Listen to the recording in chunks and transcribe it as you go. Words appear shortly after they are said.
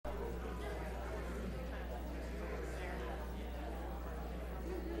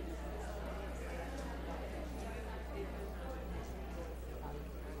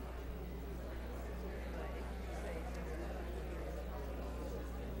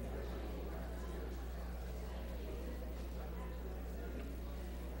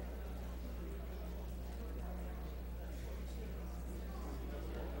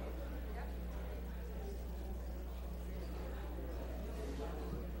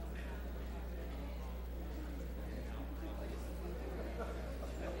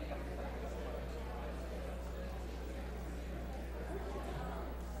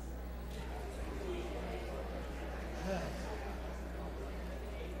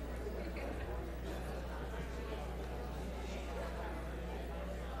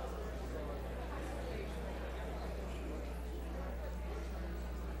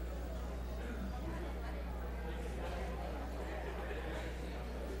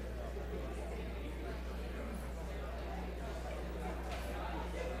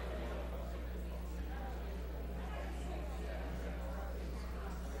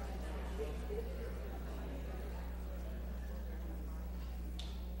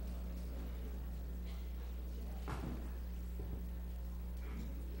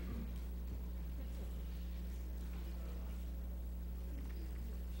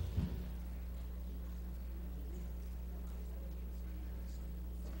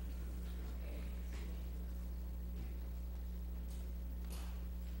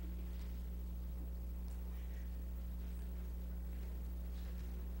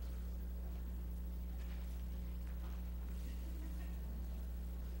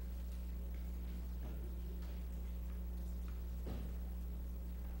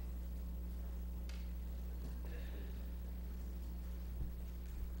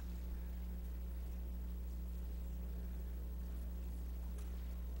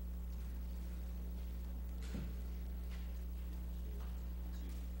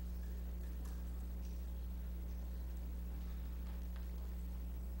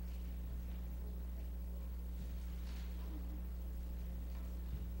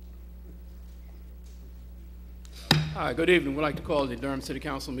Hi, good evening. We'd like to call the Durham City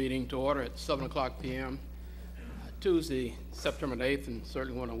Council meeting to order at 7 o'clock p.m. Tuesday, September 8th, and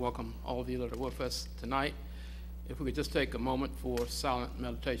certainly want to welcome all of you that are with us tonight. If we could just take a moment for silent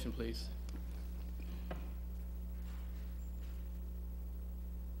meditation, please.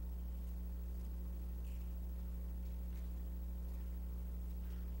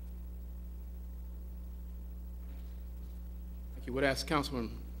 Thank you. Would ask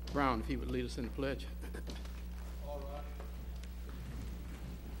Councilman Brown if he would lead us in the pledge.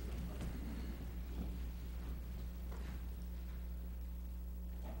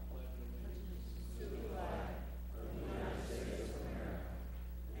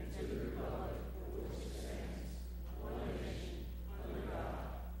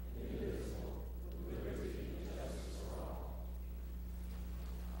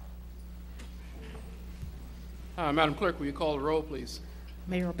 Madam Clerk, will you call the roll, please?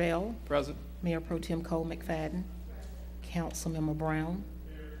 Mayor Bell. Present. Mayor Pro Tem Cole McFadden. Councilmember Brown.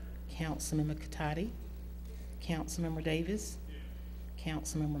 Councilmember Katati. Councilmember Davis.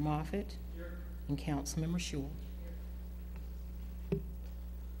 Councilmember Moffitt. And Councilmember Shule.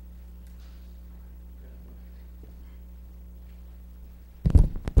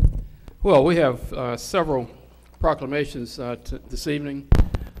 Well, we have several proclamations this evening.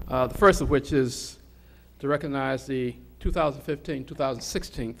 The first of which is to recognize the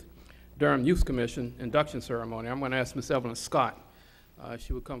 2015-2016 Durham Youth Commission induction ceremony. I'm going to ask Ms. Evelyn Scott.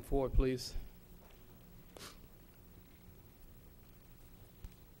 She would come forward, please.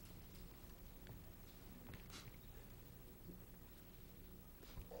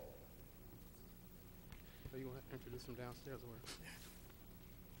 Are you going to introduce them downstairs or where?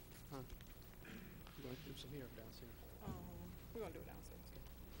 Huh? You going to introduce them here or downstairs? We're going to do it downstairs.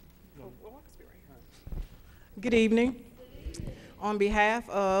 Well, I can be right here. Good evening. On behalf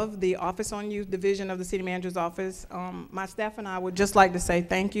of the Office on Youth Division of the City Manager's Office, my staff and I would just like to say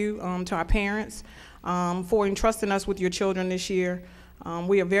thank you to our parents for entrusting us with your children this year.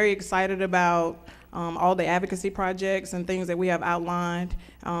 We are very excited about all the advocacy projects and things that we have outlined.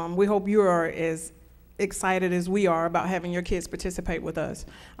 We hope you are as excited as we are about having your kids participate with us.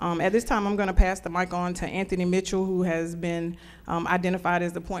 At this time, I'm going to pass the mic on to Anthony Mitchell, who has been identified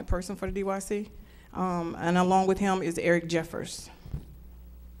as the point person for the DYC. And along with him is Eric Jeffers.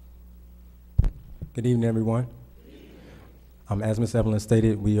 Good evening, everyone. As Ms. Evelyn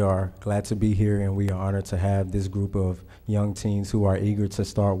stated, we are glad to be here, and we are honored to have this group of young teens who are eager to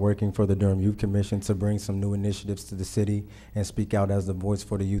start working for the Durham Youth Commission to bring some new initiatives to the city and speak out as the voice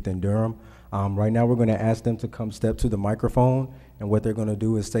for the youth in Durham. Right now, we're going to ask them to come step to the microphone, and what they're going to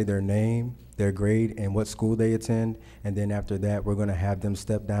do is say their name, their grade, and what school they attend, and then after that, we're going to have them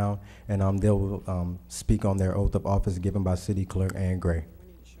step down, and they'll speak on their oath of office given by City Clerk Ann Gray.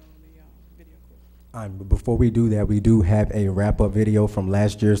 But before we do that, we do have a wrap-up video from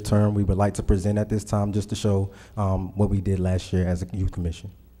last year's term we would like to present at this time just to show what we did last year as a youth commission.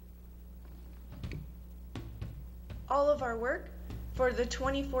 All of our work for the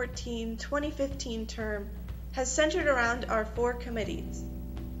 2014-2015 term has centered around our 4 committees.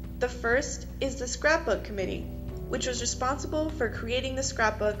 The first is the Scrapbook Committee, which was responsible for creating the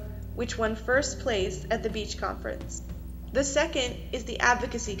scrapbook which won first place at the Beach Conference. The second is the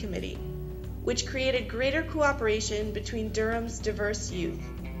Advocacy Committee, which created greater cooperation between Durham's diverse youth.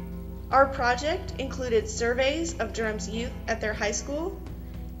 Our project included surveys of Durham's youth at their high school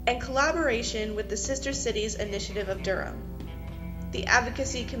and collaboration with the Sister Cities Initiative of Durham. The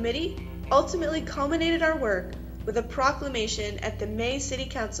Advocacy Committee ultimately culminated our work with a proclamation at the May City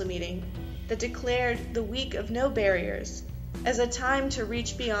Council meeting that declared the Week of No Barriers as a time to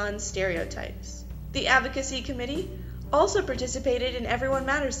reach beyond stereotypes. The Advocacy Committee also participated in Everyone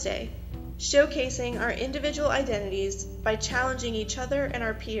Matters Day, showcasing our individual identities by challenging each other and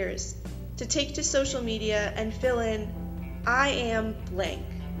our peers to take to social media and fill in, "I am blank."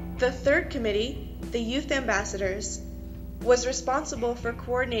 The third committee, the Youth Ambassadors, was responsible for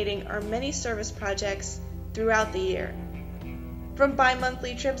coordinating our many service projects throughout the year. From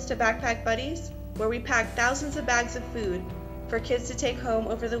bi-monthly trips to Backpack Buddies, where we packed thousands of bags of food for kids to take home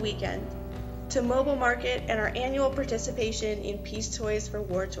over the weekend, to Mobile Market and our annual participation in Peace Toys for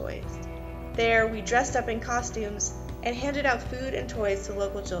War Toys. There, we dressed up in costumes and handed out food and toys to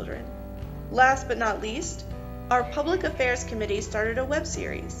local children. Last but not least, our Public Affairs Committee started a web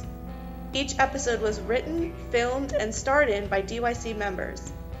series. Each episode was written, filmed, and starred in by DYC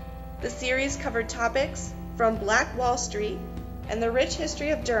members. The series covered topics from Black Wall Street and the rich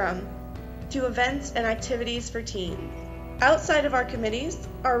history of Durham to events and activities for teens. Outside of our committees,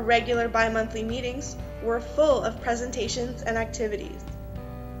 our regular bi-monthly meetings were full of presentations and activities.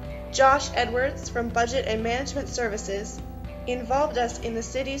 Josh Edwards from Budget and Management Services involved us in the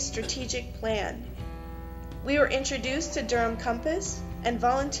city's strategic plan. We were introduced to Durham Compass and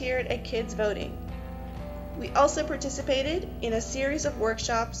volunteered at Kids Voting. We also participated in a series of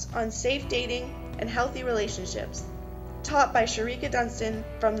workshops on safe dating and healthy relationships, taught by Sharika Dunstan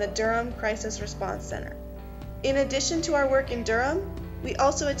from the Durham Crisis Response Center. In addition to our work in Durham, we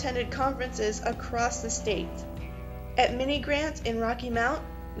also attended conferences across the state. At Mini Grant in Rocky Mount,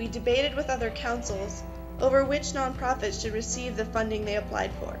 we debated with other councils over which nonprofits should receive the funding they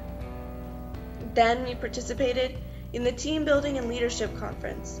applied for. Then we participated in the Team Building and Leadership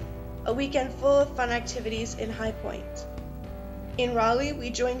Conference, a weekend full of fun activities in High Point. In Raleigh, we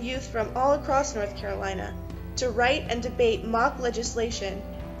joined youth from all across North Carolina to write and debate mock legislation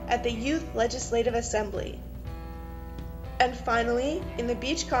at the Youth Legislative Assembly. And finally, in the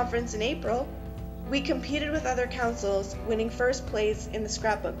Beach Conference in April, we competed with other councils, winning first place in the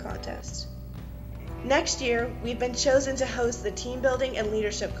scrapbook contest. Next year, we've been chosen to host the Team Building and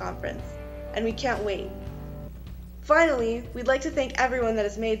Leadership Conference, and we can't wait. Finally, we'd like to thank everyone that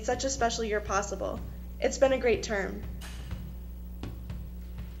has made such a special year possible. It's been a great term.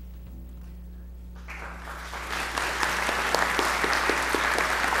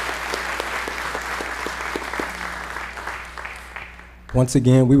 Once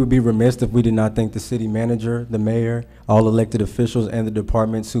again, we would be remiss if we did not thank the city manager, the mayor, all elected officials, and the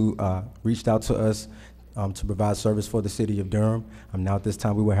departments who reached out to us to provide service for the city of Durham. Now at this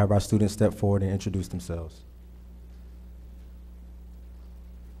time, we will have our students step forward and introduce themselves.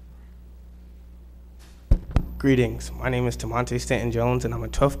 Greetings, my name is Tamonte Stanton Jones, and I'm a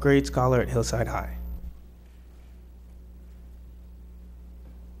 12th grade scholar at Hillside High.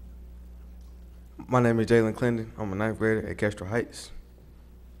 My name is Jalen Clinton. I'm a 9th grader at Castro Heights.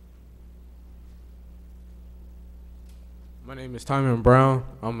 My name is Timon Brown.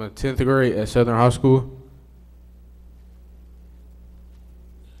 I'm a 10th grade at Southern High School.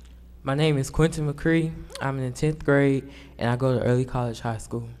 My name is Quentin McCree. I'm in the 10th grade, and I go to Early College High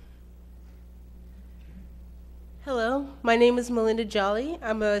School. Hello, my name is Melinda Jolly.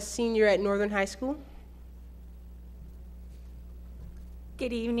 I'm a senior at Northern High School.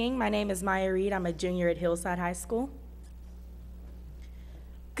 Good evening, my name is Maya Reed. I'm a junior at Hillside High School.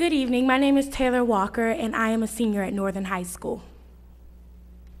 Good evening, my name is Taylor Walker, and I am a senior at Northern High School.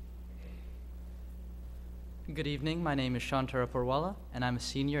 Good evening, my name is Shantara Porwala, and I'm a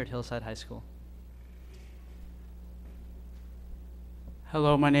senior at Hillside High School.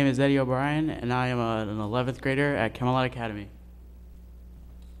 Hello, my name is Eddie O'Brien, and I am an 11th grader at Camelot Academy.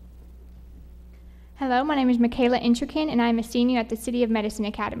 Hello, my name is Michaela Intrican, and I am a senior at the City of Medicine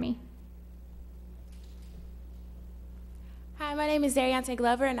Academy. Hi, my name is Dariante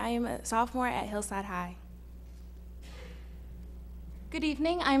Glover, and I am a sophomore at Hillside High. Good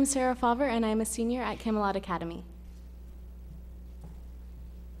evening, I'm Sarah Favre, and I'm a senior at Camelot Academy.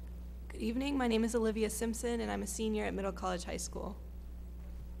 Good evening, my name is Olivia Simpson, and I'm a senior at Middle College High School.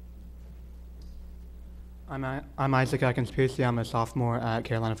 I'm Isaac Atkins Piercy. I'm a sophomore at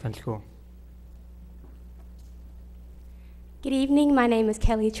Carolina French School. Good evening, my name is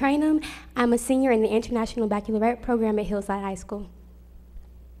Kelly Trainum. I'm a senior in the International Baccalaureate program at Hillside High School.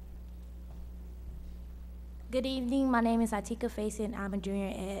 Good evening, my name is Atika Faison, and I'm a junior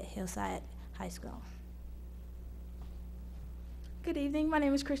at Hillside High School. Good evening, my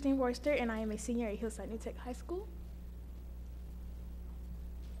name is Christine Royster, and I am a senior at Hillside New Tech High School.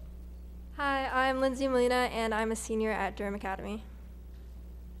 Hi, I'm Lindsay Molina, and I'm a senior at Durham Academy.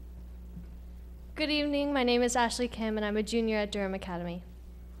 Good evening, my name is Ashley Kim, and I'm a junior at Durham Academy.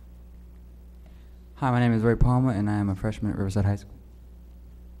 Hi, my name is Ray Palmer, and I am a freshman at Riverside High School.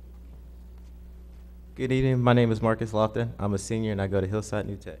 Good evening, my name is Marcus Lofton. I'm a senior, and I go to Hillside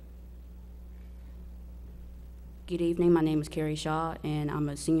New Tech. Good evening, my name is Carrie Shaw, and I'm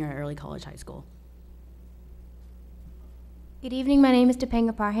a senior at Early College High School. Good evening, my name is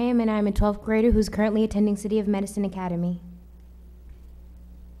Topanga Parham, and I'm a 12th grader who's currently attending City of Medicine Academy.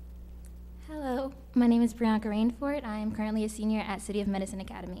 Hello, my name is Brianka Rainford. I am currently a senior at City of Medicine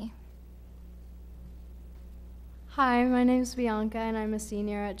Academy. Hi, my name is Bianca, and I'm a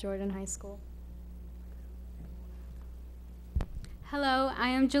senior at Jordan High School. Hello, I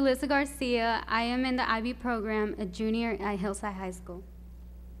am Julissa Garcia. I am in the IB program, a junior at Hillside High School.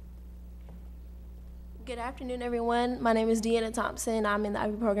 Good afternoon, everyone. My name is Deanna Thompson. I'm in the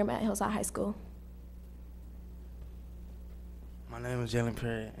IB program at Hillside High School. My name is Jalen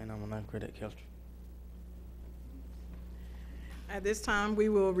Perry, and I'm a 9th grader at Kelster. At this time, we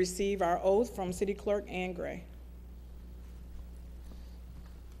will receive our oath from City Clerk Ann Gray.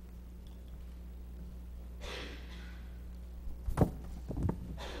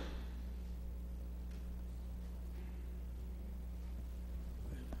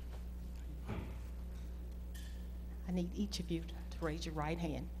 I need each of you to raise your right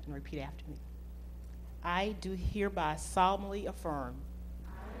hand and repeat after me. I do hereby solemnly affirm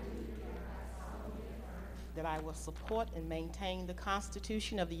that I will support and maintain the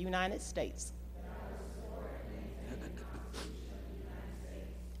Constitution of the United States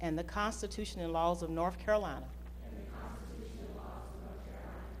and the Constitution and laws of North Carolina,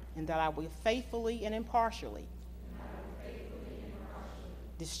 and that I will faithfully and impartially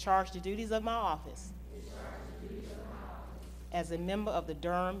discharge the duties of my office as a member of the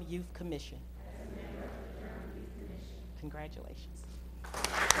Durham Youth Commission. Congratulations.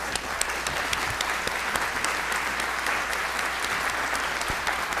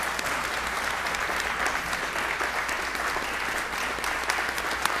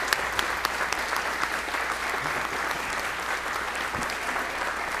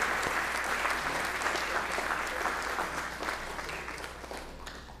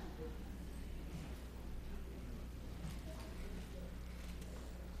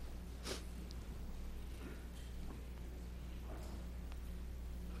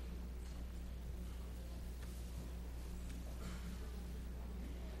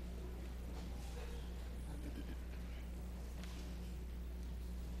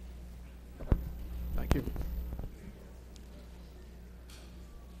 Thank you.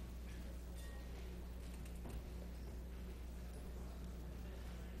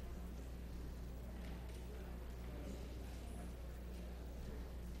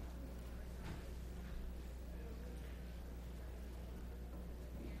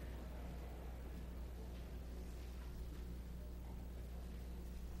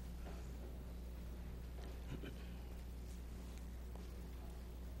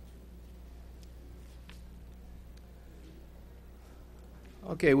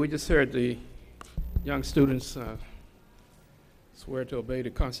 Okay, we just heard the young students swear to obey the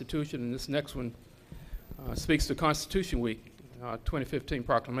Constitution, and this next one speaks to Constitution Week 2015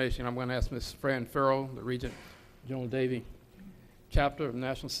 proclamation. I'm going to ask Ms. Fran Farrell, the Regent General Davy chapter of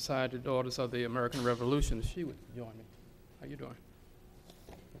National Society of Daughters of the American Revolution, if she would join me. How you doing?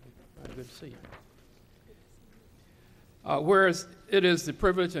 Good to see you. Whereas it is the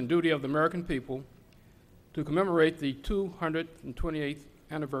privilege and duty of the American people to commemorate the 228th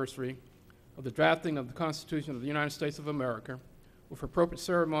anniversary of the drafting of the Constitution of the United States of America with appropriate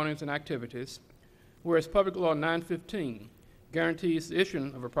ceremonies and activities, whereas Public Law 915 guarantees the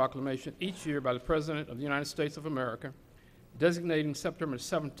issuing of a proclamation each year by the President of the United States of America, designating September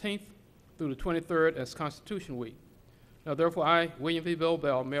 17th through the 23rd as Constitution Week. Now, therefore, I, William V. Bill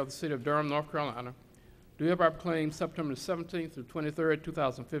Bell, Mayor of the City of Durham, North Carolina, do hereby proclaim September 17th through 23rd,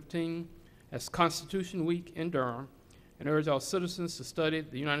 2015 as Constitution Week in Durham, and urge all citizens to study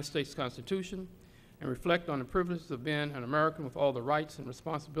the United States Constitution and reflect on the privileges of being an American with all the rights and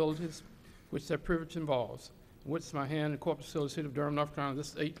responsibilities which that privilege involves. In which my hand in corporate facility, City of Durham, North Carolina,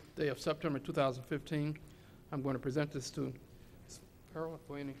 this 8th day of September 2015, I'm going to present this to Ms. Farrell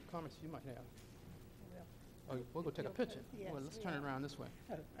for any comments you might have. Oh, we'll go take a picture. Yes, Well, let's turn it around this way,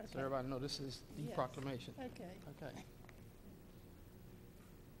 Oh, okay. so everybody know this is the Yes. proclamation. Okay. Okay.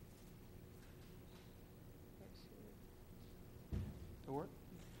 To work?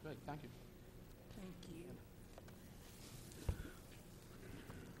 Great, thank you. Thank you.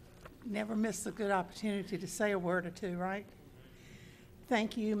 Never miss a good opportunity to say a word or two, right?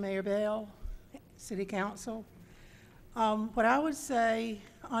 Thank you, Mayor Bell, City Council. What I would say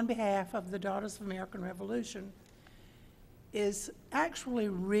on behalf of the Daughters of American Revolution is actually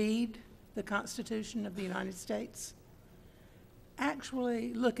read the Constitution of the United States.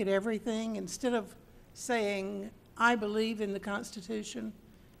 Actually look at everything instead of saying, I believe in the Constitution.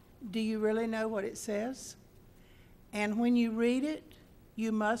 Do you really know what it says? And when you read it,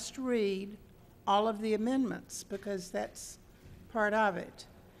 you must read all of the amendments because that's part of it.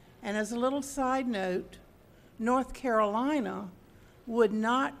 And as a little side note, North Carolina would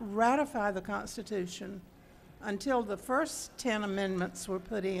not ratify the Constitution until the first 10 amendments were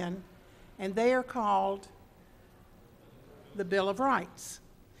put in, and they are called the Bill of Rights.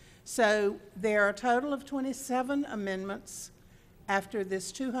 So there are a total of 27 amendments after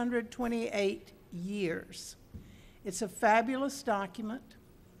this 228 years. It's a fabulous document.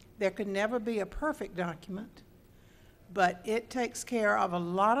 There could never be a perfect document, but it takes care of a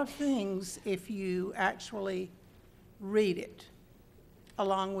lot of things if you actually read it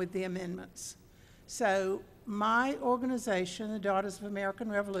along with the amendments. So my organization, the Daughters of American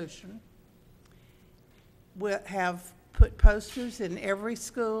Revolution, will have put posters in every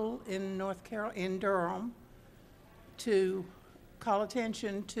school in in Durham to call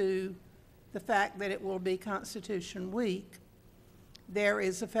attention to the fact that it will be Constitution Week. There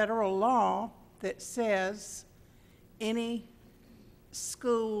is a federal law that says any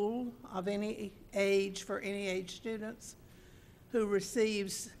school of any age for any age students who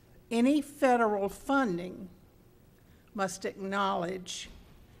receives any federal funding must acknowledge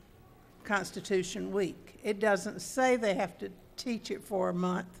Constitution Week. It doesn't say they have to teach it for a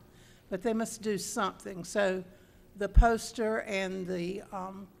month, but they must do something. So the poster and the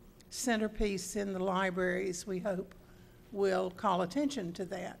centerpiece in the libraries, we hope, will call attention to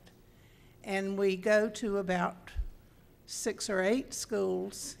that. And we go to about 6 or 8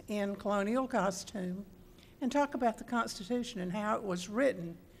 schools in colonial costume and talk about the Constitution and how it was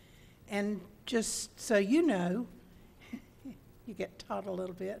written. And just so you know, you get taught a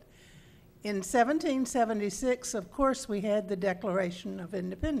little bit. In 1776, of course, we had the Declaration of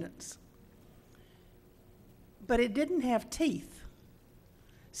Independence. But it didn't have teeth.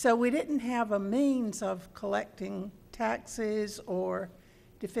 So we didn't have a means of collecting taxes or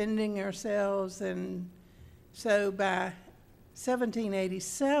defending ourselves. And so by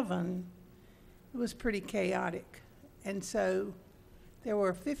 1787, it was pretty chaotic. And so there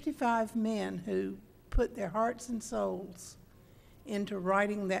were 55 men who put their hearts and souls into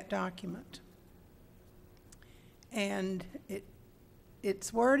writing that document. And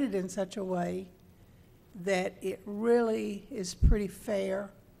it's worded in such a way that it really is pretty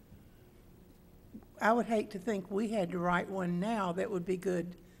fair. I would hate to think we had to write one now that would be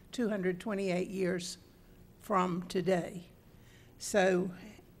good 228 years from today. So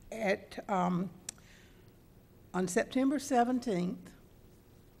on September 17th,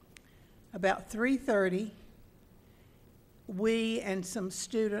 about 3:30, we and some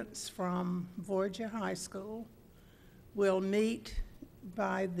students from Voyager High School will meet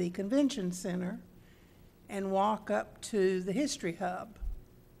by the convention center and walk up to the History Hub.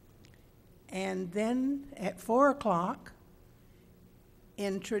 And then at 4 o'clock,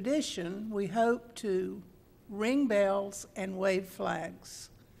 in tradition, we hope to ring bells and wave flags.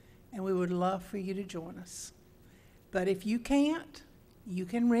 And we would love for you to join us. But if you can't, you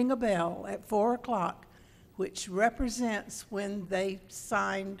can ring a bell at 4 o'clock, which represents when they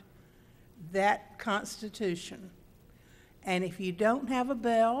signed that Constitution. And if you don't have a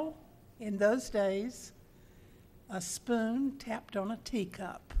bell in those days, a spoon tapped on a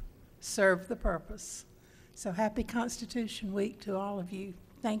teacup served the purpose. So happy Constitution Week to all of you.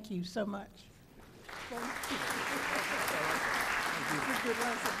 Thank you so much.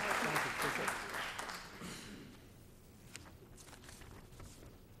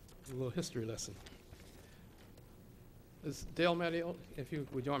 A little history lesson. Is Dale Mateo, if you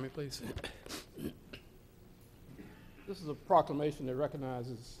would join me, please. This is a proclamation that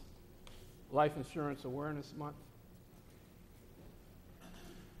recognizes Life Insurance Awareness Month.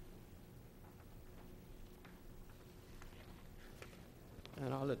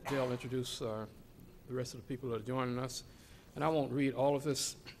 And I'll let Dale introduce the rest of the people that are joining us. And I won't read all of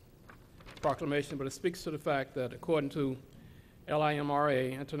this proclamation, but it speaks to the fact that according to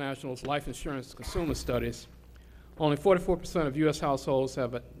LIMRA, International's Life Insurance Consumer Studies, only 44% of U.S. households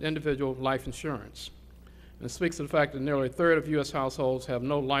have individual life insurance. And it speaks to the fact that nearly a third of U.S. households have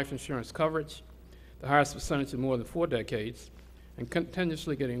no life insurance coverage, the highest percentage in more than 4 decades, and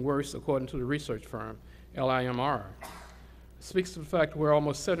continuously getting worse according to the research firm LIMR. It speaks to the fact where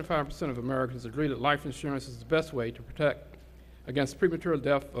almost 75% of Americans agree that life insurance is the best way to protect against premature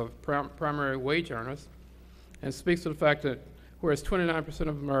death of primary wage earners, and speaks to the fact that whereas 29%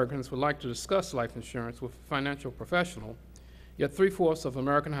 of Americans would like to discuss life insurance with a financial professional, yet 3/4 of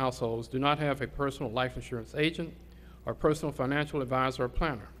American households do not have a personal life insurance agent or personal financial advisor or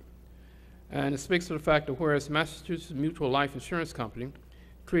planner. And it speaks to the fact that whereas Massachusetts Mutual Life Insurance Company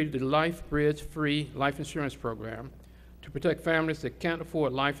created the Life Bridge Free Life Insurance Program to protect families that can't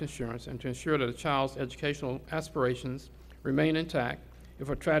afford life insurance and to ensure that a child's educational aspirations remain intact if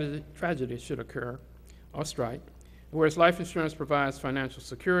a tragedy should occur or strike. Whereas life insurance provides financial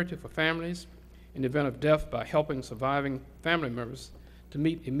security for families in the event of death by helping surviving family members to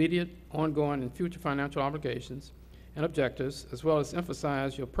meet immediate, ongoing, and future financial obligations and objectives, as well as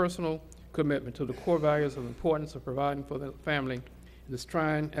emphasize your personal commitment to the core values of importance of providing for the family in this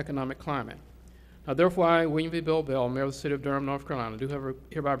trying economic climate. Now, therefore, I, William V. Bill Bell, Mayor of the City of Durham, North Carolina, do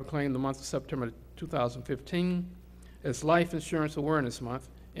hereby proclaim the month of September 2015 as Life Insurance Awareness Month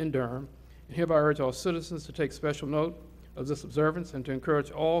in Durham, and hereby urge all citizens to take special note of this observance and to encourage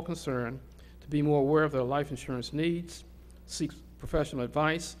all concerned to be more aware of their life insurance needs, seek professional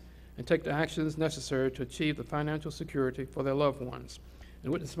advice, and take the actions necessary to achieve the financial security for their loved ones.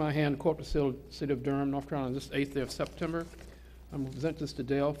 And witness my hand, Corporate City of Durham, North Carolina, this 8th day of September. I'm going to present this to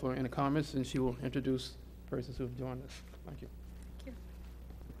Dale for any comments, and she will introduce persons who have joined us. Thank you.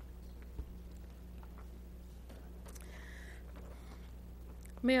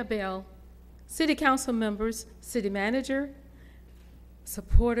 Mayor Bell, City Council members, City Manager,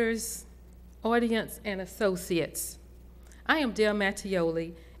 supporters, audience, and associates. I am Dale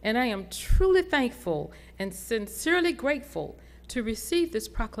Mattioli, and I am truly thankful and sincerely grateful to receive this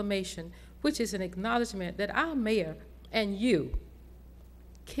proclamation, which is an acknowledgement that our mayor and you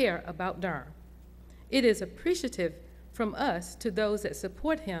care about Durham. It is appreciative from us to those that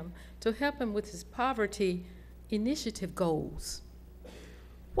support him to help him with his poverty initiative goals.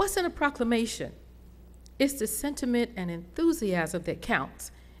 What's in a proclamation? It's the sentiment and enthusiasm that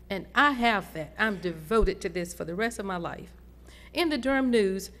counts, and I have that. I'm devoted to this for the rest of my life. In the Durham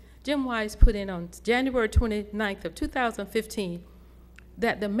News, Jim Wise put in on January 29th of 2015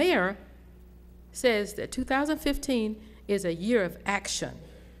 that the mayor says that 2015 is a year of action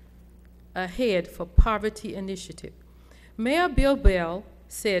ahead for poverty initiative. Mayor Bill Bell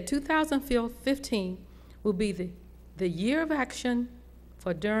said 2015 will be the year of action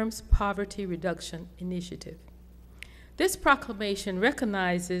for Durham's poverty reduction initiative. This proclamation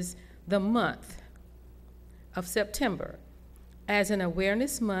recognizes the month of September as an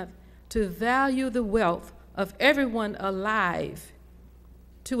awareness month to value the wealth of everyone alive,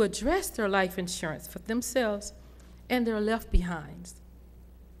 to address their life insurance for themselves and their left behinds.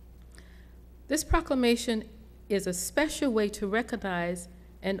 This proclamation is a special way to recognize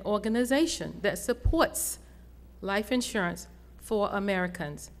an organization that supports life insurance for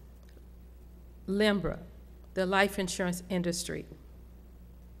Americans, LIMBRA, the life insurance industry.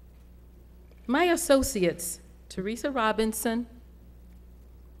 My associates, Teresa Robinson,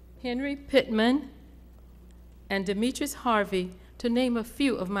 Henry Pittman, and Demetrius Harvey, to name a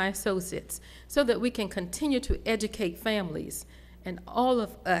few of my associates, so that we can continue to educate families and all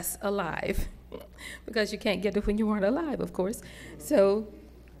of us alive, because you can't get it when you weren't alive, of course. So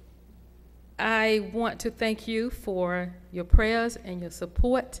I want to thank you for your prayers and your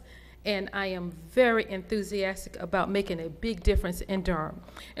support, and I am very enthusiastic about making a big difference in Durham.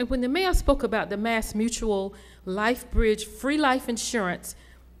 And when the mayor spoke about the Mass Mutual Life Bridge free life insurance,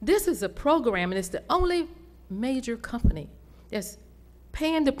 this is a program, and it's the only major company that's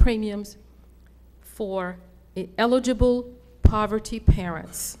paying the premiums for eligible poverty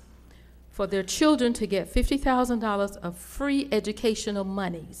parents for their children to get $50,000 of free educational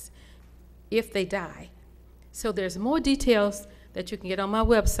monies if they die. So there's more details that you can get on my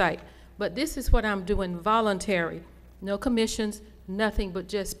website, but this is what I'm doing voluntary, no commissions, nothing but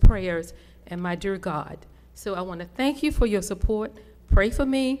just prayers and my dear God. So I want to thank you for your support. Pray for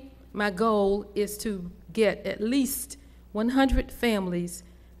me. My goal is to get at least 100 families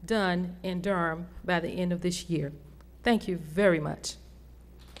done in Durham by the end of this year. Thank you very much.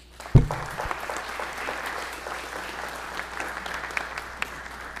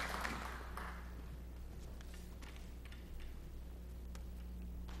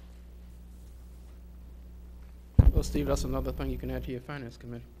 Well, Steve, that's another thing you can add to your finance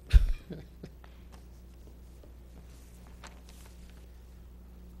committee.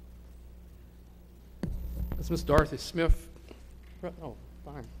 That's Ms. Dorothy Smith. Oh,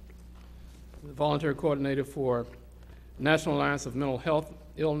 fine. The volunteer coordinator for National Alliance of Mental Health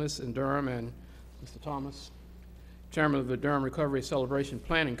Illness in Durham, and Mr. Thomas, chairman of the Durham Recovery Celebration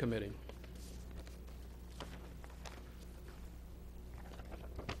Planning Committee.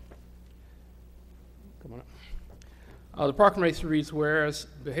 Come on up. The proclamation reads, whereas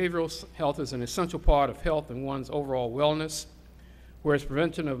behavioral health is an essential part of health and one's overall wellness, whereas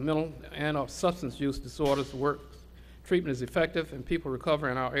prevention of mental and of substance use disorders treatment is effective and people recover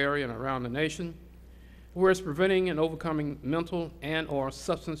in our area and around the nation, whereas preventing and overcoming mental and or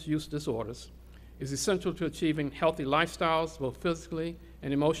substance use disorders is essential to achieving healthy lifestyles both physically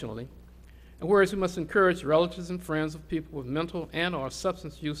and emotionally, and whereas we must encourage relatives and friends of people with mental and or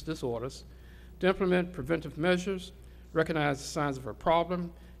substance use disorders to implement preventive measures, recognize the signs of a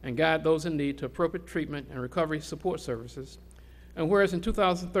problem, and guide those in need to appropriate treatment and recovery support services. And whereas in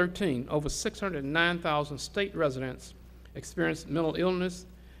 2013, over 609,000 state residents experienced mental illness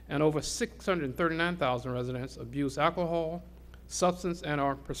and over 639,000 residents abused alcohol, substance, and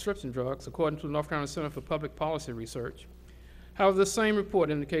or prescription drugs, according to the North Carolina Center for Public Policy Research. However, the same report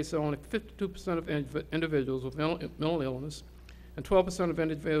indicates that only 52% of individuals with mental illness and 12% of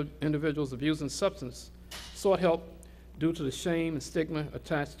individuals abusing substance sought help due to the shame and stigma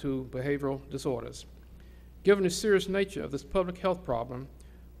attached to behavioral disorders. Given the serious nature of this public health problem,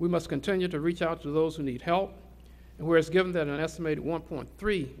 we must continue to reach out to those who need help, and whereas given that an estimated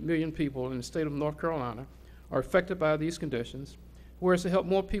 1.3 million people in the state of North Carolina are affected by these conditions, whereas to help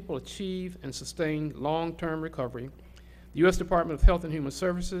more people achieve and sustain long-term recovery, the U.S. Department of Health and Human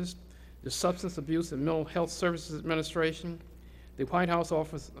Services, the Substance Abuse and Mental Health Services Administration, the White House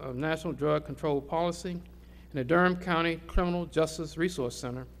Office of National Drug Control Policy, and the Durham County Criminal Justice Resource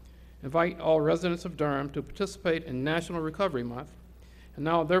Center invite all residents of Durham to participate in National Recovery Month. And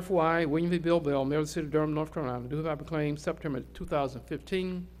now, therefore, I, William V. Bill Bell, Mayor of the City of Durham, North Carolina, do hereby proclaim September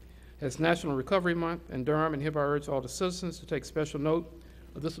 2015 as National Recovery Month in Durham, and hereby urge all the citizens to take special note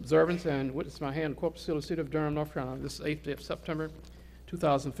of this observance and witness my hand, corporate seal of the City of Durham, North Carolina. This is 8th day of September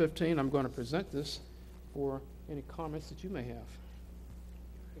 2015. I'm going to present this for any comments that you may have.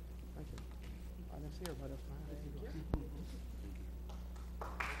 Thank you. I didn't see everybody else.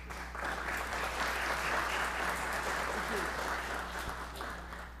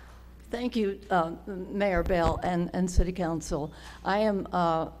 Thank you, Mayor Bell and City Council. I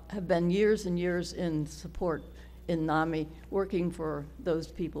have been years and years in support in NAMI, working for those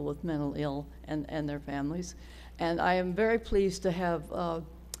people with mental ill and their families. And I am very pleased to have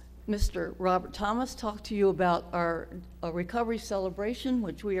Mr. Robert Thomas talk to you about our recovery celebration,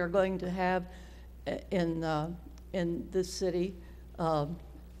 which we are going to have in this city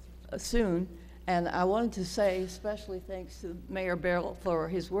soon. And I wanted to say especially thanks to Mayor Bell for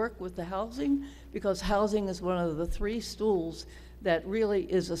his work with the housing, because housing is one of the 3 stools that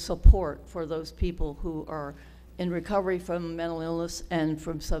really is a support for those people who are in recovery from mental illness and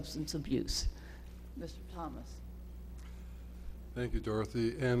from substance abuse. Mr. Thomas. Thank you,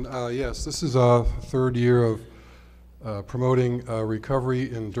 Dorothy. And yes, this is our 3rd year of promoting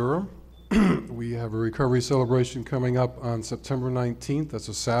recovery in Durham. We have a recovery celebration coming up on September 19th. That's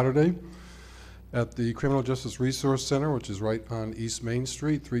a Saturday, at the Criminal Justice Resource Center, which is right on East Main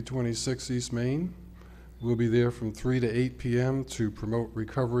Street, 326 East Main. We'll be there from 3 to 8 p.m. to promote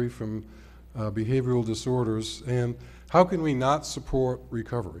recovery from behavioral disorders. And how can we not support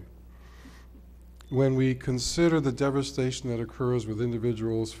recovery? When we consider the devastation that occurs with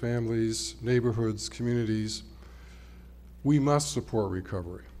individuals, families, neighborhoods, communities, we must support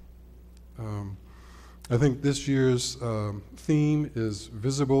recovery. I think this year's theme is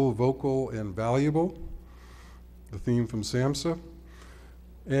visible, vocal, and valuable, the theme from SAMHSA.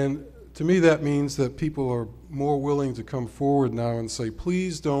 And to me, that means that people are more willing to come forward now and say,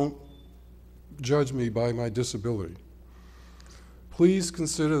 please don't judge me by my disability. Please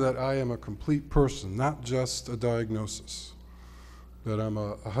consider that I am a complete person, not just a diagnosis. That I'm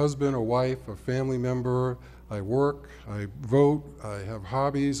a husband, a wife, a family member, I work, I vote, I have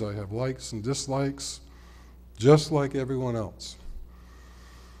hobbies, I have likes and dislikes, just like everyone else.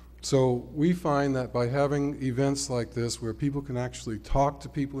 So we find that by having events like this where people can actually talk to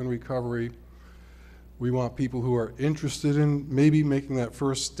people in recovery, we want people who are interested in maybe making that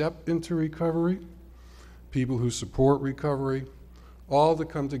first step into recovery, people who support recovery, all to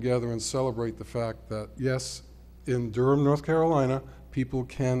come together and celebrate the fact that, yes, in Durham, North Carolina, people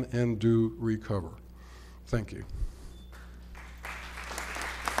can and do recover. Thank you.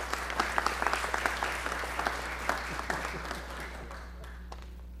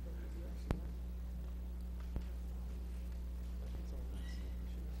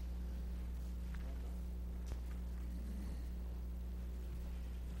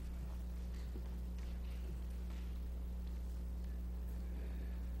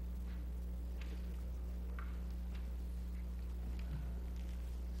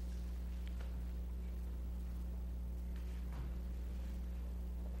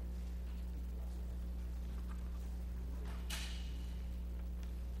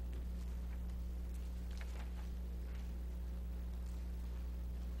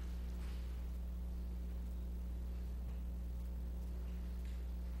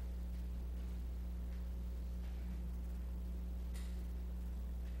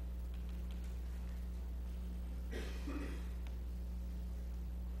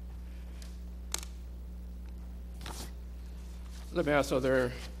 Let me ask, are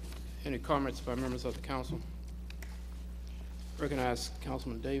there any comments by members of the council? Recognize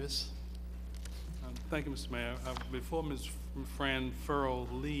Councilman Davis. Thank you, Mr. Mayor. Before Ms. Fran Furrow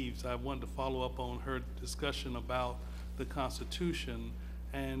leaves, I wanted to follow up on her discussion about the Constitution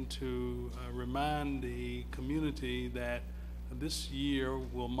and to remind the community that this year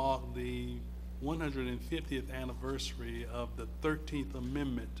will mark the 150th anniversary of the 13th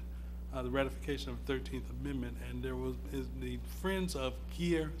Amendment, the ratification of the 13th Amendment, and there was the Friends of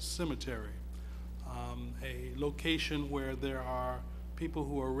Gear Cemetery, a location where there are people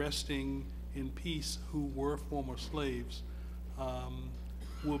who are resting in peace who were former slaves.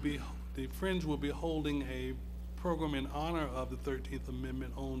 The Friends will be holding a program in honor of the 13th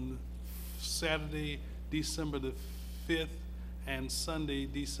Amendment on Saturday, December the 5th, and Sunday,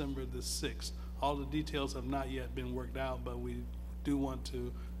 December the 6th. All the details have not yet been worked out, but we do want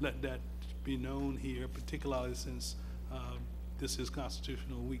to let that be known here, particularly since this is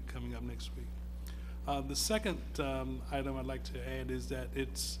Constitutional Week coming up next week. The second item I'd like to add is that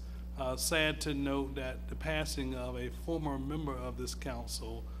it's sad to note that the passing of a former member of this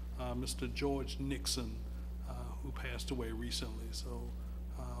council, Mr. George Nixon, who passed away recently. So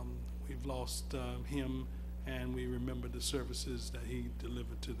we've lost him, and we remember the services that he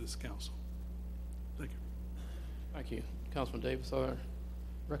delivered to this council. Thank you. Thank you. Councilman Davis, I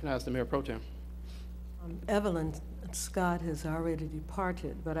recognize the Mayor Pro Tem. Evelyn Scott has already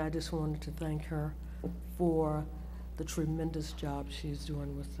departed, but I just wanted to thank her for the tremendous job she's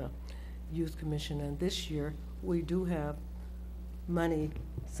doing with the Youth Commission. And this year, we do have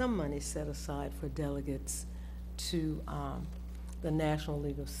some money set aside for delegates to the National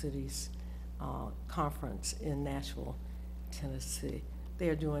League of Cities conference in Nashville, Tennessee. They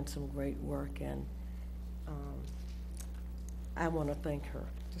are doing some great work, and I want to thank her.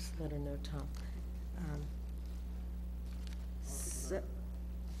 Just let her know, Tom.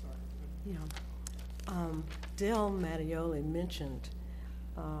 Dale Mattioli mentioned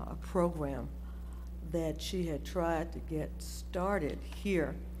a program that she had tried to get started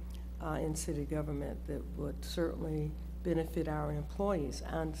here in city government that would certainly benefit our employees.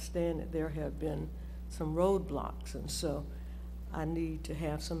 I understand that there have been some roadblocks, and so I need to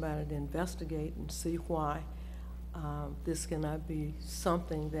have somebody to investigate and see why this cannot be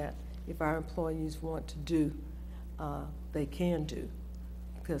something that if our employees want to do, they can do,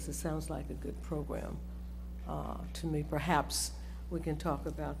 because it sounds like a good program to me. Perhaps we can talk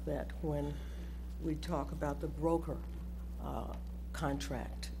about that when we talk about the broker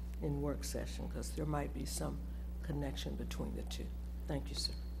contract in work session, because there might be some connection between the two. Thank you,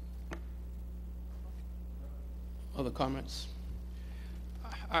 sir. Other comments?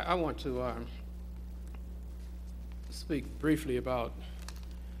 I want to speak briefly about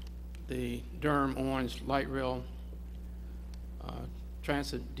the Durham Orange Light Rail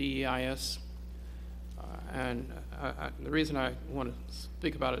Transit DEIS. And the reason I want to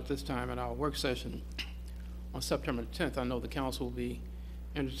speak about it at this time in our work session on September 10th, I know the council will be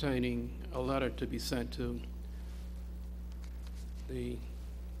entertaining a letter to be sent to the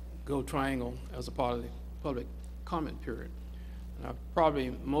Go Triangle as a part of the public comment period. And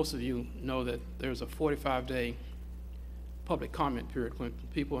probably most of you know that there's a 45-day public comment period when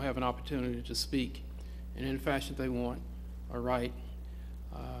people have an opportunity to speak in any fashion they want or write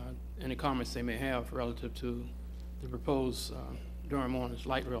any comments they may have relative to the proposed Durham Orange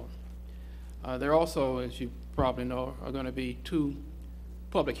Light Rail. There also, as you probably know, are going to be two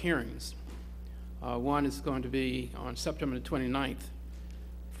public hearings. One is going to be on September the 29th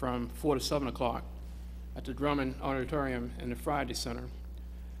from 4 to 7 o'clock at the Drummond Auditorium in the Friday Center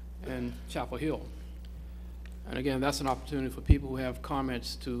in Chapel Hill. And again, that's an opportunity for people who have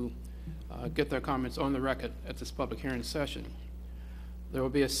comments to get their comments on the record at this public hearing session. There will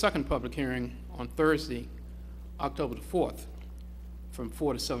be a second public hearing on Thursday, October the 4th, from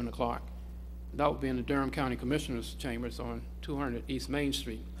 4 to 7 o'clock. That will be in the Durham County Commissioner's Chambers on 200 East Main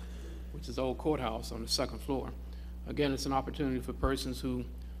Street, which is the old courthouse on the second floor. Again, it's an opportunity for persons who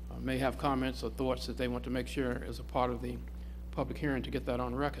may have comments or thoughts that they want to make sure as a part of the public hearing to get that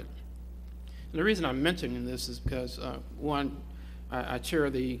on record. And the reason I'm mentioning this is because, one, I chair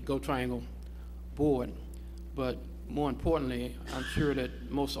the Go Triangle board, but more importantly, I'm sure that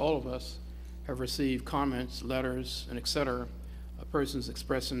most all of us have received comments, letters, and et cetera, persons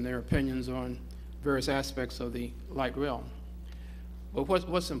expressing their opinions on various aspects of the light rail. But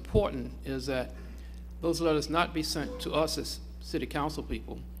what's important is that those letters not be sent to us as city council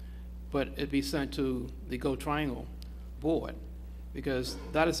people, but it be sent to the Go Triangle board, because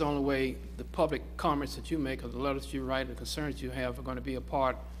that is the only way the public comments that you make or the letters you write and concerns you have are going to be a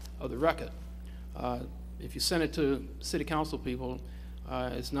part of the record. If you send it to city council people,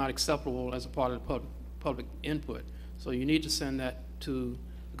 it's not acceptable as a part of the public input. So you need to send that to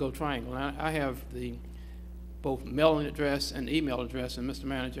Go Triangle. And I have the both mailing address and email address, and Mr.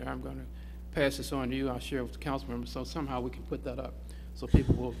 Manager, I'm going to pass this on to you. I'll share it with the council members, so somehow we can put that up so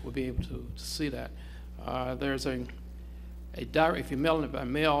people will be able to see that. There's a direct, if you're mailing it by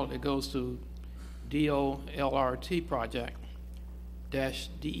mail, it goes to DOLRT Project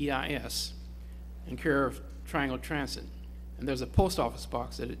 -DEIS in care of Triangle Transit. And there's a post office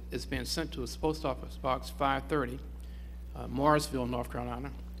box that is being sent to. It's post office box 530, Morrisville, North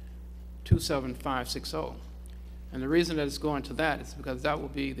Carolina, 27560. And the reason that it's going to that is because that will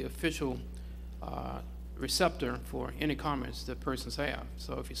be the official receptor for any comments that persons have.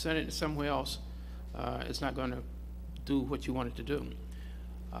 So if you send it somewhere else, it's not going to do what you want it to do.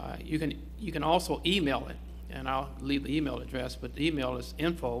 You can also email it, and I'll leave the email address, but the email is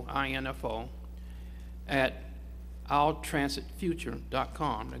info, I-N-F-O, at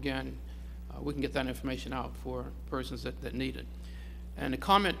ourtransitfuture.com. Again, we can get that information out for persons that need it. And the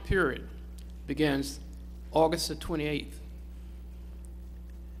comment period begins August the 28th,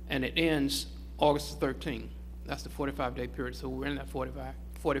 and it ends August the 13th. That's the 45-day period. So we're in that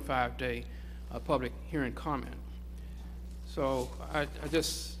 45-day public hearing comment. So I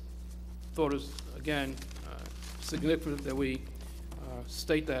just thought it was, again, significant that we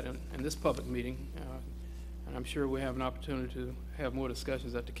state that in this public meeting. And I'm sure we have an opportunity to have more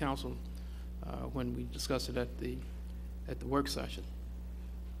discussions at the council when we discuss it at the work session.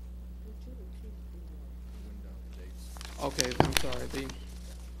 Okay, I'm sorry.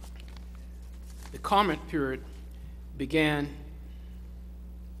 The comment period began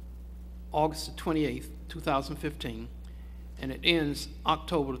August the 28th, 2015, and it ends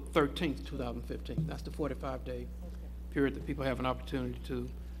October 13th, 2015. That's the 45-day period that people have an opportunity to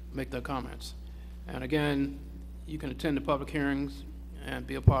make their comments. And again, you can attend the public hearings and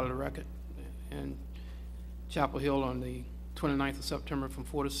be a part of the record in Chapel Hill on the 29th of September from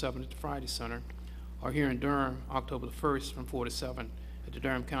 4 to 7 at the Friday Center, or here in Durham, October the 1st from 4 to 7 at the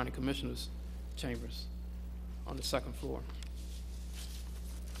Durham County Commissioners Chambers on the second floor.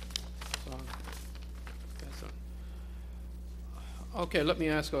 So, that's it. Okay, let me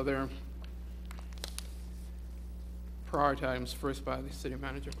ask, are there priority items first by the city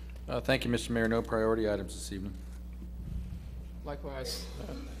manager? Thank you, Mr. Mayor. No priority items this evening. Likewise,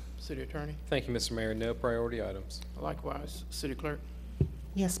 city attorney? Thank you, Mr. Mayor. No priority items. Likewise, city clerk?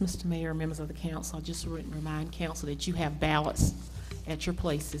 Yes, Mr. Mayor, members of the council, I just remind council that you have ballots at your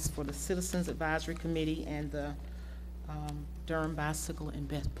places for the Citizens Advisory Committee and the Durham Bicycle and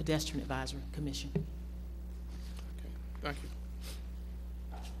Pedestrian Advisory Commission. Okay, thank you.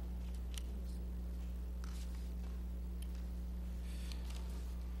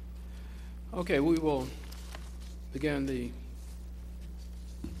 Okay, we will begin the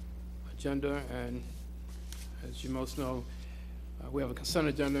agenda, and as you most know, we have a consent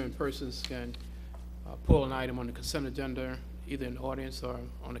agenda, and persons can pull an item on the consent agenda, either in the audience or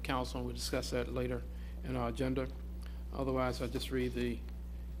on the council, and we'll discuss that later in our agenda. Otherwise, I'll just read the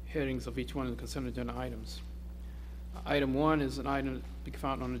headings of each one of the consent agenda items. Item 1 is an item that can be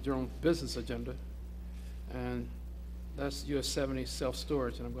found on the general business agenda, and that's US 70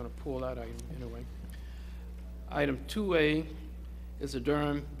 self-storage, and I'm going to pull that item anyway. Item 2A is the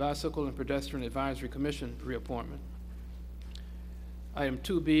Durham Bicycle and Pedestrian Advisory Commission reappointment. Item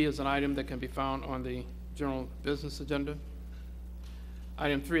 2B is an item that can be found on the general business agenda.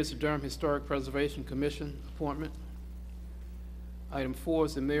 Item 3 is the Durham Historic Preservation Commission appointment. Item 4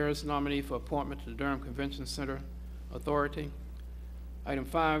 is the mayor's nominee for appointment to the Durham Convention Center Authority. Item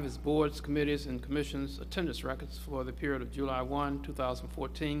 5 is boards, committees, and commissions attendance records for the period of July 1,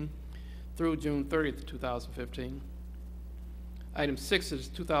 2014 through June 30th, 2015. Item 6 is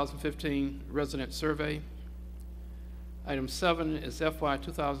 2015 resident survey. Item 7 is FY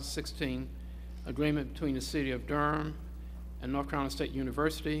 2016 agreement between the City of Durham and North Carolina State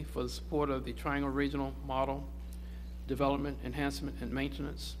University for the support of the Triangle Regional Model Development, Enhancement, and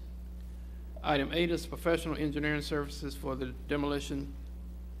Maintenance. Item 8 is professional engineering services for the demolition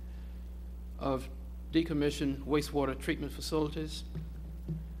of decommissioned wastewater treatment facilities.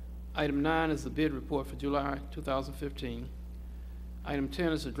 Item 9 is the bid report for July 2015. Item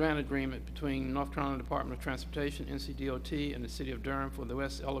 10 is a grant agreement between North Carolina Department of Transportation, NCDOT, and the City of Durham for the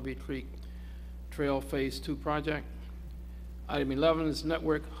West Ellerby Creek Trail Phase 2 project. Item 11 is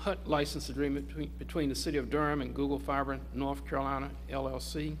network HUT license agreement between the City of Durham and Google Fiber North Carolina,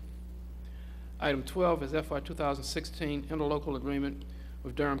 LLC. Item 12 is FY 2016 interlocal agreement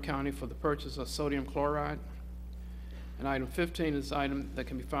with Durham County for the purchase of sodium chloride. And item 15 is an item that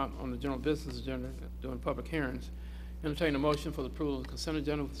can be found on the general business agenda during public hearings. Entertain a motion for the approval of the consent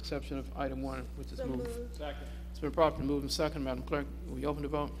agenda with the exception of item 1, which is moved. Second. It's been properly moved and second. Madam Clerk, will you open the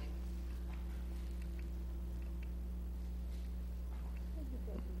vote?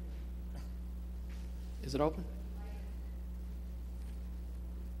 Is it open?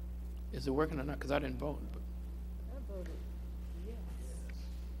 Is it working or not? Because I didn't vote. But I voted yes.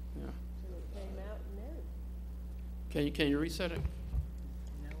 Yeah. And it came out no. Can you reset it?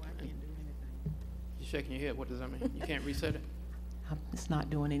 No, I can't do anything. You're shaking your head. What does that mean? You can't reset it? It's not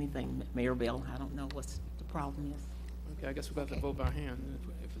doing anything, Mayor Bell. I don't know what the problem is. Okay, I guess we'll have to vote by hand.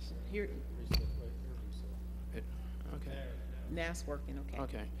 If it's Here. okay. Now it's working, okay.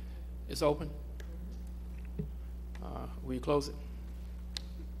 Okay. It's open. Will you close it?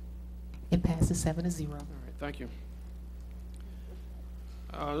 It passes 7-0. All right, thank you.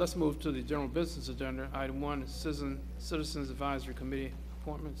 Let's move to the general business agenda. Item 1 is Citizens Advisory Committee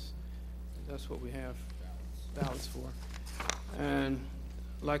appointments. That's what we have. ballots for. And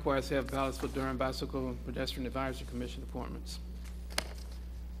likewise have ballots for Durham Bicycle and Pedestrian Advisory Commission appointments.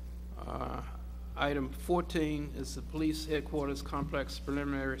 Item 14 is the Police Headquarters Complex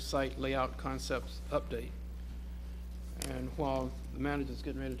Preliminary Site Layout Concepts Update. And while the manager's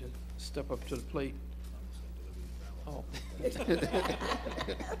getting ready to step up to the plate. Oh.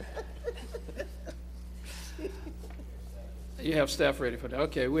 You have staff ready for that.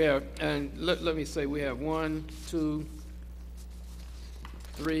 Okay, we have, and let me say, we have 1, 2,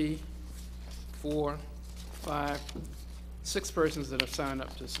 3, 4, 5, 6 persons that have signed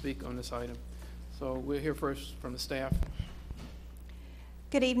up to speak on this item. So we'll hear first from the staff.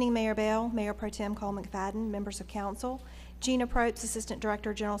 Good evening, Mayor Bell, Mayor Pro Tem Cole McFadden, members of council. Gina Probst, Assistant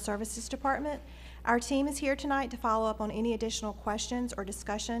Director, General Services Department. Our team is here tonight to follow up on any additional questions or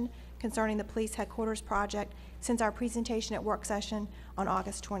discussion concerning the police headquarters project since our presentation at work session on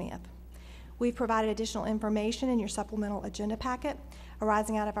August 20th. We've provided additional information in your supplemental agenda packet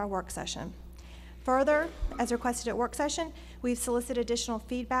arising out of our work session. Further, as requested at work session, we've solicited additional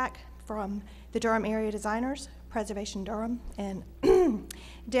feedback from the Durham area designers, Preservation Durham, and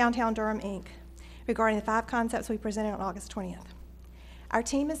Downtown Durham, Inc., regarding the 5 concepts we presented on August 20th. Our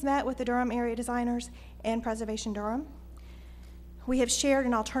team has met with the Durham area designers and Preservation Durham. We have shared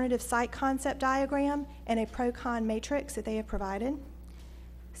an alternative site concept diagram and a pro-con matrix that they have provided.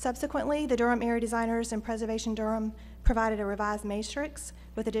 Subsequently, the Durham area designers and Preservation Durham provided a revised matrix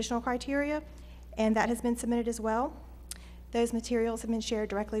with additional criteria, and that has been submitted as well. Those materials have been shared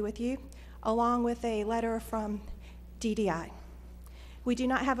directly with you, along with a letter from DDI. We do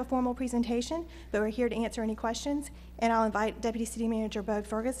not have a formal presentation, but we're here to answer any questions, and I'll invite Deputy City Manager Bo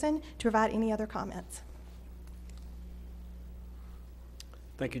Ferguson to provide any other comments.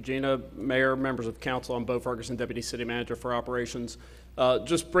 Thank you, Gina. Mayor, members of council, I'm Bo Ferguson, Deputy City Manager for Operations.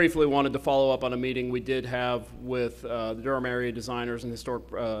 Just briefly wanted to follow up on a meeting we did have with the Durham area designers and Historic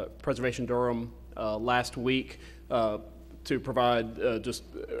Preservation Durham last week to provide just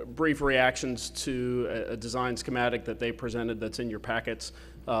brief reactions to a design schematic that they presented that's in your packets.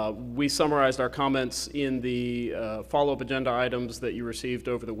 We summarized our comments in the follow-up agenda items that you received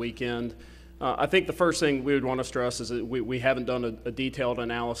over the weekend. I think the first thing we would want to stress is that we haven't done a detailed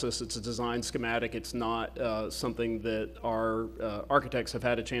analysis. It's a design schematic. It's not something that our architects have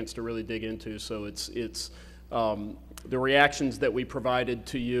had a chance to really dig into. So it's the reactions that we provided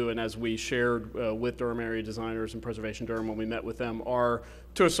to you and as we shared with Durham area designers and Preservation Durham when we met with them are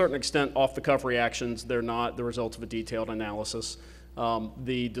to a certain extent off-the-cuff reactions. They're not the results of a detailed analysis.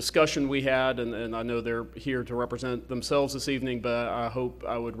 The discussion we had, and I know they're here to represent themselves this evening, but I hope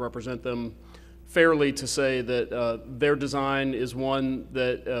I would represent them fairly to say that their design is one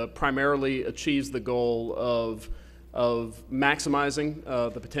that primarily achieves the goal of maximizing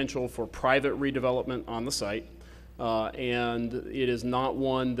the potential for private redevelopment on the site. And it is not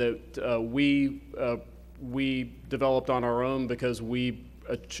one that we developed on our own because we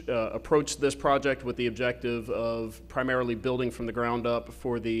approached this project with the objective of primarily building from the ground up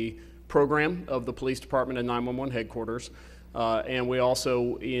for the program of the police department and 911 headquarters. And we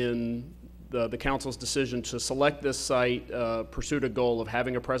also, in the council's decision to select this site, pursued a goal of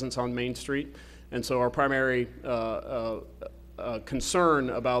having a presence on Main Street. And so our primary concern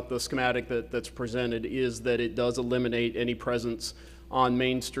about the schematic that's presented is that it does eliminate any presence on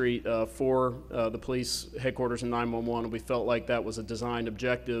Main Street for the police headquarters and 911. We felt like that was a design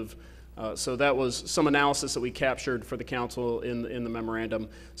objective. So that was some analysis that we captured for the council in the memorandum.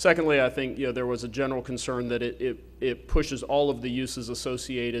 Secondly, I think there was a general concern that it pushes all of the uses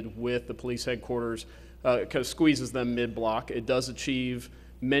associated with the police headquarters, kind of squeezes them mid-block. It does achieve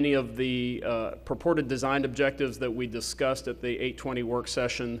many of the purported design objectives that we discussed at the 820 work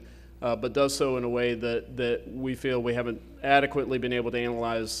session, but does so in a way that we feel we haven't adequately been able to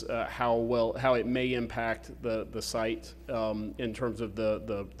analyze how it may impact the site in terms of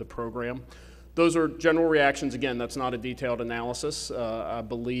the program. Those are general reactions. Again, that's not a detailed analysis. I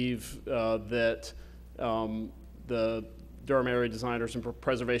believe that the Durham area designers and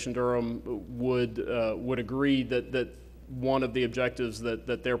Preservation Durham would agree that one of the objectives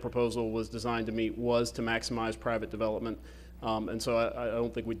that their proposal was designed to meet was to maximize private development. And so I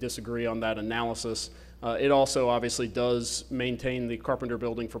don't think we disagree on that analysis. It also obviously does maintain the Carpenter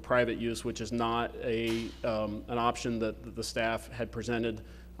Building for private use, which is not an option that the staff had presented.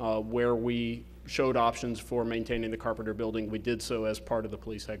 Where we showed options for maintaining the Carpenter Building, we did so as part of the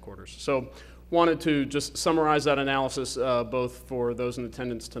police headquarters. So wanted to just summarize that analysis both for those in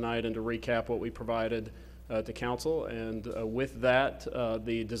attendance tonight and to recap what we provided to council. And with that,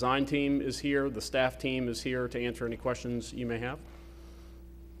 the design team is here, the staff team is here to answer any questions you may have.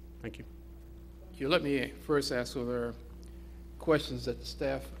 Thank you. you. Let me first ask whether there are questions that the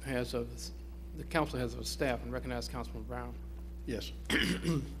staff has of, the council has of the staff, and recognize Councilman Brown. Yes.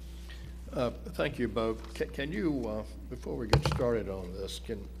 Thank you, Bo. Can you, before we get started on this,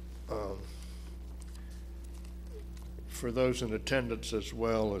 for those in attendance as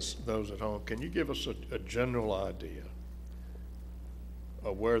well as those at home, can you give us a general idea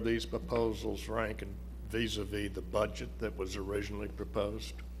of where these proposals rank and vis-a-vis the budget that was originally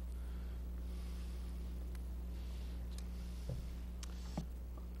proposed?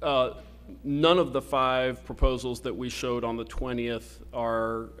 None of the 5 proposals that we showed on the 20th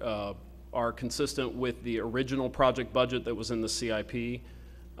are consistent with the original project budget that was in the CIP.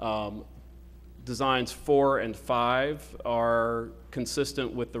 Designs 4 and 5 are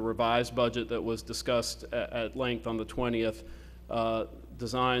consistent with the revised budget that was discussed at length on the 20th.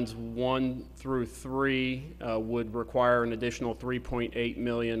 Designs 1 through 3 would require an additional $3.8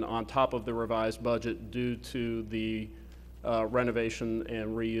 million on top of the revised budget due to the renovation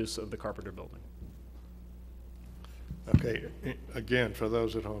and reuse of the Carpenter building. Okay, again, for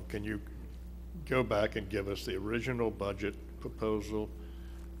those at home, can you go back and give us the original budget proposal,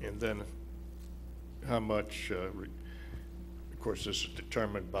 and then how much, of course this is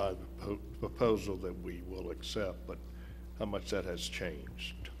determined by the proposal that we will accept, but how much that has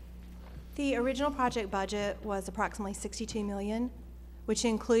changed? The original project budget was approximately $62 million, which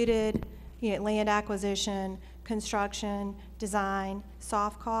included land acquisition, construction, design,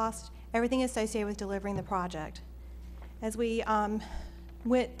 soft cost, everything associated with delivering the project. As we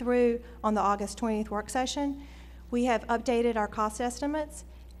went through on the August 20th work session, we have updated our cost estimates,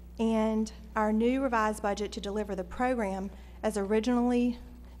 and our new revised budget to deliver the program as originally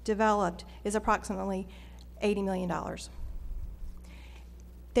developed is approximately $80 million.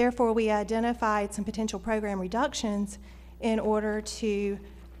 Therefore, we identified some potential program reductions in order to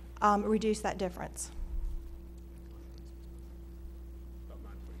reduce that difference.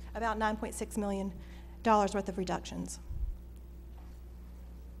 About $9.6 million worth of reductions.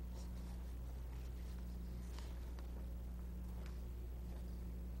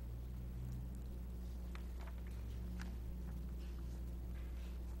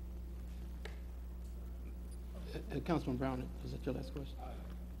 Councilman Brown, is that your last question?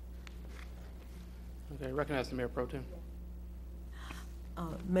 Okay, recognize the Mayor Pro Tem.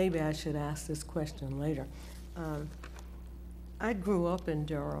 Maybe I should ask this question later. I grew up in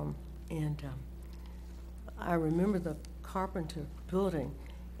Durham, and I remember the Carpenter building,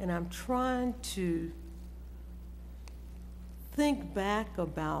 and I'm trying to think back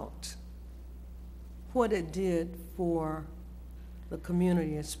about what it did for the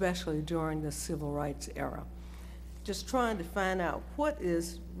community, especially during the civil rights era. Just trying to find out what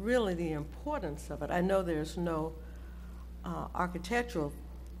is really the importance of it. I know there's no architectural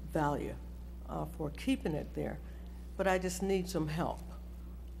value for keeping it there, but I just need some help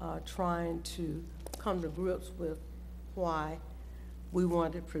trying to come to grips with why we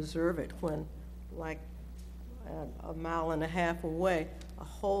want to preserve it when, like a mile and a half away, a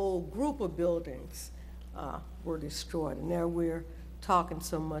whole group of buildings were destroyed. And now we're talking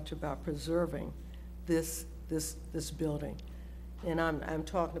so much about preserving this building. And I'm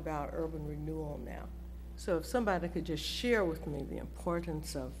talking about urban renewal now. So if somebody could just share with me the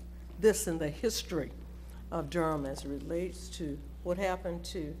importance of this in the history of Durham as it relates to what happened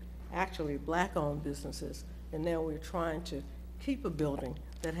to actually black-owned businesses, and now we're trying to keep a building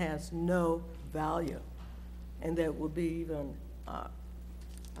that has no value and that will be even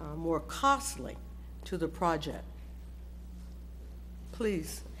more costly to the project.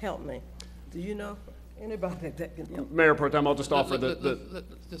 Please help me. Do you know anybody that can help? Mayor Pro Tem, I'll just offer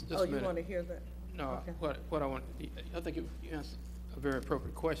Just oh, a minute. You want to hear that? No, okay. What I want, I think you asked a very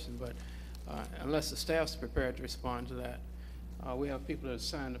appropriate question, but unless the staff's prepared to respond to that, we have people that have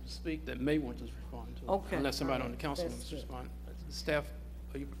signed up to speak that may want to respond to it. Okay. Unless somebody on the council wants to respond. Staff,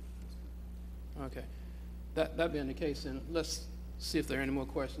 are you? Okay. That being the case, then let's see if there are any more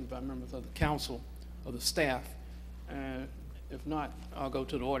questions by members of the council or the staff. If not, I'll go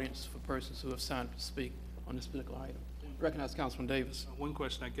to the audience for persons who have signed up to speak on this particular item. Recognize Councilman Davis. One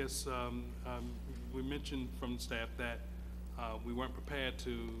question, I guess, we mentioned from the staff that we weren't prepared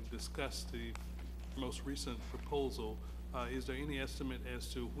to discuss the most recent proposal. Is there any estimate as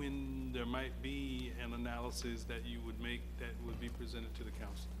to when there might be an analysis that you would make that would be presented to the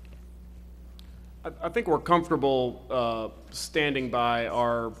council? I think we're comfortable standing by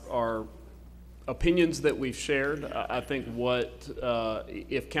our opinions that we've shared. I think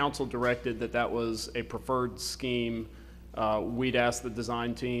if council directed that was a preferred scheme, we'd ask the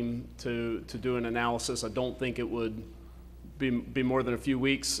design team to do an analysis. I don't think it would be more than a few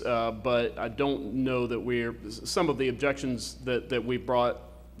weeks, but I don't know that some of the objections that we brought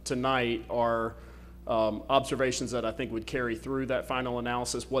tonight are observations that I think would carry through that final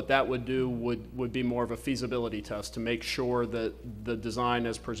analysis. What that would do would be more of a feasibility test to make sure that the design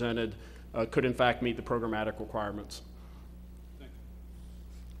as presented could in fact meet the programmatic requirements.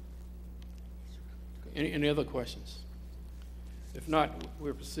 Any other questions? If not,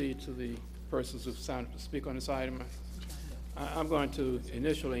 we'll proceed to the persons who've signed up to speak on this item. I'm going to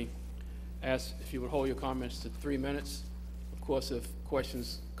initially ask if you would hold your comments to 3 minutes. Of course, if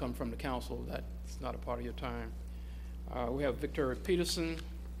questions come from the council, that's not a part of your time. We have Victoria Peterson,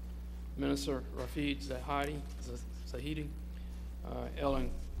 Minister Rafid Zahidi, Ellen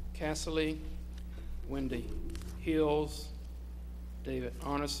Casserly, Wendy Hills, David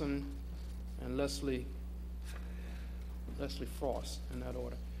Arneson, and Leslie Frost, in that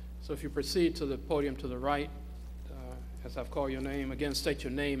order. So if you proceed to the podium to the right, as I've called your name, again, state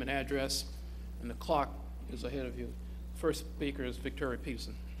your name and address, and the clock is ahead of you. First speaker is Victoria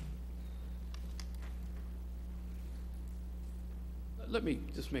Peterson. Let me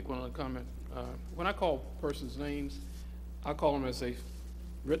just make one other comment. When I call persons' names, I call them as they've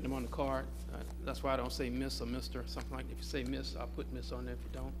written them on the card. That's why I don't say Miss or Mr. or something like that. If you say Miss, I'll put Miss on there. If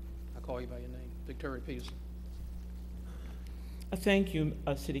you don't, I'll call you by your name. Victoria Peterson. Thank you,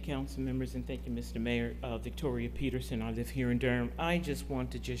 City Council members, and thank you, Mr. Mayor. Victoria Peterson, I live here in Durham. I just want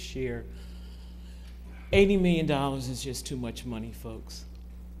to just share, $80 million is just too much money, folks.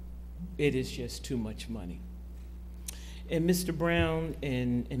 It is just too much money. And Mr. Brown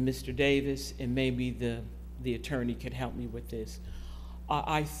and Mr. Davis, and maybe the attorney could help me with this.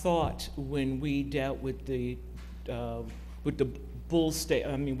 I thought when we dealt with the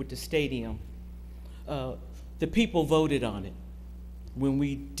stadium, the people voted on it. When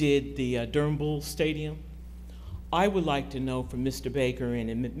we did the Durham Bulls Stadium, I would like to know from Mr. Baker,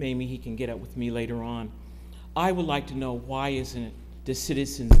 and maybe he can get up with me later on, I would like to know why isn't the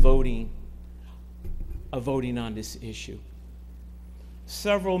citizens voting on this issue.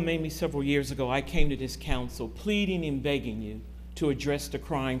 Maybe several years ago, I came to this council pleading and begging you to address the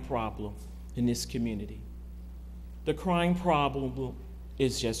crime problem in this community. The crime problem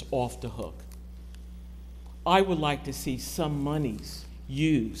is just off the hook. I would like to see some monies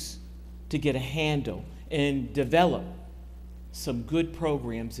used to get a handle and develop some good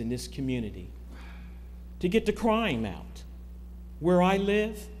programs in this community to get the crime out. Where I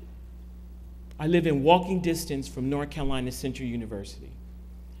live in walking distance from North Carolina Central University.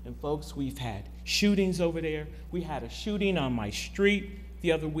 And folks, we've had shootings over there. We had a shooting on my street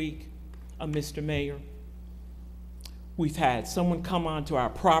the other week, Mr. Mayor. We've had someone come onto our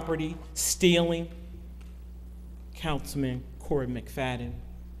property stealing. Councilman Corey McFadden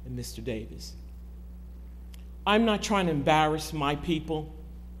and Mr. Davis. I'm not trying to embarrass my people,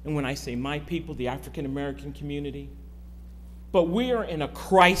 and when I say my people, the African American community, but we are in a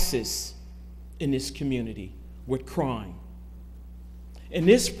crisis in this community with crime. And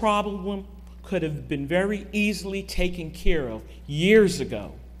this problem could have been very easily taken care of years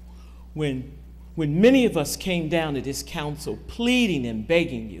ago when many of us came down to this council pleading and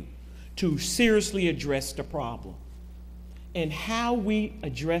begging you to seriously address the problem. And how we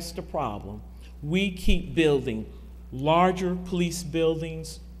address the problem, we keep building larger police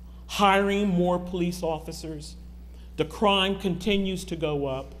buildings, hiring more police officers. The crime continues to go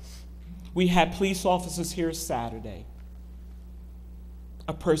up. We had police officers here Saturday.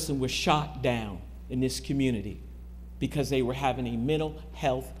 A person was shot down in this community because they were having a mental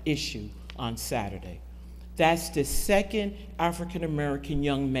health issue on Saturday. That's the second African American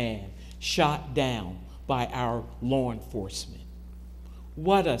young man shot down by our law enforcement.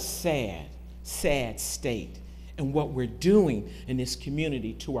 What a sad, sad state, and what we're doing in this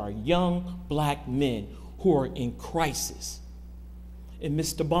community to our young black men who are in crisis. And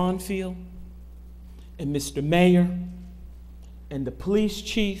Mr. Bonfield, and Mr. Mayor, and the police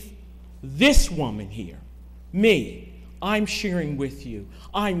chief, this woman here, me, I'm sharing with you.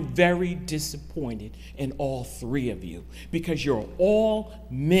 I'm very disappointed in all three of you because you're all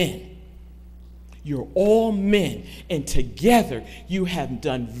men. You're all men, and together you have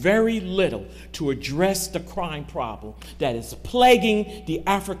done very little to address the crime problem that is plaguing the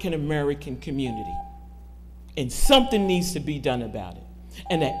African American community. And something needs to be done about it.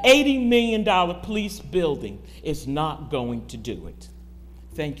 And an $80 million police building is not going to do it.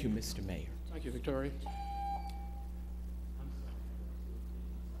 Thank you, Mr. Mayor. Thank you, Victoria.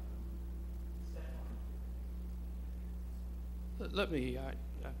 Let me,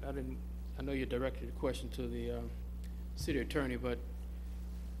 I know you directed a question to the city attorney, but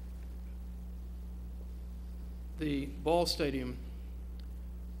the ball stadium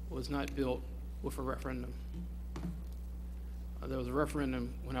was not built with a referendum. There was a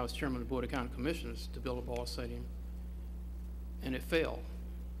referendum when I was chairman of the Board of County Commissioners to build a ball stadium, and it failed.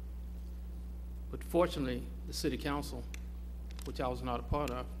 But fortunately, the city council, which I was not a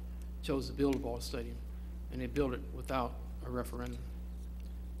part of, chose to build a ball stadium, and they built it without a referendum.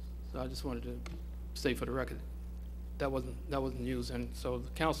 So I just wanted to state for the record, that wasn't used, and so the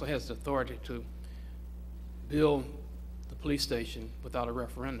council has the authority to build the police station without a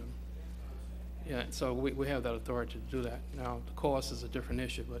referendum. Yeah, so we have that authority to do that. Now, the cost is a different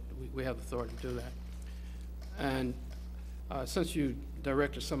issue, but we have the authority to do that. And since you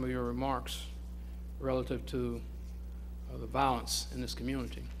directed some of your remarks relative to the violence in this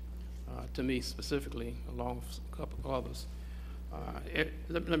community, to me specifically, along with a couple of others,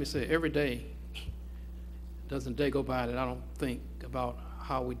 let me say, every day, doesn't a day go by that I don't think about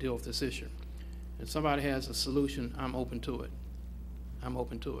how we deal with this issue. If somebody has a solution, I'm open to it. I'm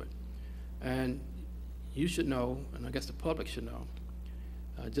open to it. And you should know, and I guess the public should know,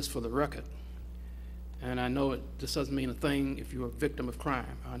 just for the record, and I know this doesn't mean a thing if you're a victim of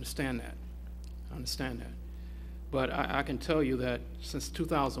crime. I understand that. I understand that. But I can tell you that since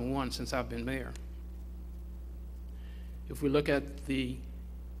 2001, since I've been mayor, if we look at the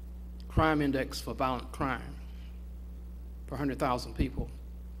crime index for violent crime per 100,000 people,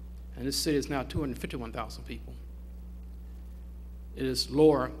 and this city is now 251,000 people, it is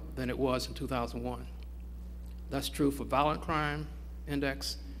lower than it was in 2001. That's true for violent crime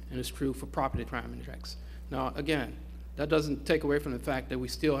index, and it's true for property crime index. Now, again, that doesn't take away from the fact that we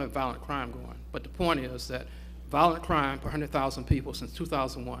still have violent crime going, but the point is that violent crime per 100,000 people since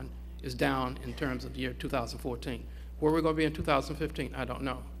 2001 is down in terms of the year 2014. Where we're going to be in 2015, I don't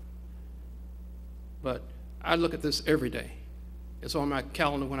know. But I look at this every day. It's on my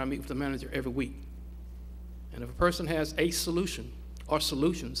calendar when I meet with the manager every week. And if a person has a solution or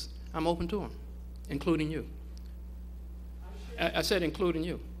solutions, I'm open to them, including you. I said including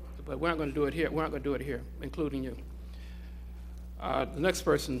you, but we're not going to do it here. We're not going to do it here, including you. The next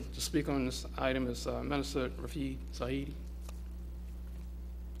person to speak on this item is Minister Rafid Saidi.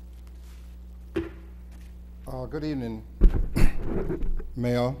 Good evening,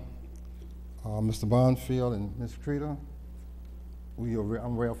 Mayor, Mr. Bonfield, and Ms. Trita.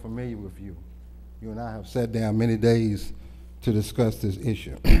 I'm well familiar with you. You and I have sat down many days to discuss this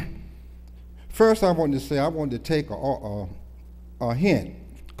issue. First, I wanted to take a hint,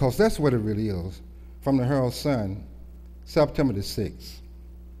 because that's what it really is, from the Herald Sun, September the 6th.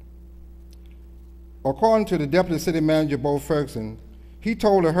 According to the Deputy City Manager, Bo Ferguson, he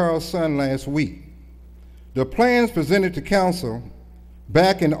told the Herald Sun last week, the plans presented to council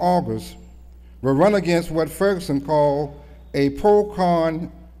back in August will run against what Ferguson called a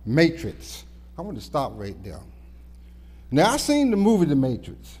pro-con matrix. I want to stop right there. Now, I seen the movie The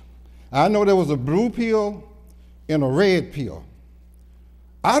Matrix. I know there was a blue pill and a red pill.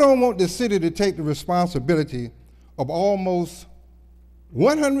 I don't want the city to take the responsibility of almost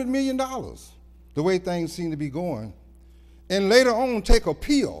 $100 million, the way things seem to be going, and later on take a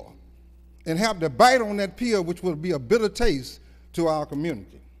pill and have to bite on that pill, which will be a bitter taste to our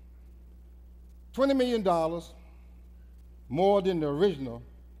community. $20 million more than the original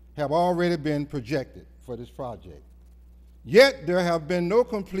have already been projected for this project. Yet there have been no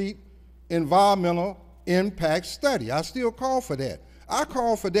complete environmental impact study. I still call for that. I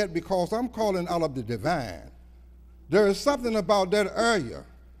call for that because I'm calling out of the divine. There is something about that area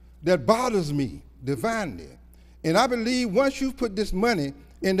that bothers me divinely. And I believe once you put this money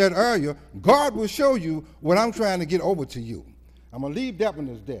in that area, God will show you what I'm trying to get over to you. I'm going to leave that one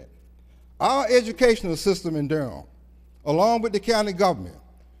as that. Our educational system in Durham, along with the county government,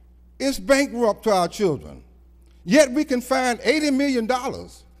 is bankrupt to our children. Yet we can find $80 million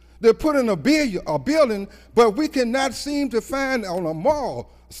to put in a building, but we cannot seem to find on a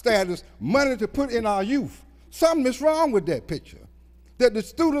moral status money to put in our youth. Something is wrong with that picture, that the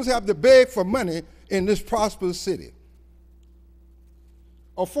students have to beg for money in this prosperous city.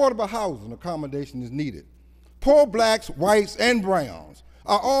 Affordable housing accommodation is needed. Poor blacks, whites, and browns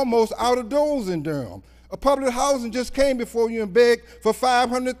are almost out of doors in Durham. A public housing just came before you and begged for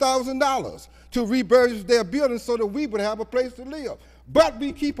 $500,000 to reburnish their buildings so that we would have a place to live. But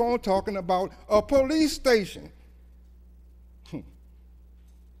we keep on talking about a police station.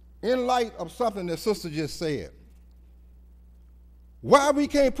 In light of something that Sister just said, why we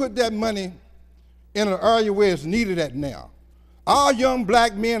can't put that money in an area where it's needed at now? Our young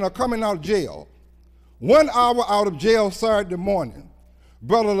black men are coming out of jail. 1 hour out of jail Saturday morning,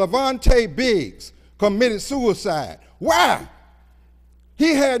 Brother Levante Biggs committed suicide. Why?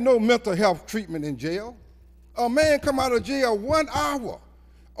 He had no mental health treatment in jail. A man come out of jail 1 hour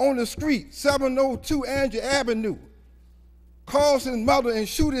on the street, 702 Andrew Avenue, calls his mother and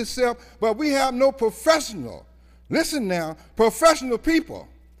shoot himself, but we have no professional, listen now, professional people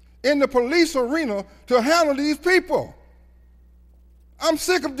in the police arena to handle these people. I'm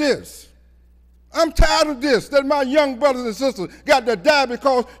sick of this. I'm tired of this, that my young brothers and sisters got to die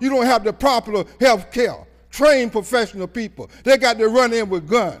because you don't have the proper health care. Trained professional people. They got to run in with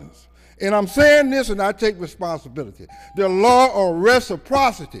guns. And I'm saying this and I take responsibility. The law of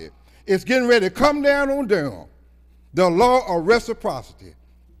reciprocity is getting ready to come down on Durham. The law of reciprocity.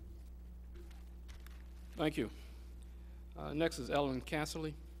 Thank you. Next is Ellen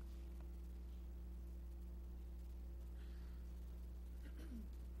Casserly.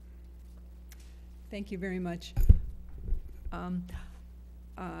 Thank you very much.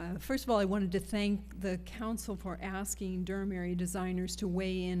 First of all, I wanted to thank the council for asking Durham area designers to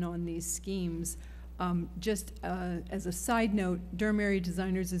weigh in on these schemes. Just as a side note, Durham area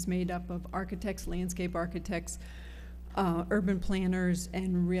designers is made up of architects, landscape architects, urban planners,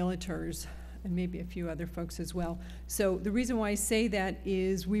 and realtors, and maybe a few other folks as well. So the reason why I say that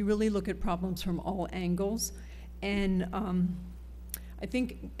is we really look at problems from all angles, and I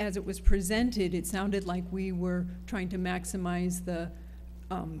think as it was presented, it sounded like we were trying to maximize the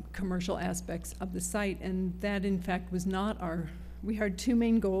commercial aspects of the site, and that in fact was not we had two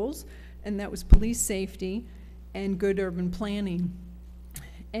main goals, and that was police safety and good urban planning.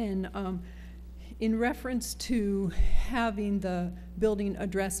 And in reference to having the building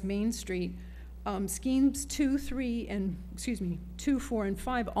address Main Street, schemes 2, 4, and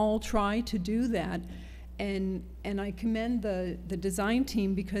 5 all try to do that. And I commend the design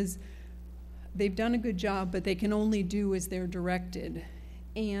team because they've done a good job, but they can only do as they're directed.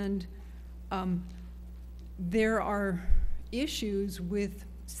 And there are issues with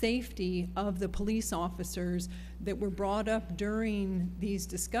safety of the police officers that were brought up during these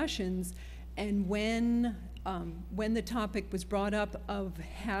discussions. And when the topic was brought up of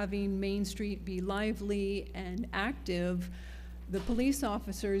having Main Street be lively and active, the police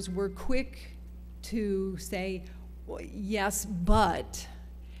officers were quick to say, well, yes, but.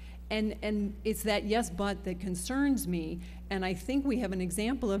 And it's that yes, but that concerns me. And I think we have an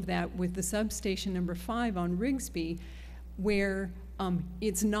example of that with the substation number 5 on Rigsby, where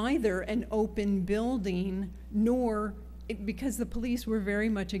it's neither an open building nor, because the police were very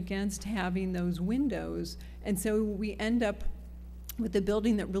much against having those windows. And so we end up with a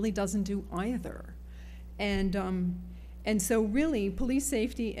building that really doesn't do either. And so really, police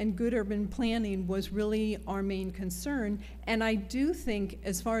safety and good urban planning was really our main concern. And I do think,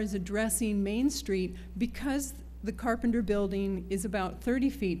 as far as addressing Main Street, because the Carpenter building is about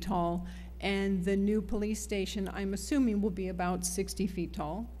 30 feet tall, and the new police station, I'm assuming, will be about 60 feet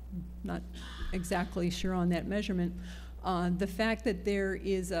tall. Not exactly sure on that measurement. The fact that there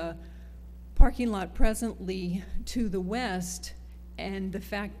is a parking lot presently to the west, and the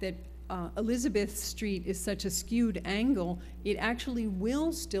fact that Elizabeth Street is such a skewed angle, it actually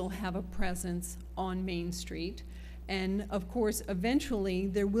will still have a presence on Main Street. And of course, eventually,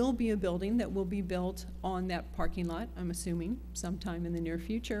 there will be a building that will be built on that parking lot, I'm assuming, sometime in the near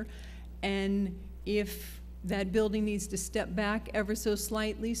future. And if that building needs to step back ever so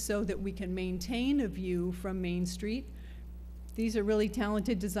slightly so that we can maintain a view from Main Street, these are really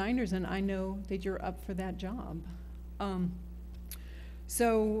talented designers, and I know that you're up for that job. I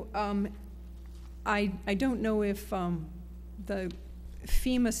don't know if the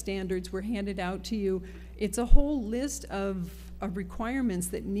FEMA standards were handed out to you. It's a whole list of requirements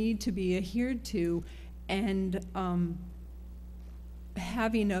that need to be adhered to, and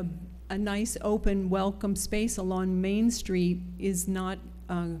having a nice, open, welcome space along Main Street is not,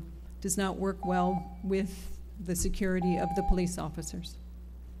 does not work well with the security of the police officers.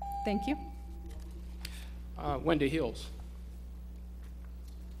 Thank you. Wendy Hills.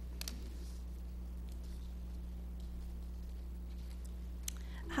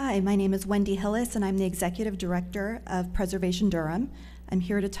 Hi, my name is Wendy Hillis, and I'm the Executive Director of Preservation Durham. I'm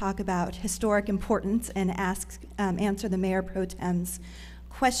here to talk about historic importance and answer the Mayor Pro Tem's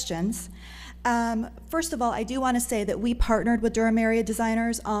questions. First of all, I do want to say that we partnered with Durham area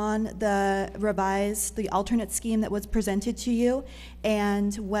designers on the alternate scheme that was presented to you.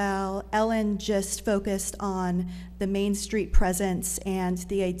 And while Ellen just focused on the Main Street presence and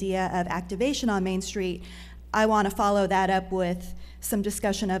the idea of activation on Main Street, I want to follow that up with some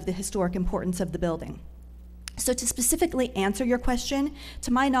discussion of the historic importance of the building. So to specifically answer your question,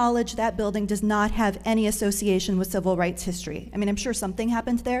 to my knowledge, that building does not have any association with civil rights history. I mean, I'm sure something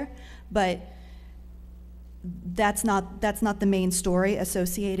happened there, but that's not the main story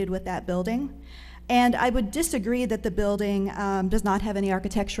associated with that building. And I would disagree that the building does not have any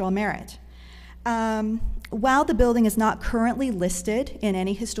architectural merit. While the building is not currently listed in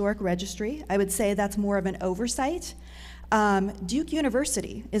any historic registry, I would say that's more of an oversight. Duke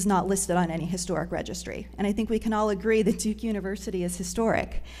University is not listed on any historic registry, and I think we can all agree that Duke University is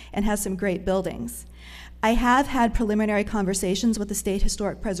historic and has some great buildings. I have had preliminary conversations with the State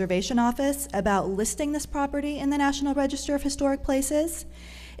Historic Preservation Office about listing this property in the National Register of Historic Places.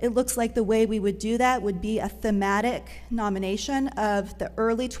 It looks like the way we would do that would be a thematic nomination of the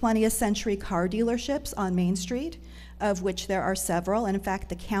early 20th century car dealerships on Main Street, of which there are several. And in fact,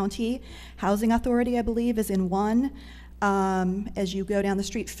 the County Housing Authority, I believe, is in one. As you go down the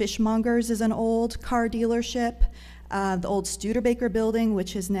street, Fishmongers is an old car dealership. The old Studebaker building,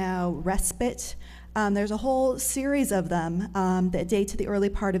 which is now Respite. There's a whole series of them that date to the early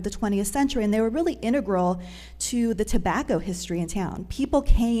part of the 20th century, and they were really integral to the tobacco history in town. People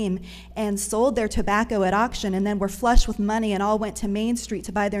came and sold their tobacco at auction and then were flush with money and all went to Main Street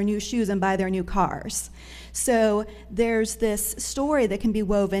to buy their new shoes and buy their new cars. So there's this story that can be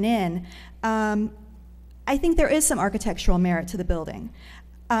woven in. I think there is some architectural merit to the building.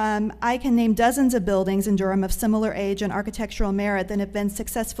 I can name dozens of buildings in Durham of similar age and architectural merit that have been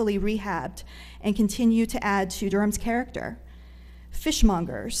successfully rehabbed and continue to add to Durham's character.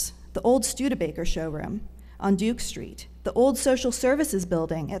 Fishmongers, the old Studebaker showroom on Duke Street, the old Social Services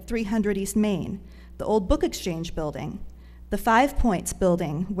building at 300 East Main, the old Book Exchange building, the Five Points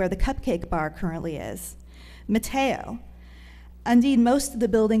building where the Cupcake Bar currently is, Mateo. Indeed, most of the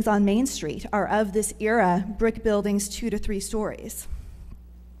buildings on Main Street are of this era, brick buildings 2 to 3 stories.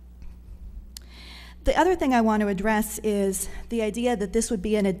 The other thing I want to address is the idea that this would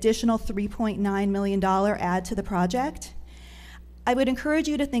be an additional $3.9 million add to the project. I would encourage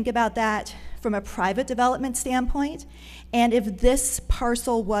you to think about that from a private development standpoint, and if this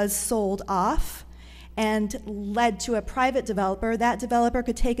parcel was sold off and led to a private developer, that developer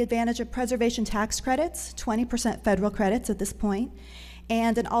could take advantage of preservation tax credits, 20% federal credits at this point,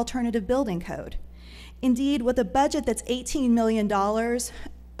 and an alternative building code. Indeed, with a budget that's $18 million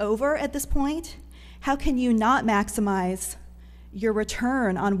over at this point, how can you not maximize your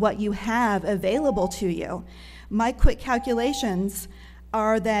return on what you have available to you? My quick calculations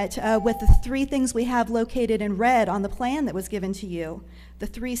are that with the 3 things we have located in red on the plan that was given to you, the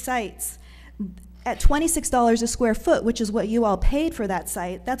 3 sites, at $26 a square foot, which is what you all paid for that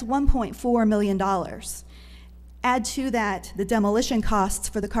site, that's $1.4 million. Add to that the demolition costs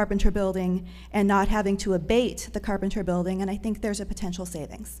for the Carpenter building and not having to abate the Carpenter building, and I think there's a potential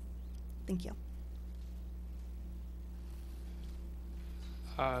savings. Thank you.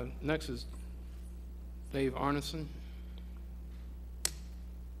 Next is Dave Arneson.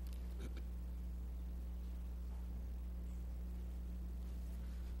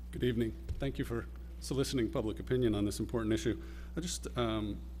 Good evening. Thank you for soliciting public opinion on this important issue. I just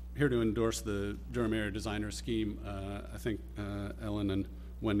here to endorse the Durham Area Designer Scheme. I think Ellen and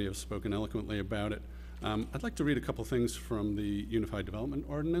Wendy have spoken eloquently about it. I'd like to read a couple things from the Unified Development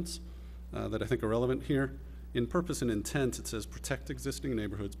Ordinance that I think are relevant here. In purpose and intent, it says protect existing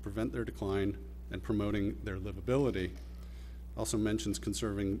neighborhoods, prevent their decline, and promoting their livability. Also mentions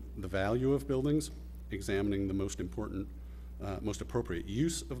conserving the value of buildings, examining the most important, most appropriate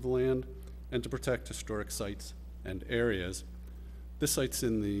use of the land, and to protect historic sites and areas. This site's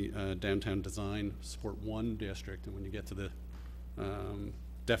in the Downtown Design Support 1 district, and when you get to the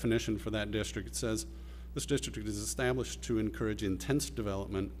definition for that district, it says, this district is established to encourage intense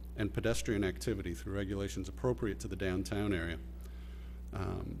development and pedestrian activity through regulations appropriate to the downtown area.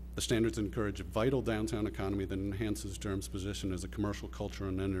 The standards encourage a vital downtown economy that enhances Durham's position as a commercial, culture,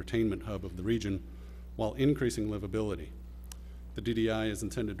 and entertainment hub of the region while increasing livability. The DDI is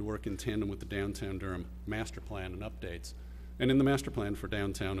intended to work in tandem with the Downtown Durham Master Plan and updates. And in the Master Plan for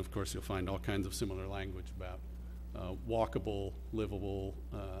downtown, of course, you'll find all kinds of similar language about walkable, livable,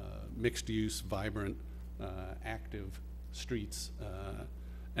 mixed-use, vibrant, active streets.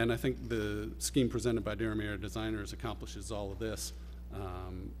 And I think the scheme presented by Durham Area Designers accomplishes all of this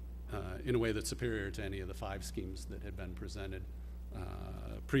in a way that's superior to any of the 5 schemes that had been presented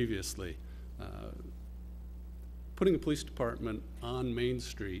previously. Putting a police department on Main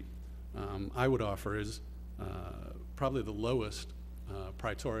Street, I would offer, is probably the lowest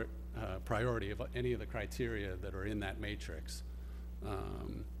priority of any of the criteria that are in that matrix.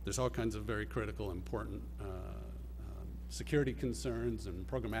 There's all kinds of very critical, important security concerns and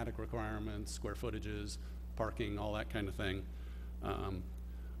programmatic requirements, square footages, parking, all that kind of thing.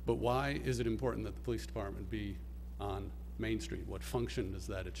 But why is it important that the police department be on Main Street? What function does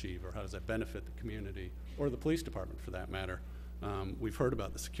that achieve, or how does that benefit the community, or the police department for that matter? We've heard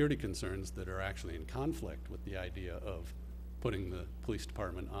about the security concerns that are actually in conflict with the idea of putting the police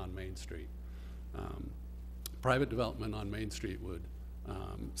department on Main Street. Private development on Main Street would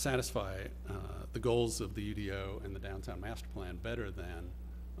satisfy the goals of the UDO and the downtown master plan better than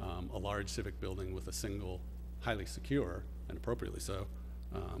a large civic building with a single, highly secure, and appropriately so,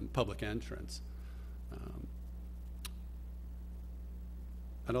 public entrance.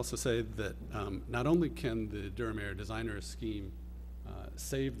 I'd also say that not only can the Durham Area Designers Scheme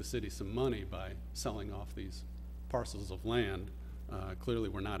save the city some money by selling off these parcels of land, clearly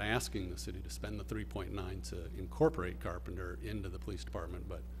we're not asking the city to spend the 3.9 to incorporate Carpenter into the police department,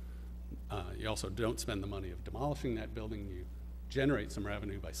 but you also don't spend the money of demolishing that building. You generate some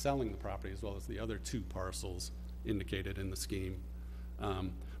revenue by selling the property as well as the other 2 parcels indicated in the scheme.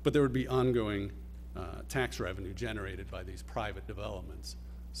 But there would be ongoing tax revenue generated by these private developments.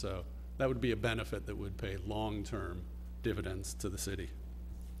 So that would be a benefit that would pay long-term dividends to the city.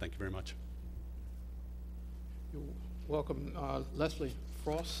 Thank you very much. You're welcome. Leslie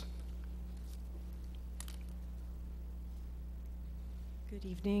Frost. Good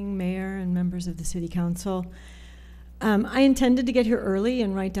evening, Mayor and members of the City Council. I intended to get here early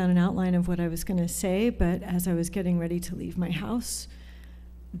and write down an outline of what I was going to say, but as I was getting ready to leave my house,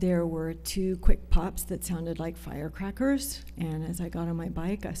 there were 2 quick pops that sounded like firecrackers, and as I got on my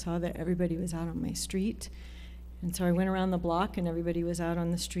bike, I saw that everybody was out on my street, and so I went around the block, and everybody was out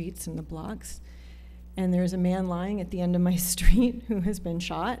on the streets and the blocks, and there's a man lying at the end of my street who has been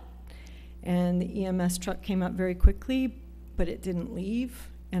shot, and the EMS truck came up very quickly, but it didn't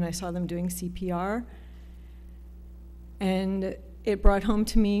leave, and I saw them doing CPR, and it brought home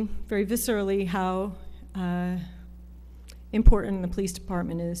to me very viscerally how important the police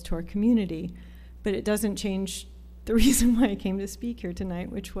department is to our community, but it doesn't change the reason why I came to speak here tonight,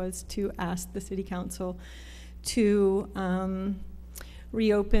 which was to ask the City Council to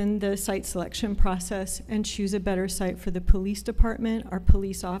reopen the site selection process and choose a better site for the police department, our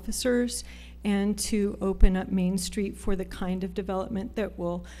police officers, and to open up Main Street for the kind of development that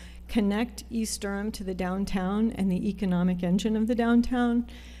will connect East Durham to the downtown and the economic engine of the downtown,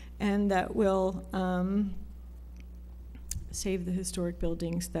 and that will save the historic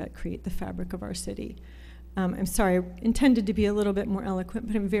buildings that create the fabric of our city. I'm sorry, I intended to be a little bit more eloquent,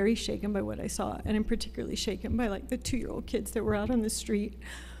 but I'm very shaken by what I saw, and I'm particularly shaken by like the 2-year-old kids that were out on the street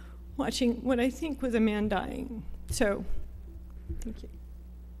watching what I think was a man dying. So, thank you.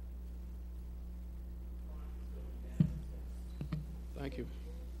 Thank you.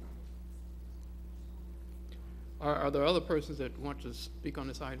 Are there other persons that want to speak on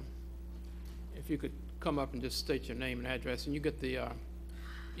this item? If you could come up and just state your name and address, and you get the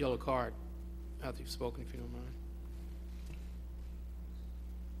yellow card after you've spoken, if you don't mind.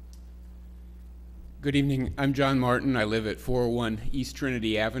 Good evening. I'm John Martin. I live at 401 East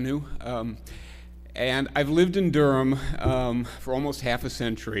Trinity Avenue. And I've lived in Durham for almost half a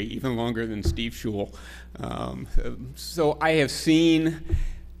century, even longer than Steve Schul. So I have seen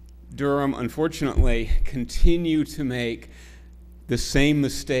Durham, unfortunately, continue to make the same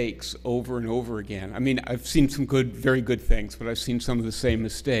mistakes over and over again. I mean, I've seen some good, very good things, but I've seen some of the same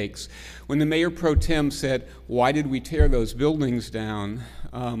mistakes. When the Mayor Pro Tem said, why did we tear those buildings down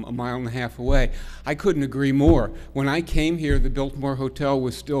a mile and a half away? I couldn't agree more. When I came here, the Biltmore Hotel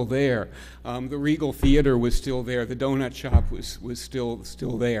was still there. The Regal Theater was still there. The donut shop was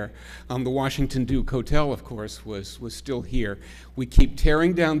still there. The Washington Duke Hotel, of course, was still here. We keep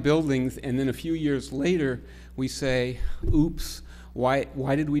tearing down buildings, and then a few years later, we say, oops, why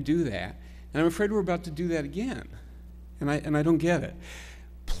did we do that? And I'm afraid we're about to do that again, and I don't get it.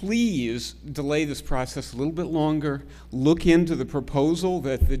 Please delay this process a little bit longer. Look into the proposal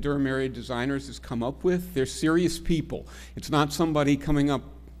that the Durham Area Designers has come up with. They're serious people. It's not somebody coming up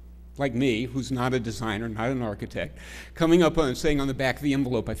like me, who's not a designer, not an architect, coming up and saying on the back of the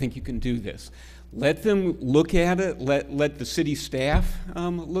envelope, I think you can do this. Let them look at it, let the city staff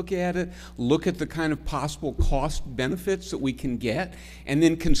look at it, look at the kind of possible cost benefits that we can get, and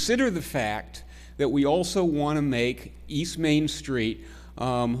then consider the fact that we also want to make East Main Street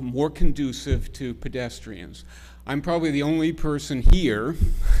more conducive to pedestrians. I'm probably the only person here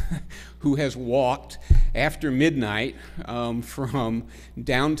who has walked after midnight from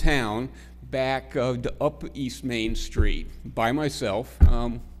downtown back up East Main Street by myself.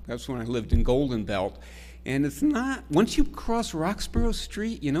 That's when I lived in Golden Belt. And it's not, once you cross Roxborough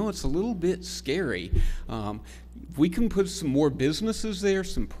Street, you know, it's a little bit scary. If we can put some more businesses there,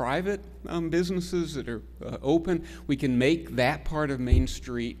 some private businesses that are open, we can make that part of Main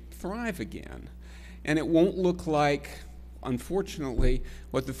Street thrive again. And it won't look like, unfortunately,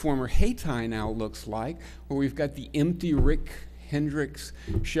 what the former Hayti now looks like, where we've got the empty Hendricks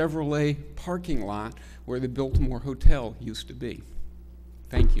Chevrolet parking lot where the Biltmore Hotel used to be.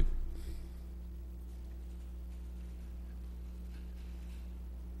 Thank you.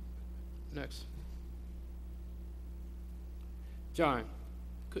 Next. John,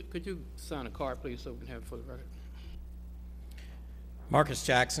 could you sign a card, please, so we can have it for the record? Marcus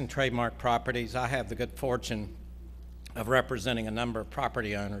Jackson, Trademark Properties. I have the good fortune of representing a number of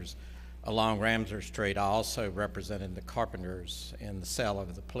property owners along Ramsar Street. I also represented the carpenters in the sale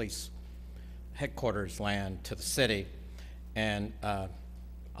of the police headquarters land to the city, and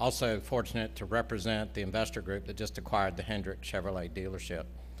also fortunate to represent the investor group that just acquired the Hendrick Chevrolet dealership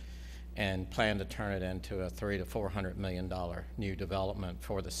and plan to turn it into a $300 to $400 million new development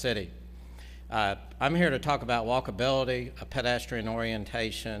for the city. I'm here to talk about walkability, pedestrian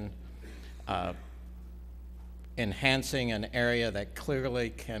orientation, enhancing an area that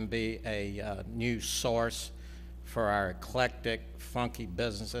clearly can be a new source for our eclectic, funky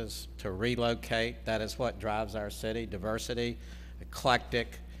businesses to relocate. That is what drives our city, diversity,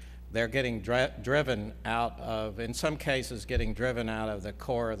 eclectic. They're getting driven out of, in some cases, getting driven out of the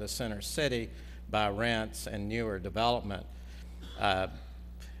core of the center city by rents and newer development.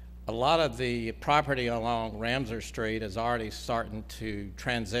 A lot of the property along Ramsar Street is already starting to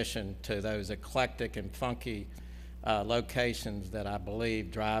transition to those eclectic and funky locations that I believe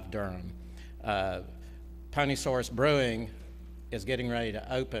drive Durham. Pony Source Brewing is getting ready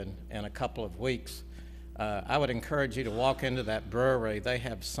to open in a couple of weeks. I would encourage you to walk into that brewery. They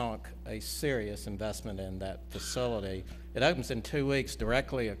have sunk a serious investment in that facility. It opens in 2 weeks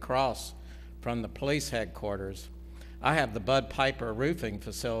directly across from the police headquarters. I have the Bud Piper roofing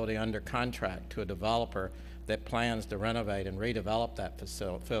facility under contract to a developer that plans to renovate and redevelop that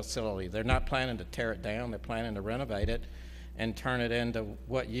facility. They're not planning to tear it down. They're planning to renovate it and turn it into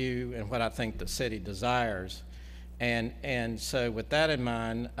what you and what I think the city desires. And so with that in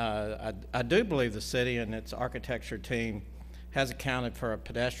mind, I do believe the city and its architecture team has accounted for a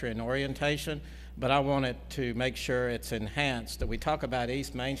pedestrian orientation, but I wanted to make sure it's enhanced. That we talk about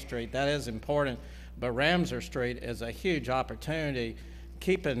East Main Street, that is important, but Ramsar Street is a huge opportunity.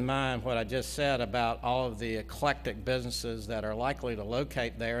 Keep in mind what I just said about all of the eclectic businesses that are likely to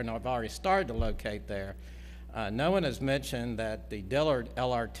locate there and have already started to locate there. No one has mentioned that the Dillard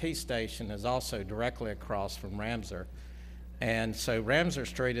LRT station is also directly across from Ramsar. And so Ramsar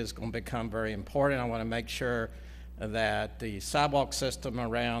Street is going to become very important. I want to make sure that the sidewalk system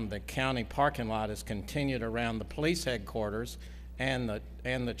around the county parking lot is continued around the police headquarters and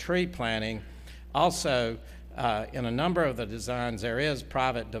the tree planting. Also, in a number of the designs, there is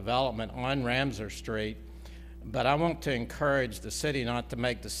private development on Ramsar Street. But I want to encourage the city not to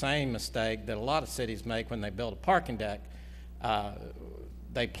make the same mistake that a lot of cities make when they build a parking deck.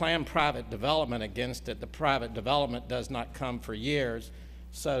 They plan private development against it. The private development does not come for years,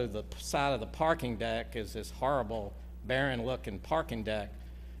 so the side of the parking deck is this horrible, barren-looking parking deck,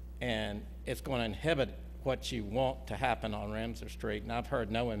 and it's going to inhibit what you want to happen on Ramsar Street. And I've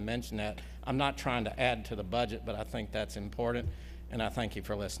heard no one mention that. I'm not trying to add to the budget, but I think that's important, and I thank you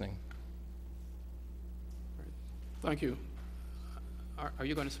for listening. Thank you. Are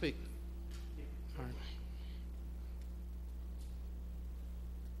you going to speak? All right.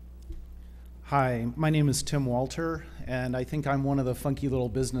 Hi, my name is Tim Walter, and I think I'm one of the funky little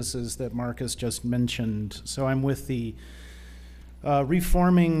businesses that Marcus just mentioned. So I'm with the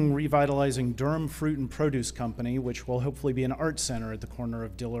Reforming, Revitalizing Durham Fruit and Produce Company, which will hopefully be an art center at the corner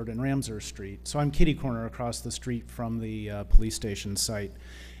of Dillard and Ramsar Street. So I'm kitty corner across the street from the police station site.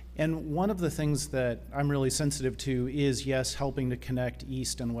 And one of the things that I'm really sensitive to is, yes, helping to connect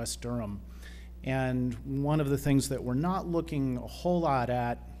East and West Durham. And one of the things that we're not looking a whole lot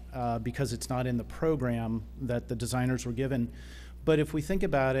at, because it's not in the program that the designers were given, but if we think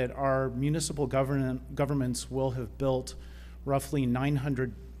about it, our municipal governments will have built roughly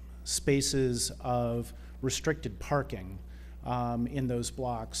 900 spaces of restricted parking in those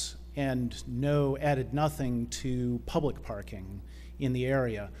blocks, and added nothing to public parking in the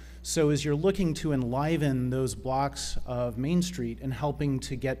area. So as you're looking to enliven those blocks of Main Street and helping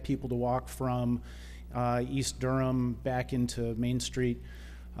to get people to walk from East Durham back into Main Street,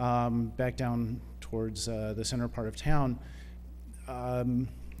 back down towards the center part of town,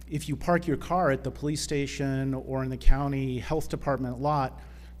 if you park your car at the police station or in the county health department lot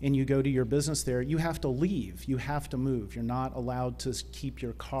and you go to your business there, you have to leave, you have to move. You're not allowed to keep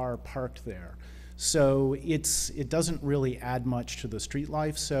your car parked there. So it doesn't really add much to the street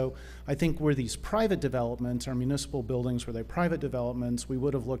life. So I think where these private developments, our municipal buildings, where they're private developments, we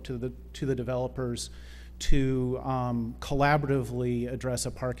would have looked to the developers to collaboratively address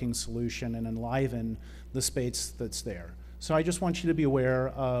a parking solution and enliven the space that's there. So I just want you to be aware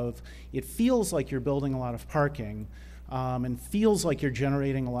of, it feels like you're building a lot of parking, and feels like you're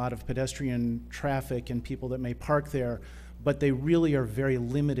generating a lot of pedestrian traffic and people that may park there, but they really are very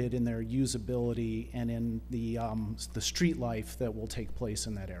limited in their usability and in the street life that will take place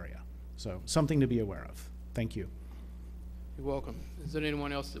in that area. So something to be aware of. Thank you. You're welcome. Is there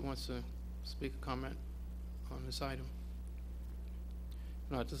anyone else that wants to speak or comment on this item?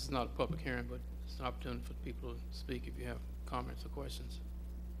 No, this is not a public hearing, but it's an opportunity for people to speak if you have comments or questions.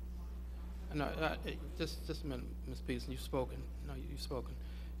 No, just a minute, Ms. Peterson, you've spoken. No, you've spoken.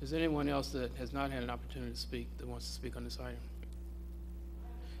 Is there anyone else that has not had an opportunity to speak that wants to speak on this item?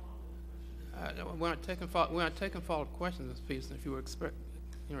 We're not taking follow-up questions, Ms. Peterson. If you would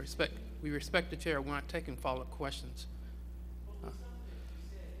we respect the chair. We're not taking follow-up questions.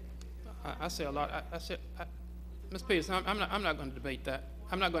 I say a lot. Ms. Peterson, I'm not going to debate that.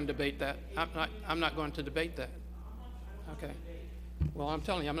 I'm not going to debate that. I'm not going to debate that. Okay. Well, I'm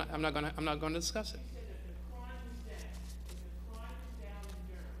telling you, I'm not going to discuss it.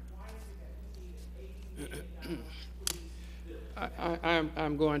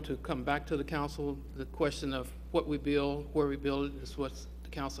 I'm going to come back to the council. The question of what we build, where we build it, is what the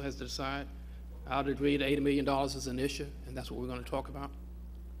council has to decide. I would agree that $80 million is an issue, and that's what we're going to talk about.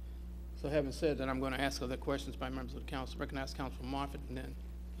 So having said that, I'm going to ask other questions by members of the council. Recognize Councilman Moffitt, and then.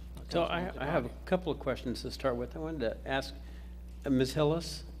 So I have a couple of questions to start with. I wanted to ask Ms.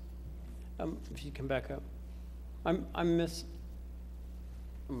 Hillis, if you come back up. I missed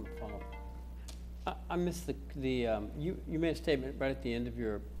you made a statement right at the end of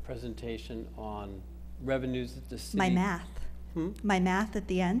your presentation on revenues that the city. My math. My math at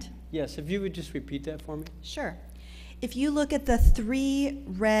the end? Yes, if you would just repeat that for me. Sure. If you look at the 3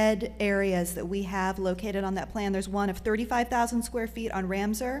 red areas that we have located on that plan, there's one of 35,000 square feet on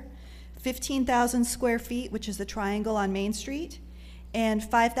Ramsar, 15,000 square feet, which is the triangle on Main Street, and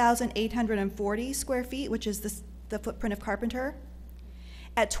 5,840 square feet, which is the footprint of Carpenter.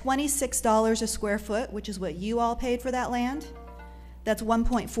 At $26 a square foot, which is what you all paid for that land, that's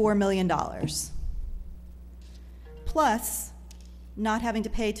 $1.4 million. Plus, not having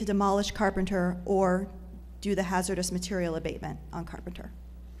to pay to demolish Carpenter or do the hazardous material abatement on Carpenter.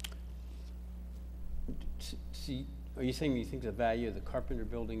 See, are you saying you think the value of the Carpenter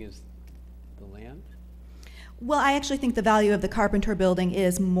building is the land? Well, I actually think the value of the Carpenter building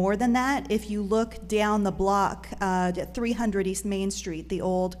is more than that. If you look down the block at 300 East Main Street, the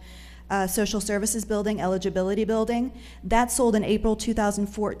old social services building, eligibility building, that sold in April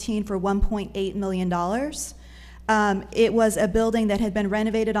 2014 for $1.8 million. It was a building that had been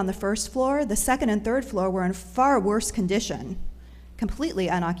renovated on the first floor. The second and third floor were in far worse condition, completely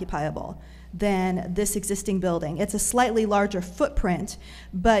unoccupiable, than this existing building. It's a slightly larger footprint,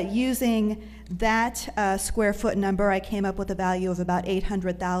 but using that square foot number, I came up with a value of about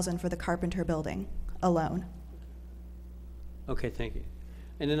 $800,000 for the Carpenter building alone. Okay, thank you.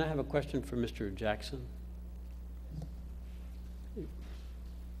 And then I have a question for Mr. Jackson.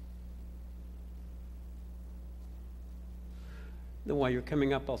 Then while you're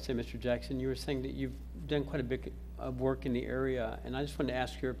coming up, I'll say, Mr. Jackson, you were saying that you've done quite a bit of work in the area, and I just wanted to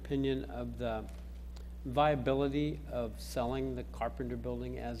ask your opinion of the viability of selling the Carpenter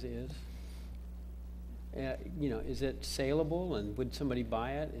building as is. You know, is it saleable, and would somebody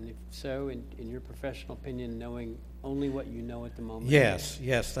buy it? And if so, in your professional opinion, knowing only what you know at the moment? Yes,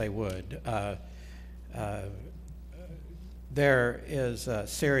 they would. There is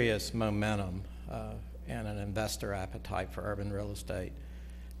serious momentum and an investor appetite for urban real estate,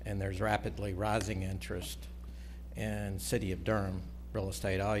 and there's rapidly rising interest in City of Durham real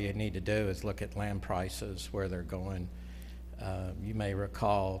estate. All you need to do is look at land prices, where they're going. You may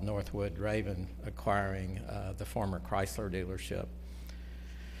recall Northwood Raven acquiring the former Chrysler dealership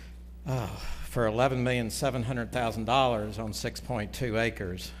for $11,700,000 on 6.2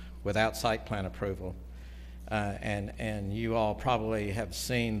 acres without site plan approval. And you all probably have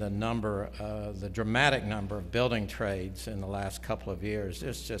seen the dramatic number of building trades in the last couple of years.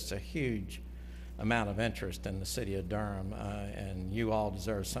 There's just a huge amount of interest in the City of Durham, and you all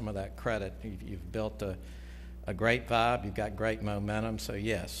deserve some of that credit. You've built a great vibe, you've got great momentum, so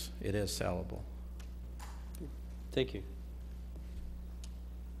yes, it is sellable. Thank you.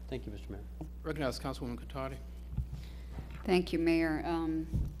 Thank you, Mr. Mayor. Recognize Councilwoman Cottardi. Thank you, Mayor.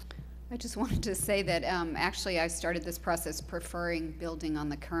 I just wanted to say that actually I started this process preferring building on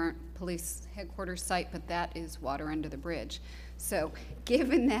the current police headquarters site, but that is water under the bridge. So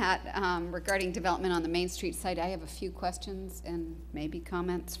given that, regarding development on the Main Street site, I have a few questions and maybe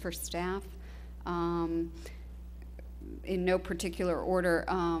comments for staff. In no particular order,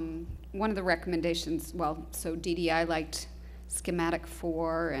 one of the recommendations, so DDI liked schematic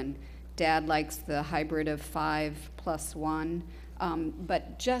 4, and Dad likes the hybrid of 5+1.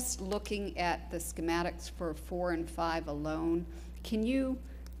 But just looking at the schematics for 4 and 5 alone, can you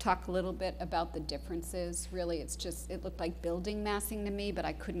talk a little bit about the differences? Really, it looked like building massing to me, but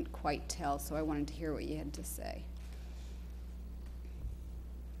I couldn't quite tell, so I wanted to hear what you had to say.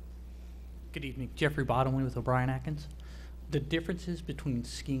 Good evening, Jeffrey Bottomley with O'Brien Atkins. The differences between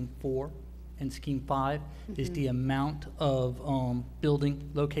Scheme 4 and Scheme 5 is the amount of building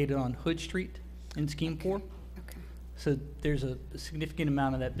located on Hood Street in Scheme 4. Okay. So there's a significant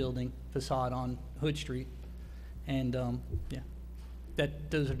amount of that building facade on Hood Street, and yeah,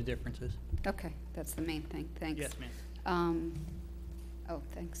 those are the differences. Okay, that's the main thing. Thanks. Yes, ma'am. Oh,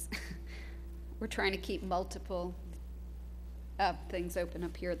 thanks. We're trying to keep multiple things open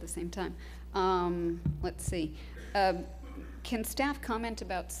up here at the same time. Let's see. Can staff comment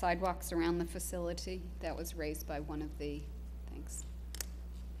about sidewalks around the facility? That was raised by one of the, thanks.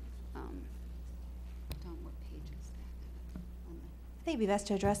 Don, what page is that? I think it'd be best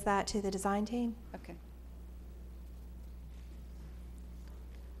to address that to the design team. Okay.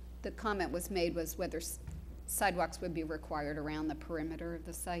 The comment was made was whether sidewalks would be required around the perimeter of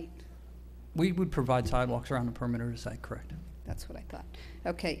the site. We would provide sidewalks around the perimeter of the site, correct? That's what I thought.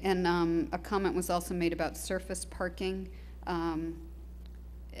 Okay, and a comment was also made about surface parking. And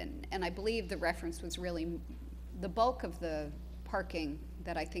I believe the reference was really, the bulk of the parking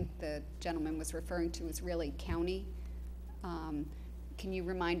that I think the gentleman was referring to is really county. Can you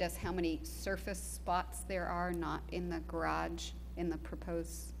remind us how many surface spots there are not in the garage in the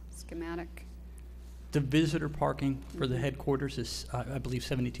proposed schematic? The visitor parking for the headquarters is, I believe,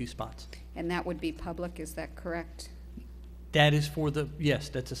 72 spots. And that would be public, is that correct? That is for the, yes,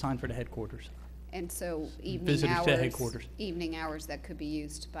 that's assigned for the headquarters. And so Visitors to headquarters. evening hours that could be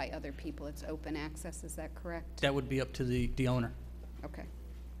used by other people, it's open access, is that correct? That would be up to the owner. Okay,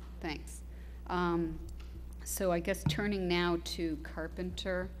 thanks. So I guess turning now to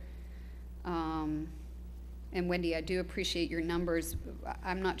Carpenter, and Wendy, I do appreciate your numbers.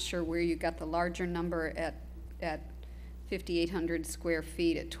 I'm not sure where you got the larger number at 5,800 square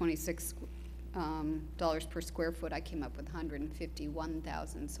feet at $26 per square foot. I came up with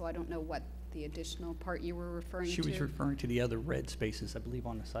 151,000, so I don't know what the additional part you were referring to. She was referring to the other red spaces, I believe,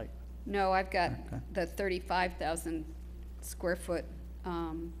 on the site. No, I've got the 35,000 square foot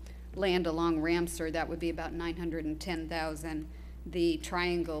land along Ramsar. That would be about 910,000. The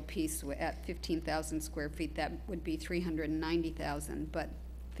triangle piece at 15,000 square feet, that would be 390,000. But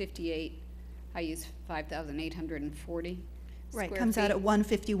 58, I use 5,840. Right, comes out at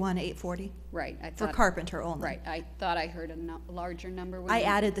 151,840. Right, I for thought Carpenter only. Right, I thought I heard a larger number. I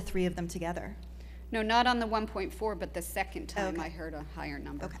added the three of them together. No, not on the 1.4, but the second time Okay. I heard a higher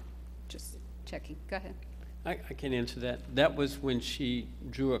number. Okay. Just checking. Go ahead. I can answer that. That was when she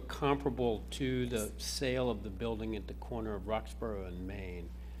drew a comparable to the sale of the building at the corner of Roxborough and Main.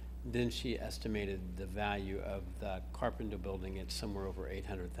 Then she estimated the value of the Carpenter building at somewhere over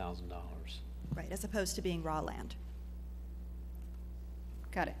 $800,000. Right, as opposed to being raw land.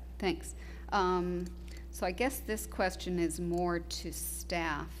 Got it. Thanks. So I guess this question is more to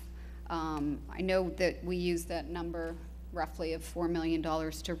staff. I know that we used that number roughly of $4 million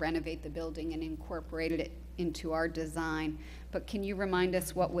to renovate the building and incorporated it into our design, but can you remind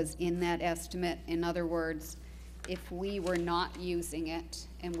us what was in that estimate? In other words, if we were not using it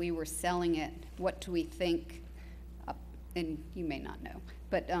and we were selling it, what do we think, and you may not know,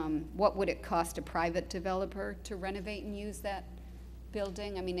 but what would it cost a private developer to renovate and use that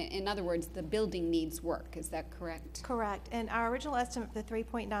building? I mean, in other words, the building needs work, is that correct? Correct, and our original estimate for the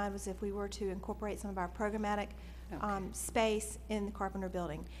 3.9 was if we were to incorporate some of our programmatic space in the Carpenter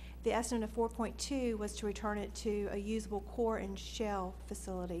building. The estimate of 4.2 was to return it to a usable core and shell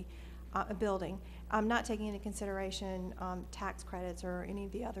facility, a building. Not taking into consideration tax credits or any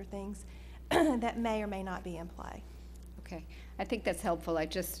of the other things that may or may not be in play. Okay, I think that's helpful. I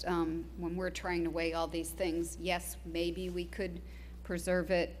just, when we're trying to weigh all these things, yes, maybe we could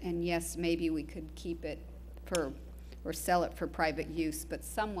preserve it, and yes, maybe we could keep it for, or sell it for private use, but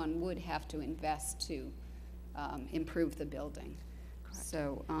someone would have to invest to improve the building. Correct.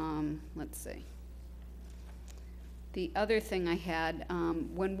 So let's see. The other thing I had,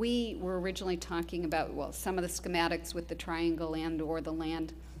 when we were originally talking about, well, some of the schematics with the triangle and or the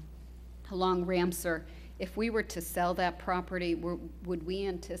land along Ramsar, if we were to sell that property, would we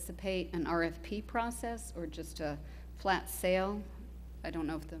anticipate an RFP process or just a flat sale? I don't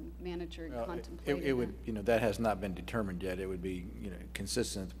know if the manager contemplated It would, that has not been determined yet. It would be,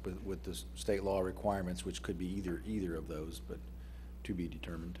 consistent with the state law requirements, which could be either of those, but to be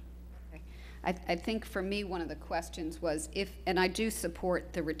determined. Okay. I think for me, one of the questions was if, and I do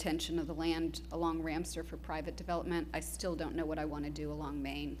support the retention of the land along Ramster for private development. I still don't know what I want to do along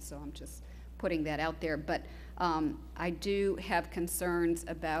Main, so I'm just putting that out there. But I do have concerns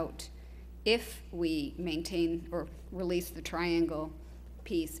about if we maintain or release the triangle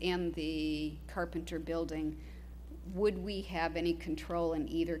piece and the Carpenter building, would we have any control in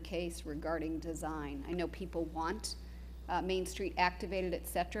either case regarding design? I know people want Main Street activated, et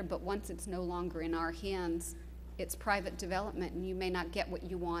cetera, but once it's no longer in our hands, it's private development, and you may not get what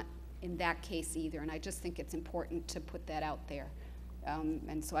you want in that case either. And I just think it's important to put that out there.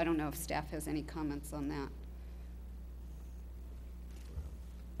 And so I don't know if staff has any comments on that.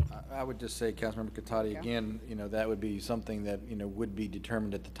 I would just say, Councilmember Katati, again, that would be something that, would be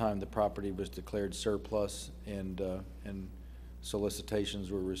determined at the time the property was declared surplus and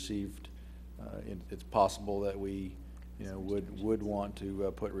solicitations were received. It's possible that we, would want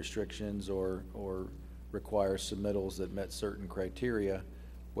to put restrictions or require submittals that met certain criteria,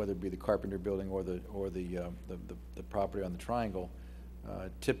 whether it be the Carpenter building or the property on the triangle.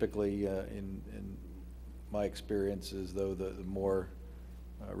 Typically, in my experience, is though the more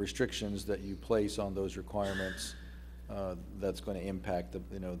restrictions that you place on those requirements, that's going to impact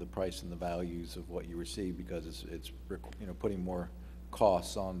the price and the values of what you receive, because it's putting more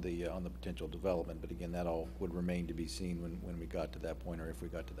costs on the potential development. But again, that all would remain to be seen when we got to that point, or if we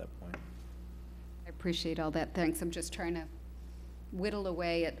got to that point. I appreciate all that. Thanks. I'm just trying to whittle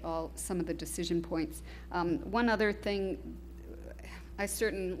away at some of the decision points. One other thing, I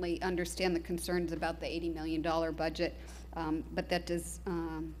certainly understand the concerns about the $80 million budget, but that does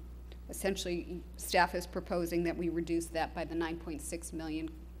essentially, staff is proposing that we reduce that by the $9.6 million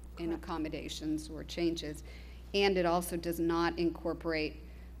in accommodations or changes, and it also does not incorporate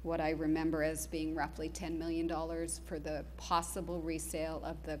what I remember as being roughly $10 million for the possible resale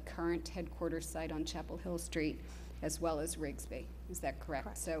of the current headquarters site on Chapel Hill Street, as well as Rigsby. Is that correct?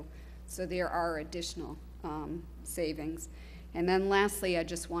 Correct. So there are additional savings. And then lastly, I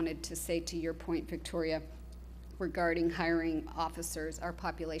just wanted to say to your point, Victoria, regarding hiring officers, our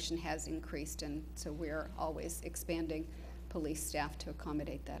population has increased, and so we're always expanding police staff to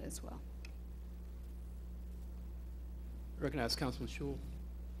accommodate that as well. Recognize Councilman Schul.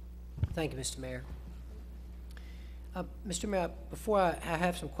 Thank you, Mr. Mayor. Mr. Mayor, before I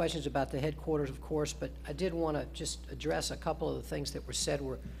have some questions about the headquarters, of course, but I did want to just address a couple of the things that were said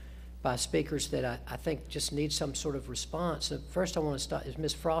by speakers that I think just need some sort of response. So first I want to start, is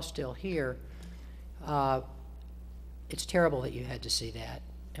Ms. Frost still here? It's terrible that you had to see that,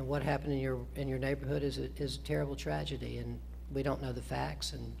 and what happened in your neighborhood is a terrible tragedy, and we don't know the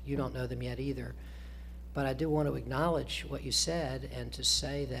facts, and you don't know them yet either. But I do want to acknowledge what you said, and to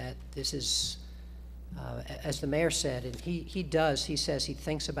say that this is, as the mayor said, and he says he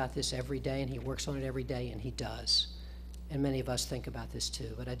thinks about this every day, and he works on it every day, and he does. And many of us think about this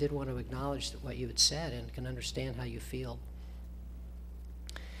too. But I did want to acknowledge what you had said and can understand how you feel.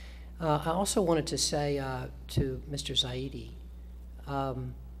 I also wanted to say to Mr. Zaidi, I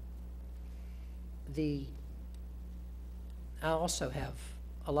also have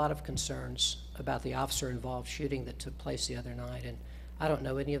a lot of concerns about the officer-involved shooting that took place the other night, and I don't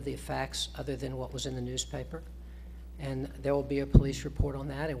know any of the facts other than what was in the newspaper, and there will be a police report on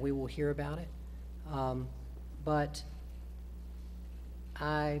that, and we will hear about it. But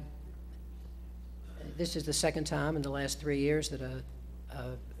this is the second time in the last 3 years that a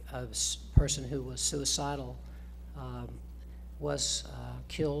person who was suicidal was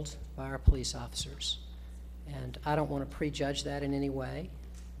killed by our police officers. And I don't want to prejudge that in any way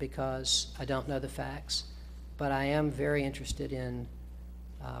because I don't know the facts, but I am very interested in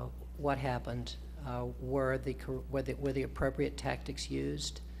what happened. Were the appropriate tactics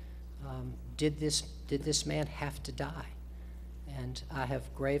used? Did this man have to die? And I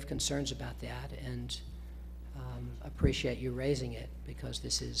have grave concerns about that, and appreciate you raising it, because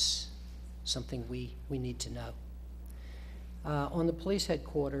this is something we need to know. On the police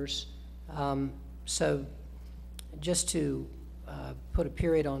headquarters, so just to put a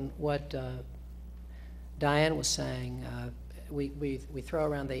period on what Diane was saying, we throw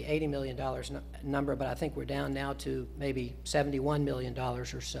around the $80 million number, but I think we're down now to maybe $71 million or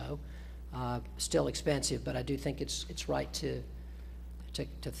so. Still expensive, but I do think it's right to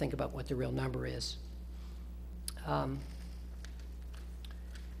think about what the real number is.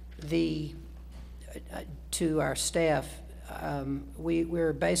 To our staff,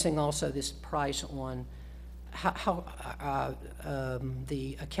 we're basing also this price on how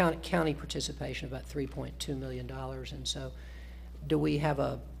the county participation, about $3.2 million, and so do we have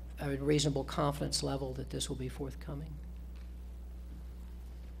a reasonable confidence level that this will be forthcoming?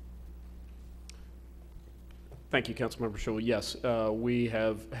 Thank you, Councilmember Schul. Yes, we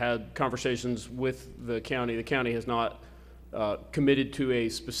have had conversations with the county. The county has not committed to a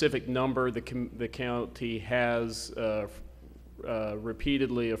specific number. The county has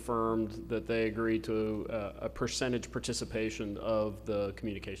repeatedly affirmed that they agree to a percentage participation of the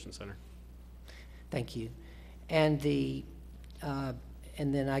communication center. Thank you. And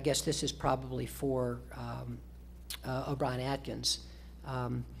and then I guess this is probably for O'Brien Atkins.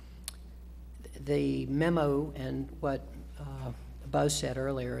 The memo and what Bo said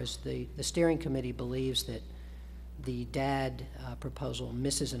earlier is the steering committee believes that the DAD proposal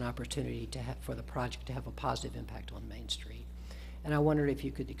misses an opportunity for the project to have a positive impact on Main Street. And I wondered if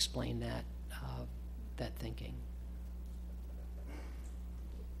you could explain that, that thinking.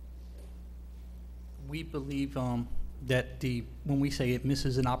 We believe that when we say it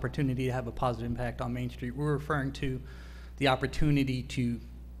misses an opportunity to have a positive impact on Main Street, we're referring to the opportunity to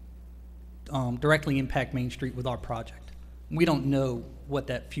directly impact Main Street with our project. We don't know what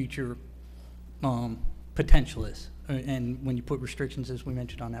that future potential is, and when you put restrictions, as we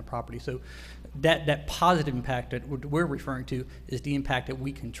mentioned, on that property. So that positive impact that we're referring to is the impact that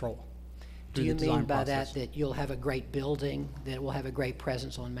we control. Do you mean by that you'll have a great building, that will have a great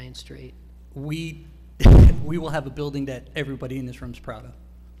presence on Main Street? We will have a building that everybody in this room is proud of.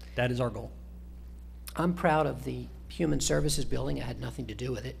 That is our goal. I'm proud of the Human Services building. I had nothing to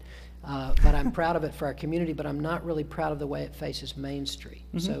do with it. But I'm proud of it for our community, but I'm not really proud of the way it faces Main Street.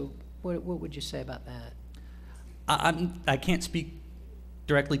 Mm-hmm. So what would you say about that? I can't speak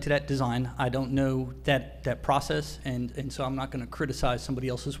directly to that design. I don't know that process, and so I'm not going to criticize somebody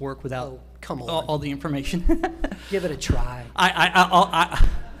else's work without all the information. Give it a try.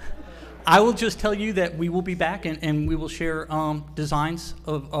 I will just tell you that we will be back, and we will share designs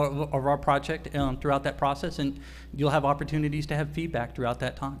of our project throughout that process, and you'll have opportunities to have feedback throughout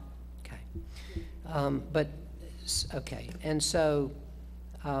that time. Okay, and so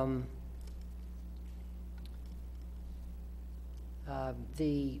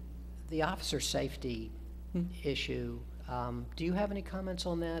the officer safety issue, do you have any comments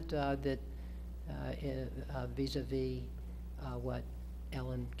on that, vis-a-vis what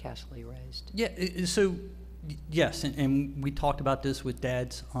Ellen Castley raised? Yeah, so yes, and we talked about this with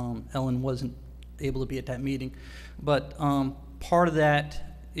Dad's. Ellen wasn't able to be at that meeting, but part of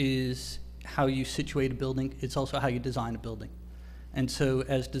that is how you situate a building. It's also how you design a building. And so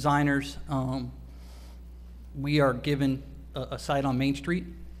as designers, we are given a site on Main Street,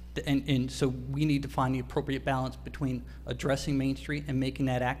 and so we need to find the appropriate balance between addressing Main Street and making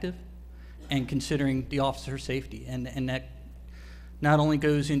that active and considering the officer safety. And that not only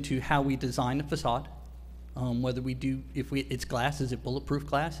goes into how we design the facade, whether we do, it's glass, is it bulletproof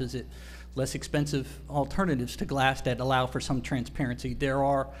glass? Is it less expensive alternatives to glass that allow for some transparency? There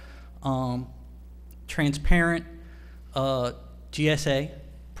are transparent GSA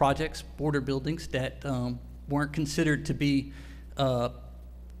projects, border buildings that weren't considered to be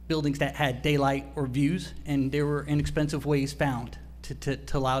buildings that had daylight or views, and there were inexpensive ways found to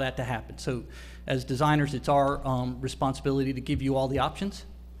allow that to happen. So as designers, it's our responsibility to give you all the options,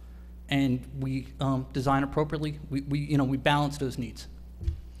 and we design appropriately. We balance those needs.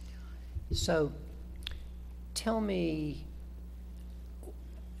 So tell me,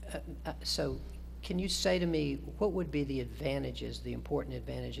 so can you say to me what would be the advantages, the important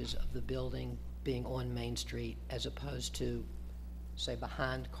advantages of the building being on Main Street as opposed to, say,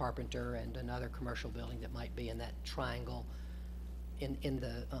 behind Carpenter and another commercial building that might be in that triangle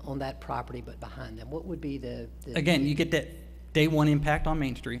on that property but behind them? What would be the Again, you get that day one impact on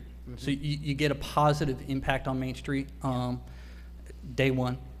Main Street. Mm-hmm. So you get a positive impact on Main Street day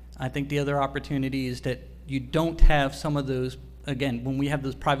one. I think the other opportunity is that you don't have some of those, again, when we have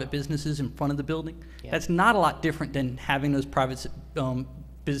those private businesses in front of the building, that's not a lot different than having those private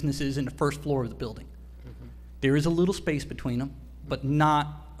businesses in the first floor of the building. Mm-hmm. There is a little space between them, but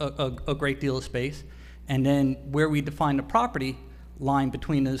not a great deal of space. And then where we define the property line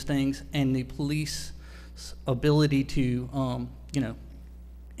between those things and the police's ability to,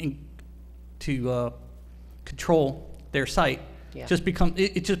 control their site, it just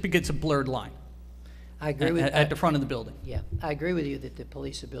begins a blurred line. I agree with at the front of the building. Yeah, I agree with you that the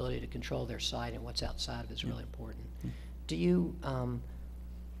police ability to control their site and what's outside of it is really important. Do you,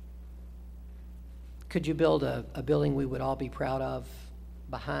 could you build a building we would all be proud of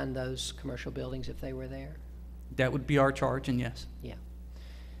behind those commercial buildings if they were there? That would be our charge, and yes. Yeah.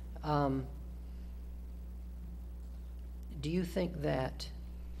 Do you think that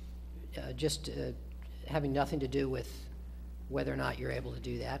having nothing to do with whether or not you're able to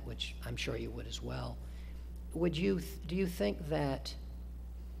do that, which I'm sure you would as well, do you think that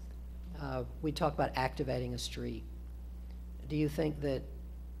we talk about activating a street. Do you think that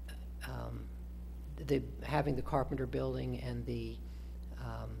having the Carpenter Building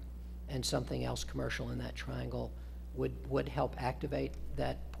and something else commercial in that triangle would help activate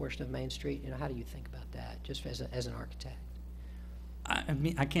that portion of Main Street? How do you think about that, just as an architect? I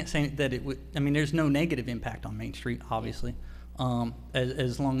mean, I can't say that it would. I mean, there's no negative impact on Main Street, obviously,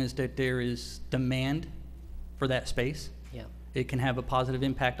 as long as that there is demand for that space. Yeah. It can have a positive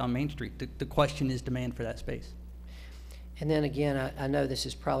impact on Main Street. The question is demand for that space. And then again, I know this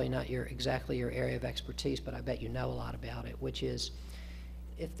is probably not exactly your area of expertise, but I bet you know a lot about it, which is,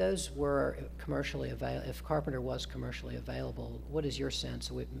 if those were commercially available, if Carpenter was commercially available, what is your sense?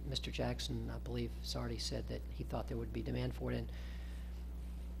 Mr. Jackson, I believe, has already said that he thought there would be demand for it, and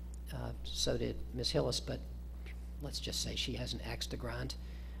so did Ms. Hillis, but let's just say she has an axe to grind.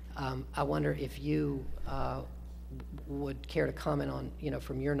 I wonder if you would care to comment on,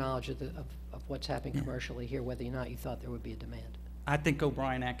 from your knowledge of what's happening commercially here, whether or not you thought there would be a demand. I think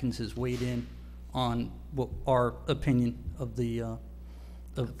O'Brien Atkins has weighed in on what our opinion of the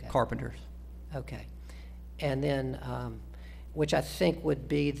Okay. Carpenters. Okay. And then, which I think would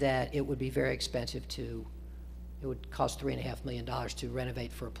be that it would be very expensive it would cost $3.5 million to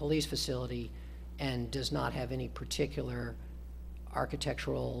renovate for a police facility, and does not have any particular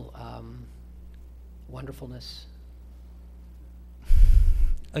architectural wonderfulness.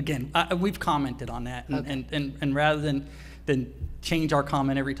 Again, we've commented on that, Okay. and rather than change our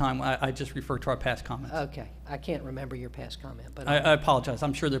comment every time, I just refer to our past comments. Okay. I can't remember your past comment, but I apologize.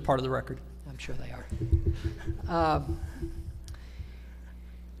 I'm sure they're part of the record. I'm sure they are.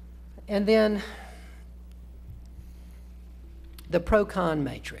 And then the pro-con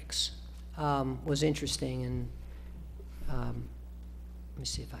matrix was interesting, and let me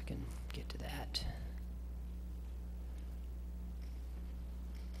see if I can get to that.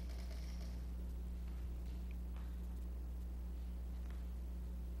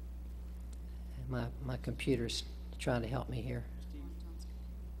 My computer's trying to help me here.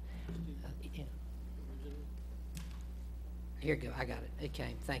 Yeah. Here you go. I got it. It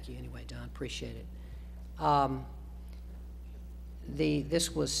came. Thank you anyway, Don. Appreciate it.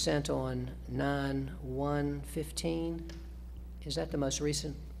 This was sent on 9/1/15. Is that the most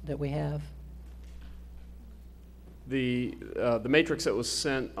recent that we have? The matrix that was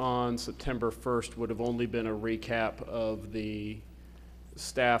sent on September 1st would have only been a recap of the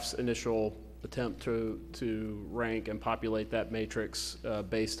staff's initial attempt to rank and populate that matrix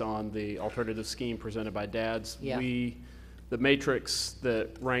based on the alternative scheme presented by DADS. Yeah. The matrix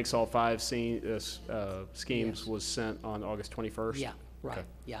that ranks all 5 schemes Yes. was sent on August 21st. Yeah, right. Okay.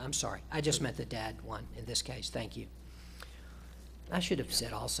 Yeah, I'm sorry. I just meant the DAD one in this case. Thank you. I should have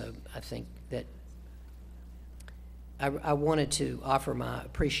said also, I think, that I wanted to offer my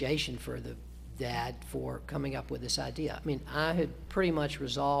appreciation for the DAD for coming up with this idea. I mean, I had pretty much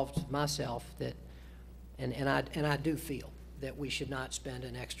resolved myself that, and I do feel that we should not spend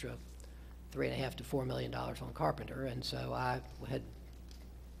an extra $3.5 to $4 million on Carpenter, and so I had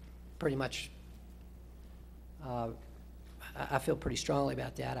pretty much, I feel pretty strongly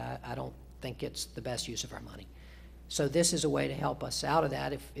about that. I don't think it's the best use of our money. So this is a way to help us out of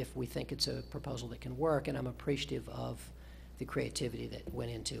that if we think it's a proposal that can work, and I'm appreciative of the creativity that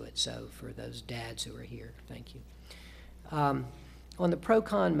went into it. So for those dads who are here, thank you. On the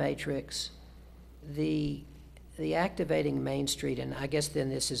pro-con matrix, the activating Main Street, and I guess then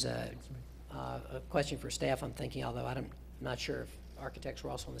this is a question for staff, I'm thinking, although I'm not sure if architects were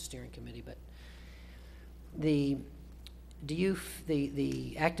also on the steering committee, but the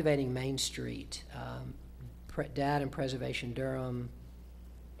activating Main Street, DAD and Preservation Durham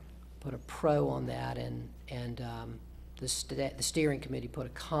put a pro on that, and the steering committee put a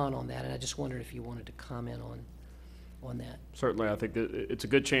con on that, and I just wondered if you wanted to comment on that. Certainly, I think that it's a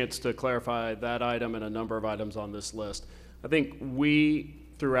good chance to clarify that item and a number of items on this list. I think we,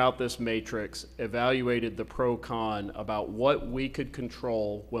 throughout this matrix, evaluated the pro-con about what we could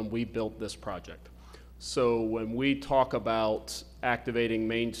control when we built this project. So when we talk about activating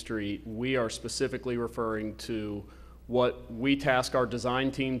Main Street, we are specifically referring to what we task our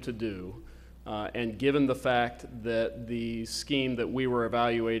design team to do. And given the fact that the scheme that we were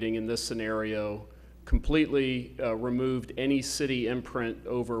evaluating in this scenario completely removed any city imprint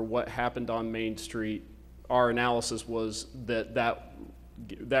over what happened on Main Street, our analysis was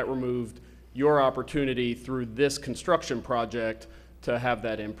that removed your opportunity through this construction project to have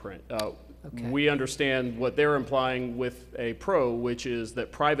that imprint. Okay. We understand what they're implying with a pro, which is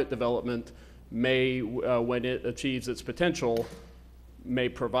that private development may, when it achieves its potential, may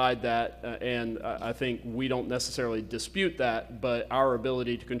provide that, and I think we don't necessarily dispute that, but our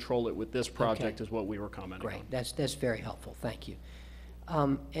ability to control it with this project is what we were commenting on. Great, that's very helpful, thank you.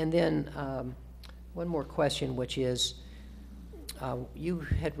 And then one more question, which is, you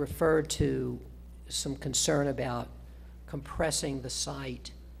had referred to some concern about compressing the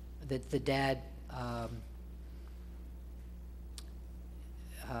site, that the DAD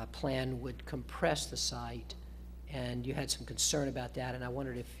plan would compress the site, and you had some concern about that, and I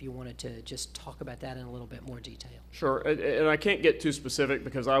wondered if you wanted to just talk about that in a little bit more detail. Sure, and I can't get too specific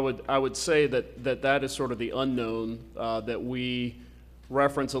because I would say that is sort of the unknown, that we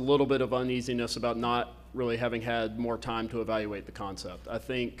reference a little bit of uneasiness about not really having had more time to evaluate the concept. I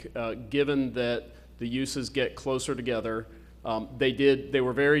think given that the uses get closer together, they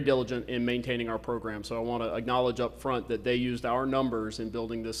were very diligent in maintaining our program, so I want to acknowledge up front that they used our numbers in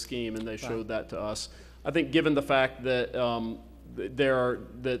building this scheme, and they showed that to us. I think given the fact that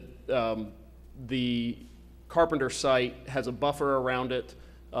the Carpenter site has a buffer around it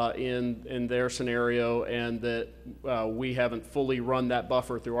in their scenario, and that we haven't fully run that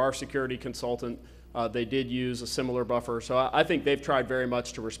buffer through our security consultant, they did use a similar buffer. So I think they've tried very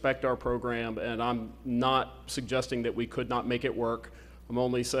much to respect our program, and I'm not suggesting that we could not make it work. I'm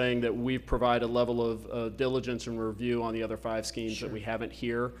only saying that we've provided a level of diligence and review on the other 5 schemes that we haven't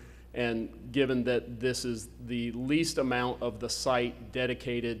here. And given that this is the least amount of the site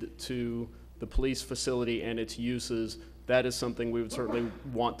dedicated to the police facility and its uses, that is something we would certainly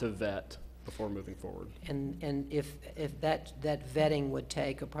want to vet before moving forward. And if that vetting would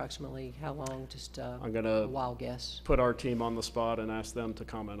take approximately how long? Just I'm going a wild guess. Put our team on the spot and ask them to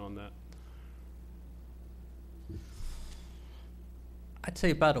comment on that. I'd say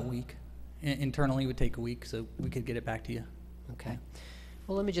about a week. Internally, it would take a week, so we could get it back to you. Okay.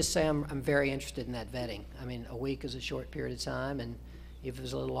 Well, let me just say I'm very interested in that vetting. I mean, a week is a short period of time, and if it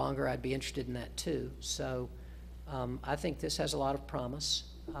was a little longer, I'd be interested in that too. So I think this has a lot of promise.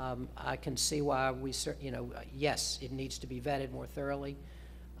 I can see why yes, it needs to be vetted more thoroughly.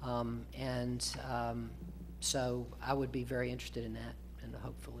 So I would be very interested in that, and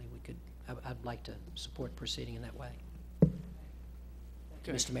hopefully I'd like to support proceeding in that way.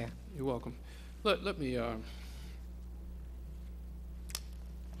 Okay. Mr. Mayor. You're welcome. Let me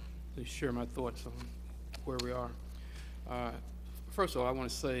share my thoughts on where we are. First of all, I want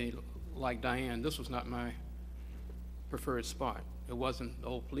to say, like Diane, this was not my preferred spot. It wasn't the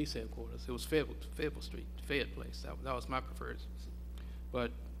old police headquarters. It was Fayetteville Street, Fayette Place. That was my preferred.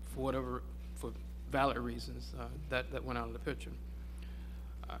 But for valid reasons, that went out of the picture.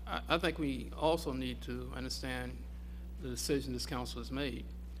 I think we also need to understand the decision this council has made.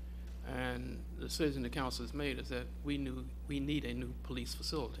 And the decision the council has made is that we need a new police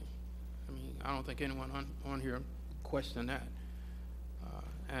facility. I mean, I don't think anyone on here questioned that.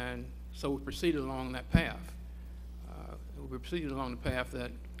 And so we proceeded along that path. We proceeded along the path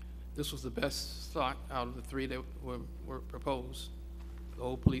that this was the best thought out of the 3 that were proposed: the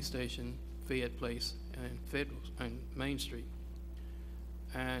old police station, Fayette Place, and Main Street.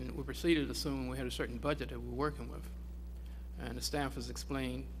 And we proceeded assuming we had a certain budget that we were working with. And the staff has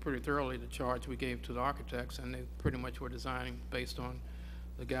explained pretty thoroughly the charge we gave to the architects, and they pretty much were designing based on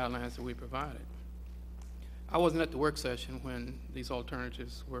the guidelines that we provided. I wasn't at the work session when these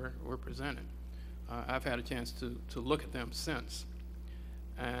alternatives were presented. I've had a chance to look at them since.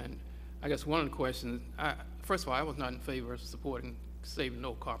 And I guess one of the questions, first of all, I was not in favor of supporting saving the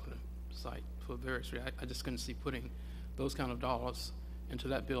old Carpenter site for various reasons. I just couldn't see putting those kind of dollars into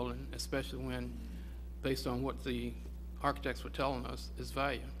that building, especially when, based on what the architects were telling us, is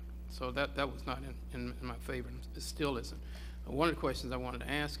value. So that was not in my favor, and it still isn't. One of the questions I wanted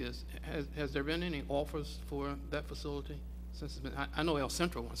to ask is, has there been any offers for that facility since it's been, I know El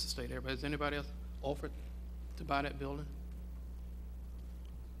Centro wants to stay there, but has anybody else offered to buy that building?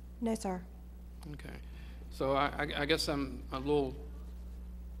 No, sir. Okay. So I guess I'm a little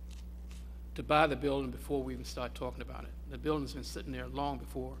to buy the building before we even start talking about it. The building's been sitting there long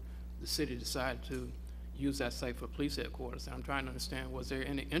before the city decided to use that site for police headquarters. And I'm trying to understand, was there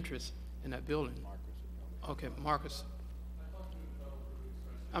any interest in that building? Okay, Marcus.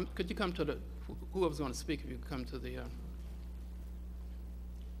 Could you come to the, whoever's going to speak, if you could come to the,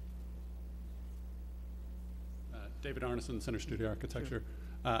 David Arneson, Center Studio Architecture.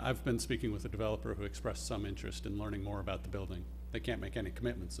 I've been speaking with a developer who expressed some interest in learning more about the building. They can't make any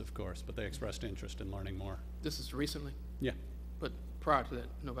commitments, of course, but they expressed interest in learning more. This is recently? Yeah. But prior to that,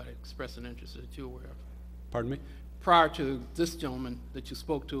 nobody expressed an interest that you're aware of? Pardon me? Prior to this gentleman that you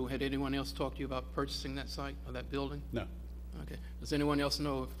spoke to, had anyone else talked to you about purchasing that site or that building? No. Okay. Does anyone else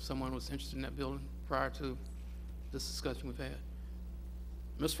know if someone was interested in that building prior to this discussion we've had?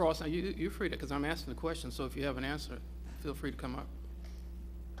 Ms. Frost, now you're free to, because I'm asking the question, so if you have an answer, feel free to come up.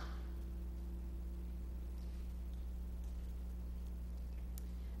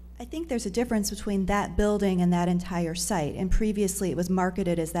 I think there's a difference between that building and that entire site. And previously, it was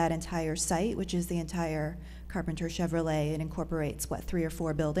marketed as that entire site, which is the entire Carpenter Chevrolet. It incorporates, what, 3 or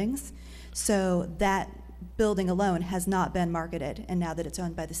 4 buildings? So that building alone has not been marketed. And now that it's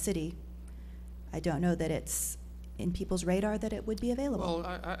owned by the city, I don't know that it's in people's radar that it would be available. Well,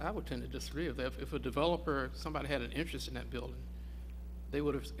 I would tend to disagree with that. If a developer, somebody had an interest in that building, they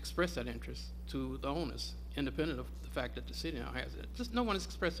would have expressed that interest to the owners, independent of the fact that the city now has it. Just no one has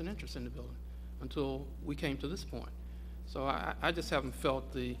expressed an interest in the building until we came to this point. So I just haven't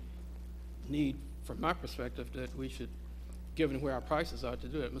felt the need, from my perspective, that we should, given where our prices are, to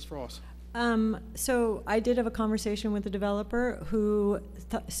do it. Ms. Frost. So I did have a conversation with a developer who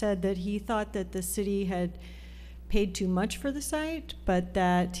said that he thought that the city had paid too much for the site, but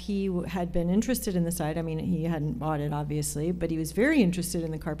that he had been interested in the site. I mean, he hadn't bought it, obviously, but he was very interested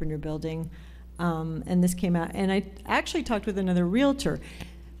in the Carpenter building. And this came out, and I actually talked with another realtor.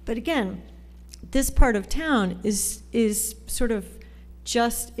 But again, this part of town is sort of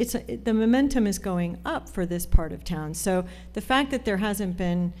just, the momentum is going up for this part of town. So the fact that there hasn't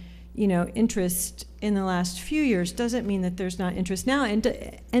been, interest in the last few years doesn't mean that there's not interest now. And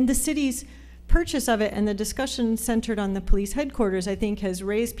the city's purchase of it and the discussion centered on the police headquarters, I think, has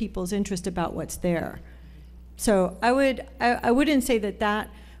raised people's interest about what's there. So I wouldn't say that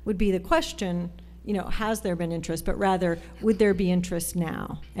would be the question, has there been interest, but rather, would there be interest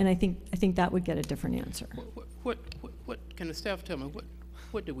now? And I think that would get a different answer. What can the staff tell me,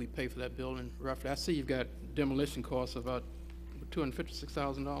 what did we pay for that building roughly? I see you've got demolition costs of about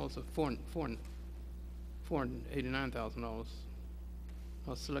 $256,000 or $489,000.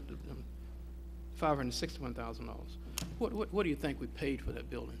 I selected them. $561,000. What do you think we paid for that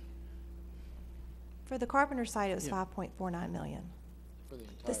building? For the Carpenter site, it was $5.49 million. For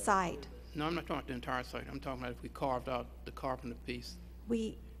the site. No, I'm not talking about the entire site. I'm talking about if we carved out the Carpenter piece.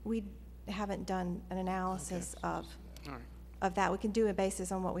 We haven't done an analysis All right. of that. We can do a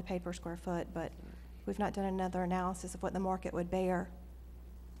basis on what we paid per square foot, but we've not done another analysis of what the market would bear.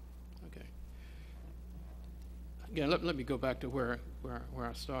 Okay. Again, let me go back to where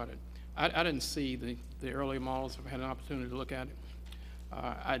I started. I didn't see the early models. I've had an opportunity to look at it.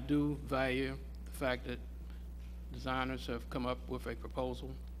 I do value the fact that designers have come up with a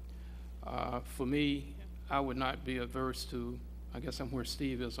proposal. For me, I would not be averse to, I guess I'm where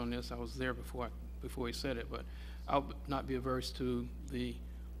Steve is on this. I was there before he said it, but I would not be averse to the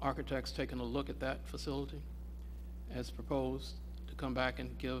architects taking a look at that facility as proposed, to come back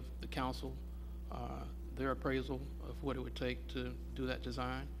and give the council their appraisal of what it would take to do that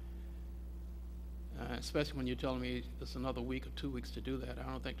design. Especially when you're telling me it's another week or 2 weeks to do that. I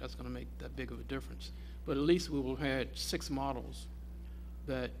don't think that's going to make that big of a difference. But at least we will have had 6 models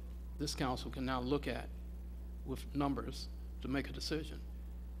that this council can now look at with numbers to make a decision.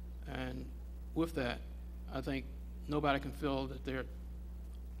 And with that, I think nobody can feel that their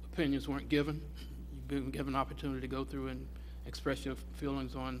opinions weren't given. You've been given an opportunity to go through and express your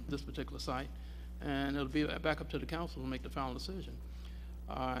feelings on this particular site. And it'll be back up to the council to make the final decision.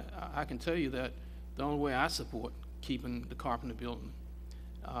 I can tell you that the only way I support keeping the Carpenter building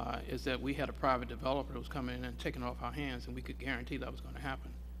is that we had a private developer that was coming in and taking it off our hands, and we could guarantee that was going to happen.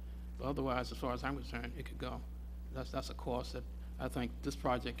 But otherwise, as far as I'm concerned, it could go. That's a cost that I think this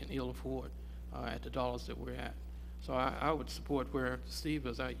project can ill afford at the dollars that we're at. So I would support where Steve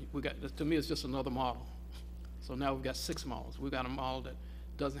is. To me, it's just another model. So now we've got 6 models. We've got a model that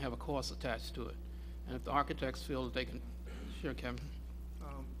doesn't have a cost attached to it. And if the architects feel that they can, sure, Kevin.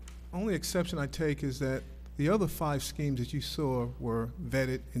 Only exception I take is that the other 5 schemes that you saw were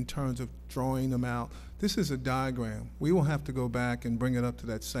vetted in terms of drawing them out. This is a diagram. We will have to go back and bring it up to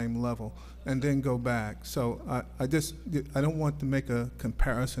that same level and then go back. So I don't want to make a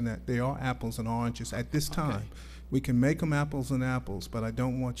comparison that they are apples and oranges at this time. Okay. We can make them apples and apples, but I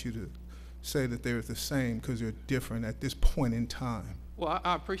don't want you to say that they're the same because they're different at this point in time. Well,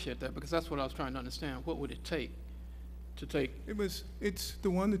 I appreciate that because that's what I was trying to understand. What would it take to take? It's the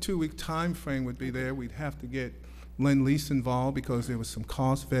 1 to 2 week time frame would be there. We'd have to get Lend-Lease involved because there was some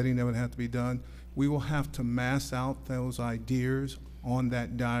cost vetting that would have to be done. We will have to mass out those ideas on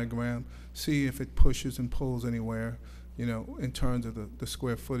that diagram, see if it pushes and pulls anywhere, in terms of the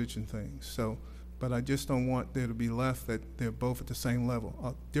square footage and things. So, but I just don't want there to be left that they're both at the same level.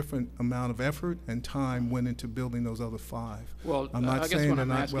 A different amount of effort and time went into building those other 5. Well, I'm not saying they're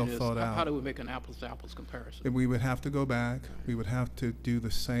not well thought out. How do we make an apples-to-apples comparison? We would have to go back. We would have to do the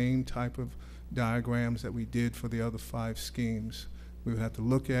same type of diagrams that we did for the other 5 schemes We would have to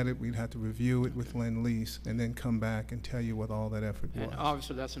look at it, we'd have to review it with Lend-Lease, and then come back and tell you what all that effort was. And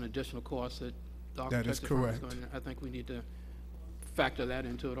obviously, that's an additional cost that the That is architecture firm is correct. going to, I think we need to factor that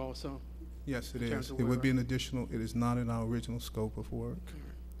into it also. Yes, it in terms is. of It where would be we're- an additional, it is not in our original scope of work.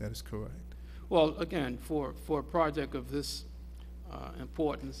 That is correct. Well, again, for a project of this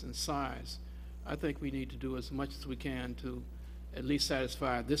importance and size, I think we need to do as much as we can to at least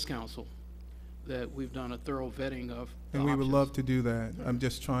satisfy this council that we've done a thorough vetting of the And we would options. love to do that. I'm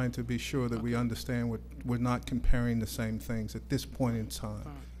just trying to be sure that we understand we're not comparing the same things at this point in time.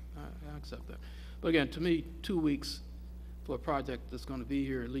 Fine. I accept that. But again, to me, 2 weeks for a project that's going to be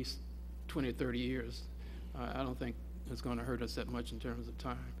here at least 20 or 30 years, I don't think it's going to hurt us that much in terms of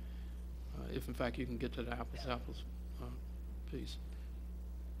time, if in fact you can get to the apples piece.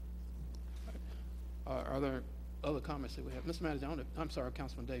 Are there other comments that we have? Mr. Manager, I'm sorry,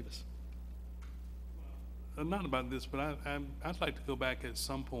 Councilman Davis. Not about this, but I'd like to go back at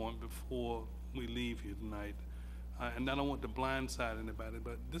some point before we leave here tonight. And I don't want to blindside anybody,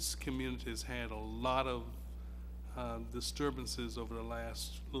 but this community has had a lot of disturbances over the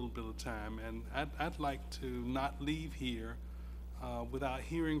last little bit of time. And I'd like to not leave here without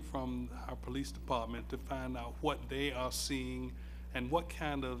hearing from our police department to find out what they are seeing and what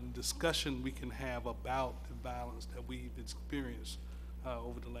kind of discussion we can have about the violence that we've experienced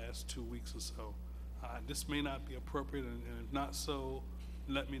over the last 2 weeks or so. This may not be appropriate, and if not so,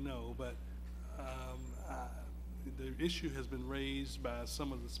 let me know. But the issue has been raised by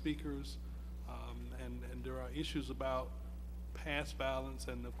some of the speakers, and there are issues about past violence,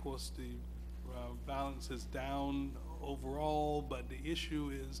 and of course the violence is down overall, but the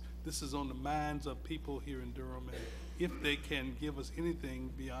issue is this is on the minds of people here in Durham, and if they can give us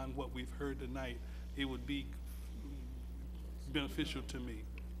anything beyond what we've heard tonight, it would be beneficial to me.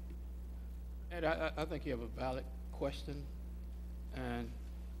 And I think you have a valid question, and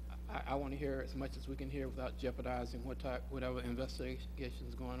I want to hear as much as we can hear without jeopardizing whatever investigation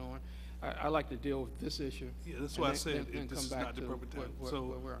is going on. I like to deal with this issue. Yeah, that's why I said then this come is back not the to appropriate time. where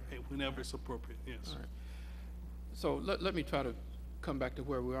So we're at. hey, whenever it's appropriate, yes. All right. So let me try to come back to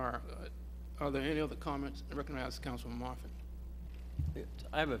where we are. Are there any other comments? I recognize Councilman Moffitt.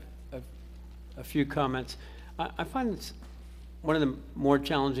 I have a few comments. I find it's one of the more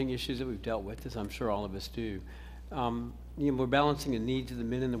challenging issues that we've dealt with, as I'm sure all of us do. We're balancing the needs of the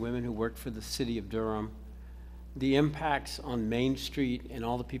men and the women who work for the city of Durham, the impacts on Main Street and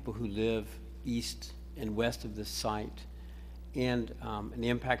all the people who live east and west of this site, and the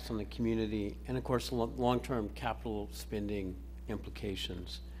impacts on the community, and of course long-term capital spending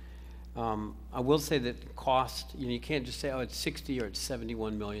implications. I will say that the cost, you can't just say, oh, it's 60 or it's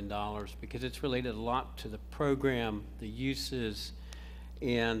 $71 million, because it's related a lot to the program, the uses,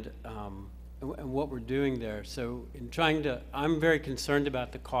 and what we're doing there. So I'm very concerned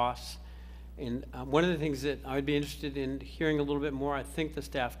about the costs. And one of the things that I would be interested in hearing a little bit more, I think the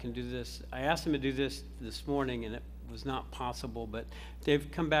staff can do this. I asked them to do this morning, and it was not possible, but they've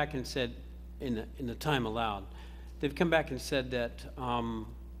come back and said, in the time allowed, they've come back and said that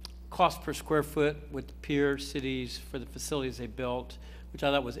cost per square foot with the peer cities for the facilities they built, which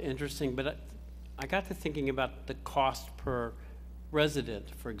I thought was interesting, but I got to thinking about the cost per resident,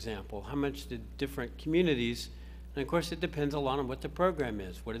 for example. How much did different communities, and of course it depends a lot on what the program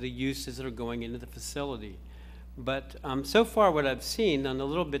is. What are the uses that are going into the facility? But so far what I've seen on the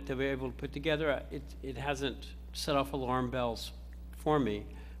little bit that we're able to put together, it hasn't set off alarm bells for me.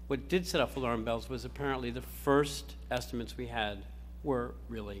 What did set off alarm bells was apparently the first estimates we had were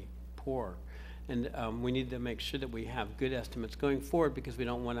really poor. And we need to make sure that we have good estimates going forward, because we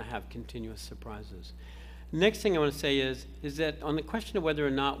don't want to have continuous surprises. Next thing I want to say is that on the question of whether or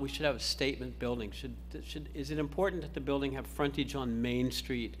not we should have a statement building, is it important that the building have frontage on Main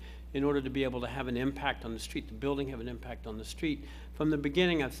Street in order to be able to have an impact on the street, the building have an impact on the street? From the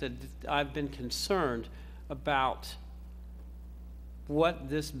beginning, I've said I've been concerned about what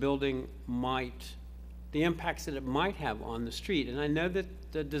this building the impacts that it might have on the street. And I know that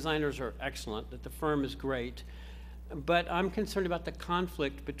the designers are excellent, that the firm is great, but I'm concerned about the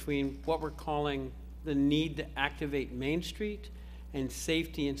conflict between what we're calling the need to activate Main Street and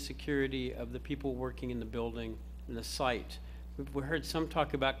safety and security of the people working in the building and the site. We heard some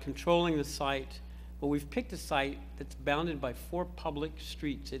talk about controlling the site. Well, we've picked a site that's bounded by 4 public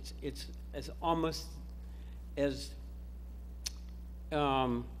streets. It's almost as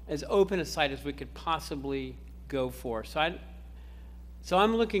open a site as we could possibly go for. So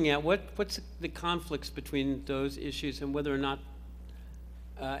I'm looking at what's the conflicts between those issues, and whether or not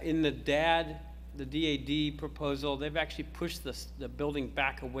in the DAD proposal, they've actually pushed the building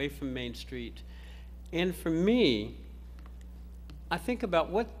back away from Main Street. And for me, I think about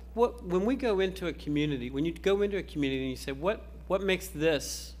when we go into a community, when you go into a community and you say, what makes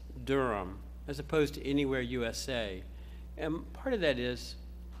this Durham as opposed to anywhere USA? And part of that is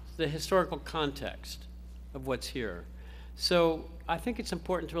the historical context of what's here. So I think it's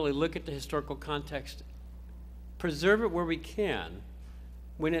important to really look at the historical context, preserve it where we can,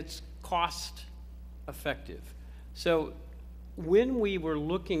 when it's cost effective. So when we were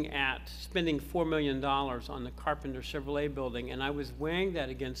looking at spending $4 million on the Carpenter Chevrolet building, and I was weighing that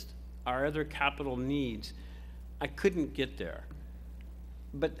against our other capital needs, I couldn't get there,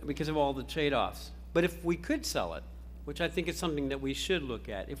 but because of all the trade-offs. But if we could sell it, which I think is something that we should look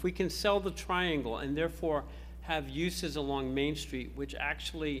at, if we can sell the triangle and therefore have uses along Main Street which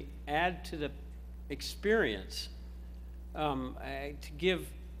actually add to the experience, to give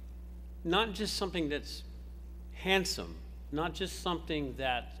not just something that's handsome, not just something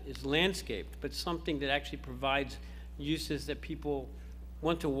that is landscaped, but something that actually provides uses that people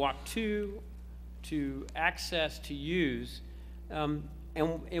want to walk to access, to use. And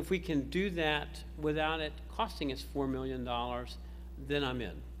if we can do that without it costing us $4 million, then I'm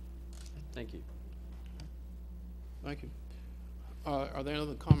in. Thank you. Thank you. Are there any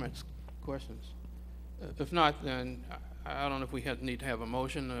other comments, questions? If not, then I don't know if we need to have a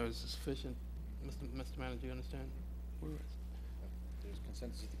motion or is it sufficient. Mr. Manager, do you understand? There's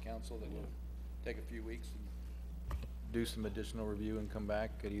consensus of the council that we'll take a few weeks and do some additional review and come back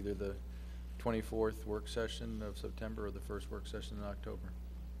at either the 24th work session of September or the first work session in October.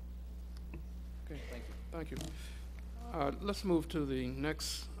 Okay, thank you. Thank you. Let's move to the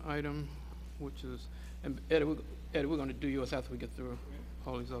next item, which is, and Eddie, we're going to do yours after we get through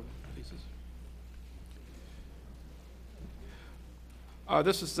all these other pieces.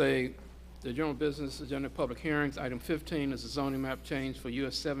 This is the general business agenda public hearings. Item 15 is a zoning map change for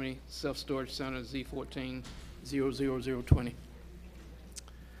US 70 Self-Storage Center Z14 00020.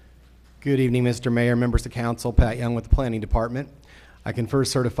 Good evening, Mr. Mayor, members of council. Pat Young with the Planning Department. I can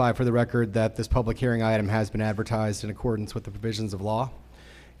first certify for the record that this public hearing item has been advertised in accordance with the provisions of law,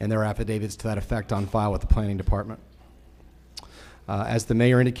 and there are affidavits to that effect on file with the Planning Department. As the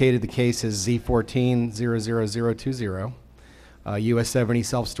mayor indicated, the case is Z14 00020. US 70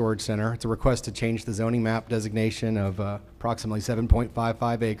 Self-Storage Center. It's a request to change the zoning map designation of approximately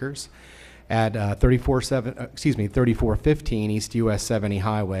 7.55 acres at 3415 East US 70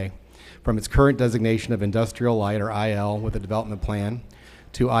 Highway from its current designation of industrial light, or IL, with a development plan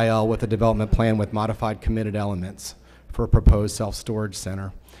to IL with a development plan with modified committed elements for a proposed self-storage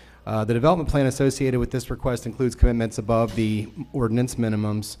center. The development plan associated with this request includes commitments above the ordinance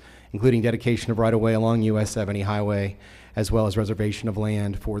minimums, including dedication of right-of-way along US 70 Highway, as well as reservation of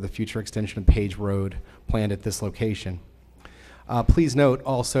land for the future extension of Page Road planned at this location. Please note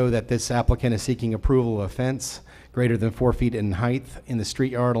also that this applicant is seeking approval of a fence greater than 4 feet in height in the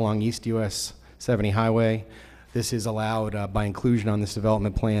street yard along East US 70 Highway. This is allowed by inclusion on this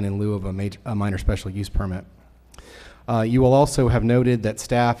development plan in lieu of a minor special use permit. You will also have noted that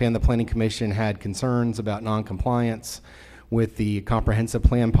staff and the Planning Commission had concerns about noncompliance with the comprehensive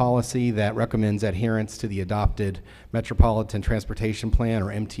plan policy that recommends adherence to the adopted Metropolitan Transportation Plan, or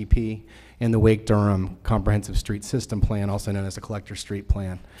MTP, and the Wake-Durham Comprehensive Street System Plan, also known as the Collector Street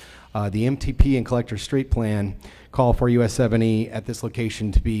Plan. The MTP and Collector Street Plan call for US 70 at this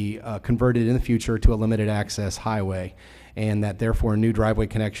location to be converted in the future to a limited access highway, and that therefore new driveway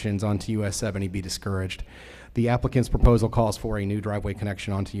connections onto US 70 be discouraged. The applicant's proposal calls for a new driveway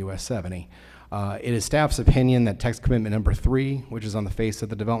connection onto US 70. It is staff's opinion that text commitment number 3, which is on the face of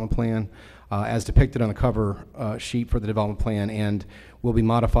the development plan, as depicted on the cover sheet for the development plan and will be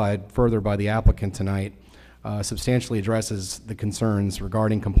modified further by the applicant tonight, substantially addresses the concerns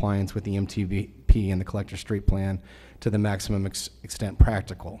regarding compliance with the MTP and the Collector Street Plan to the maximum extent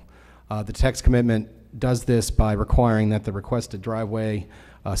practical. The text commitment does this by requiring that the requested driveway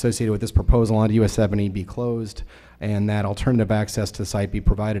associated with this proposal onto US 70 be closed, and that alternative access to the site be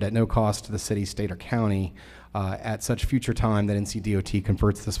provided at no cost to the city, state, or county at such future time that NCDOT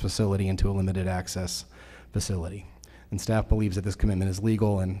converts this facility into a limited access facility. And staff believes that this commitment is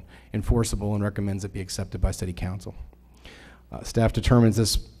legal and enforceable and recommends it be accepted by City Council. Staff determines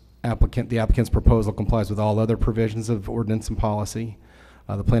the applicant's proposal complies with all other provisions of ordinance and policy.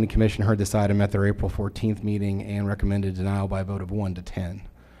 The Planning Commission heard this item at their April 14th meeting and recommended denial by a vote of 1 to 10.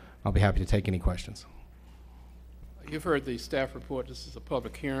 I'll be happy to take any questions. You've heard the staff report. This is a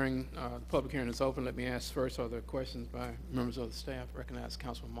public hearing. The public hearing is open. Let me ask first, are there questions by members of the staff? Recognize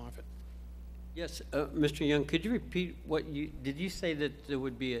Councilman Moffitt. Yes, Mr. Young, could you repeat what did you say that there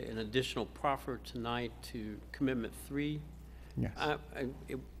would be an additional proffer tonight to commitment 3? Yes.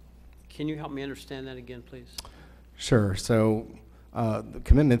 Can you help me understand that again, please? Sure. So The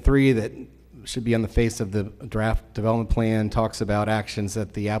commitment 3 that should be on the face of the draft development plan talks about actions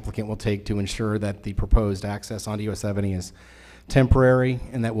that the applicant will take to ensure that the proposed access onto US 70 is temporary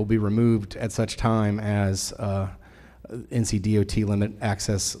and that will be removed at such time as NCDOT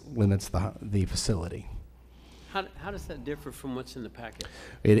access limits the facility. How does that differ from what's in the packet?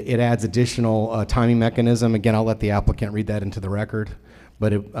 It adds additional timing mechanism. Again, I'll let the applicant read that into the record,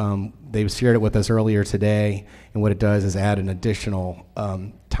 but they shared it with us earlier today, and what it does is add an additional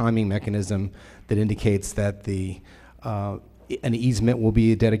timing mechanism that indicates that an easement will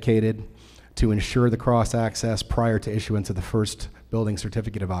be dedicated to ensure the cross access prior to issuance of the first building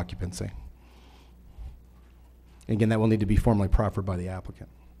certificate of occupancy. And again, that will need to be formally proffered by the applicant.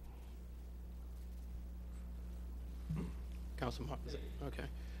 Councilman, okay.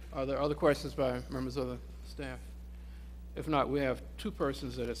 Are there other questions by members of the staff? If not, we have two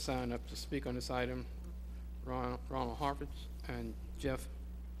persons that have signed up to speak on this item, Ronald Harford and Jeff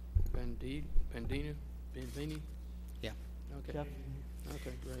Bandini? Yeah. Okay. Jeff?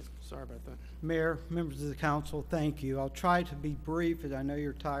 Okay, great. Sorry about that. Mayor, members of the council, thank you. I'll try to be brief, as I know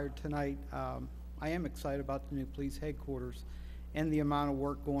you're tired tonight. I am excited about the new police headquarters and the amount of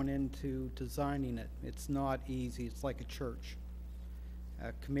work going into designing it. It's not easy. It's like a church,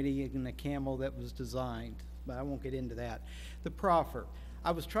 a committee and a camel that was designed, but I won't get into that. The proffer.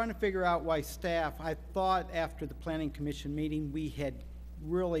 I was trying to figure out why staff, I thought after the Planning Commission meeting, we had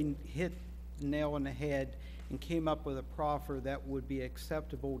really hit the nail on the head and came up with a proffer that would be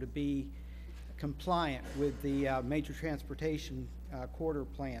acceptable to be compliant with the major transportation corridor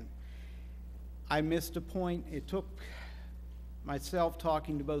plan. I missed a point. It took myself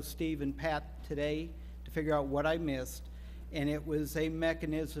talking to both Steve and Pat today to figure out what I missed, and it was a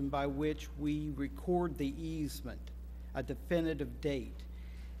mechanism by which we record the easement, a definitive date.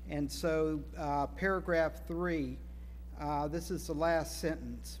 And so paragraph 3, this is the last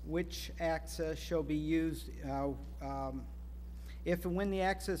sentence, which access shall be used if and when the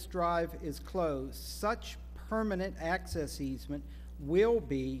access drive is closed, such permanent access easement will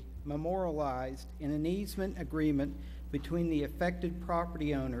be memorialized in an easement agreement between the affected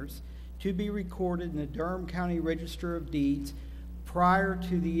property owners to be recorded in the Durham County Register of Deeds prior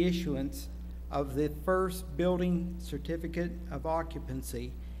to the issuance of the first building certificate of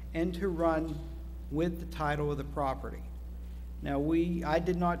occupancy and to run with the title of the property. Now I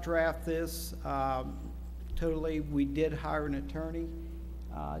did not draft this totally. We did hire an attorney.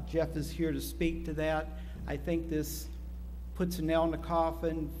 Jeff is here to speak to that. I think this puts a nail in the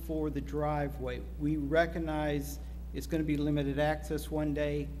coffin for the driveway. We recognize it's going to be limited access one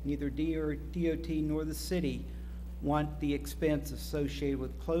day. Neither DOT nor the city want the expense associated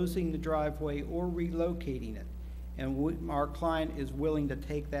with closing the driveway or relocating it. And our client is willing to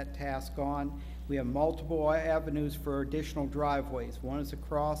take that task on. We have multiple avenues for additional driveways. One is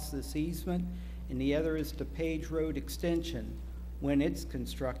across this easement, and the other is to Page Road Extension. When it's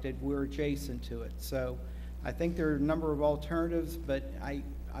constructed, we're adjacent to it. So I think there are a number of alternatives, but I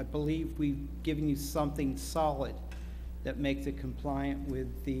believe we've given you something solid that makes it compliant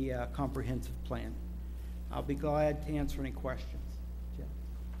with the comprehensive plan. I'll be glad to answer any questions. Jeff.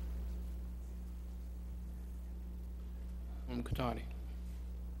 Katani.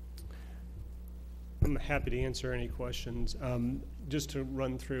 I'm happy to answer any questions. Just to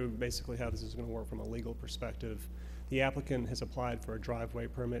run through basically how this is going to work from a legal perspective, the applicant has applied for a driveway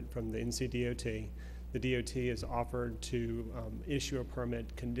permit from the NCDOT. The DOT has offered to issue a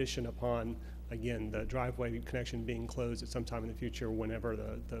permit conditioned upon, again, the driveway connection being closed at some time in the future whenever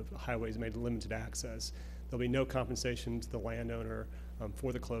the highway is made limited access. There'll be no compensation to the landowner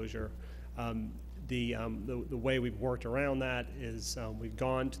for the closure. The way we've worked around that is we've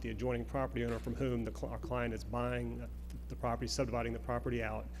gone to the adjoining property owner from whom our client is buying the property, subdividing the property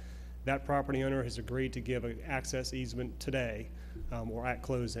out. That property owner has agreed to give an access easement today or at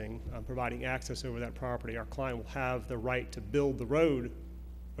closing, providing access over that property. Our client will have the right to build the road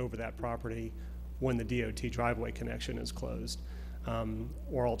over that property when the DOT driveway connection is closed.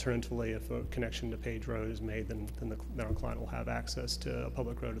 Or alternatively, if a connection to Page Road is made, then our client will have access to a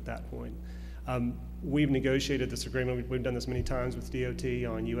public road at that point. We've negotiated this agreement. We've done this many times with DOT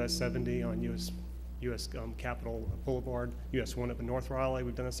on US 70, on US Capitol Boulevard, US 1 up in North Raleigh.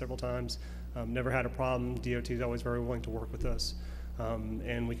 We've done this several times. Never had a problem. DOT is always very willing to work with us.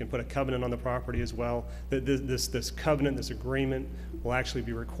 And we can put a covenant on the property as well. This covenant, this agreement, will actually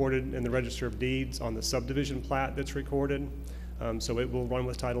be recorded in the Register of Deeds on the subdivision plat that's recorded. So it will run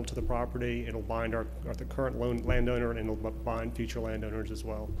with title to the property. It'll bind the current landowner, and it'll bind future landowners as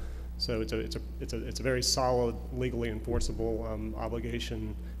well. So it's a very solid, legally enforceable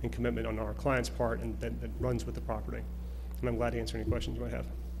obligation and commitment on our client's part, and that runs with the property. And I'm glad to answer any questions you might have.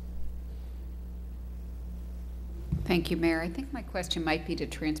 Thank you, Mayor. I think my question might be to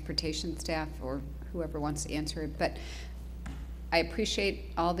transportation staff or whoever wants to answer it, but I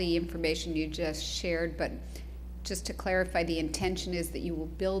appreciate all the information you just shared, but just to clarify, the intention is that you will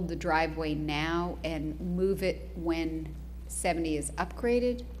build the driveway now and move it when 70 is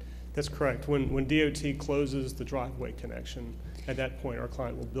upgraded? That's correct. When DOT closes the driveway connection, at that point, our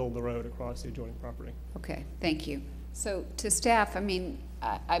client will build the road across the adjoining property. Okay, thank you. So to staff, I mean,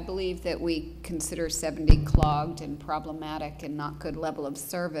 I believe that we consider 70 clogged and problematic and not good level of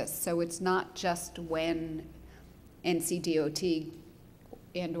service. So it's not just when NCDOT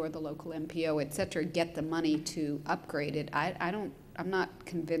and or the local MPO, et cetera, get the money to upgrade it. I'm not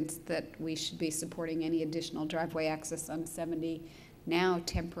convinced that we should be supporting any additional driveway access on 70 now,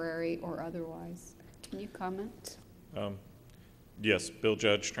 temporary or otherwise. Can you comment? Yes, Bill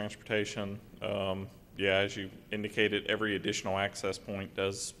Judge, Transportation. Yeah, as you indicated, every additional access point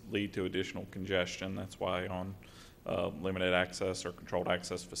does lead to additional congestion. That's why on limited access or controlled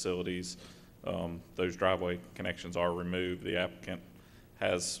access facilities, those driveway connections are removed. The applicant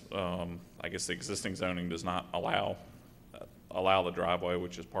has, I guess the existing zoning does not allow the driveway,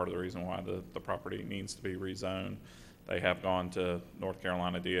 which is part of the reason why the property needs to be rezoned. They have gone to North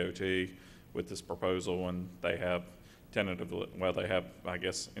Carolina DOT with this proposal, and they have tentatively, well, they have, I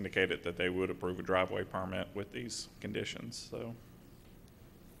guess, indicated that they would approve a driveway permit with these conditions. So,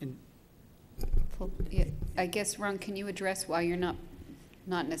 yeah, I guess, Ron, can you address why you're not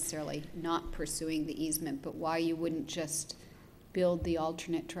necessarily not pursuing the easement, but why you wouldn't just build the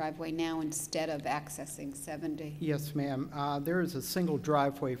alternate driveway now instead of accessing 70? Yes, ma'am. There is a single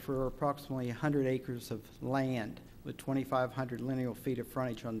driveway for approximately 100 acres of land with 2,500 lineal feet of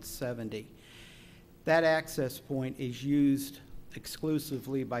frontage on 70. That access point is used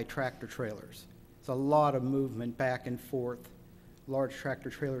exclusively by tractor trailers. It's a lot of movement back and forth, large tractor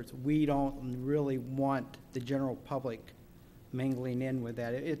trailers. We don't really want the general public mingling in with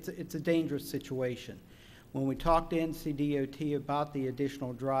that. It's a dangerous situation. When we talked to NCDOT about the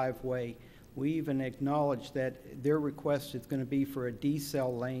additional driveway, we even acknowledged that their request is going to be for a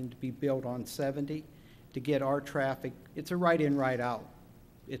decel lane to be built on 70 to get our traffic. It's a right in, right out.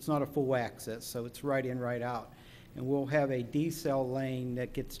 It's not a full access, so it's right in, right out. And we'll have a decel lane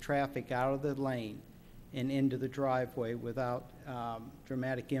that gets traffic out of the lane and into the driveway without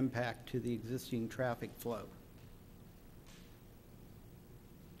dramatic impact to the existing traffic flow.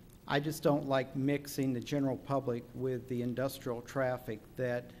 I just don't like mixing the general public with the industrial traffic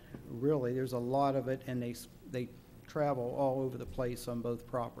that really, there's a lot of it, and they travel all over the place on both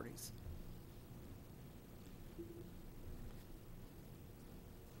properties.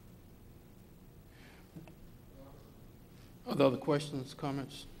 Are there other questions,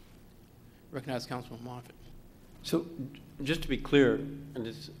 comments? Recognize Councilman Moffitt. So just to be clear, and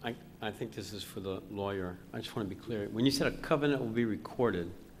this, I think this is for the lawyer, I just want to be clear. When you said a covenant will be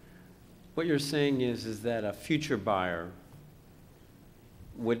recorded, what you're saying is that a future buyer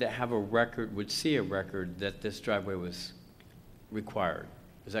would have a record, would see a record that this driveway was required.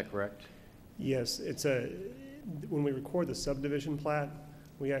 Is that correct? Yes, when we record the subdivision plat,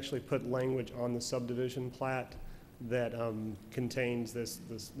 we actually put language on the subdivision plat that contains this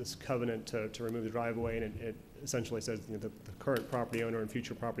covenant to remove the driveway, and it essentially says, you know, the current property owner and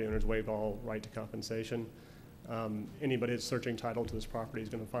future property owners waive all right to compensation. Anybody that's searching title to this property is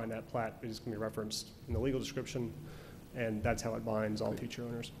going to find that plat. It's going to be referenced in the legal description, and that's how it binds all future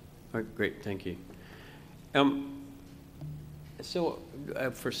owners. All right, great, thank you. So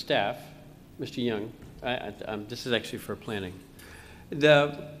for staff, Mr. Young, this is actually for planning.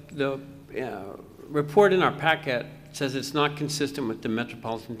 The report in our packet says it's not consistent with the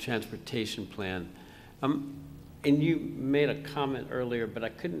Metropolitan Transportation Plan. And you made a comment earlier, but I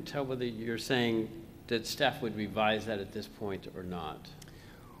couldn't tell whether you're saying that staff would revise that at this point or not.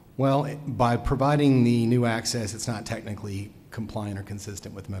 Well, by providing the new access, it's not technically compliant or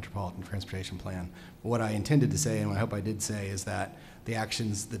consistent with the Metropolitan Transportation Plan. But what I intended to say, and I hope I did say, is that the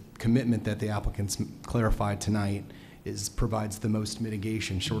actions, the commitment that the applicants clarified tonight provides the most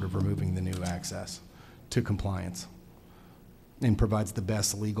mitigation short of removing the new access to compliance, and provides the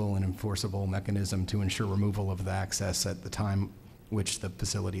best legal and enforceable mechanism to ensure removal of the access at the time which the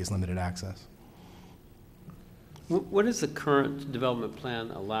facility is limited access. What does the current development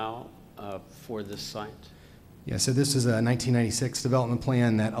plan allow for this site? Yeah, so this is a 1996 development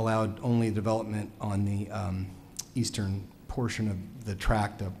plan that allowed only development on the eastern portion of the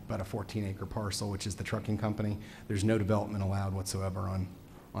tract of about a 14-acre parcel, which is the trucking company. There's no development allowed whatsoever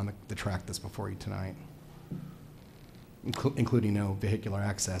on the tract that's before you tonight, including no vehicular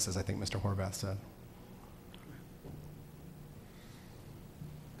access, as I think Mr. Horvath said.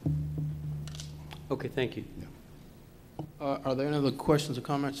 Okay, thank you. Are there any other questions or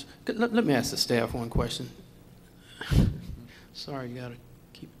comments? Let me ask the staff one question. Sorry, you gotta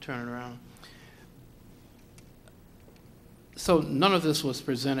keep turning around. So none of this was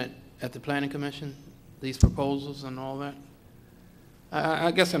presented at the Planning Commission, these proposals and all that?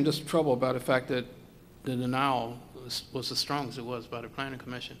 I guess I'm just troubled by the fact that the denial was as strong as it was by the Planning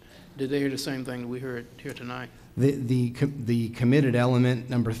Commission. Did they hear the same thing that we heard here tonight? The committed element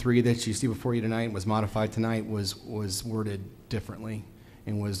number 3 that you see before you tonight was modified tonight was worded differently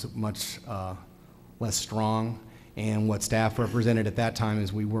and was much less strong. And what staff represented at that time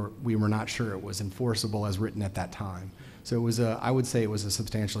is we were not sure it was enforceable as written at that time. So it was I would say it was a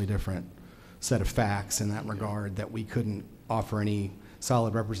substantially different set of facts in that regard, that we couldn't offer any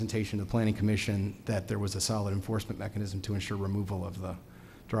solid representation to the Planning Commission that there was a solid enforcement mechanism to ensure removal of the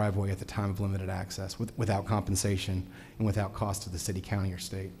driveway at the time of limited access without compensation and without cost to the city, county, or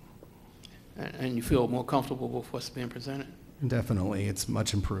state. And you feel more comfortable with what's being presented? Definitely, it's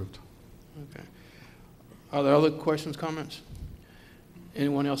much improved. Okay. Are there other questions, comments?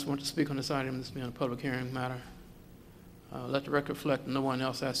 Anyone else want to speak on this item? This being a public hearing matter. Let the record reflect no one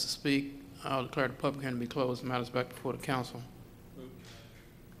else asked to speak. I'll declare the public hearing to be closed. Matters back before the council.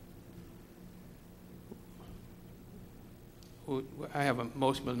 I have a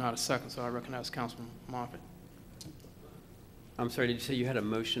motion but not a second, so I recognize Councilman Moffitt. I'm sorry, did you say you had a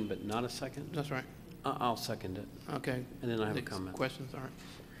motion but not a second? That's right. I'll second it. Okay. And then I have a comment. Questions? All right.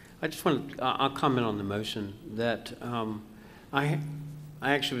 I just want to, I'll comment on the motion that I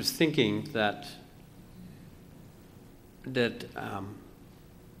actually was thinking that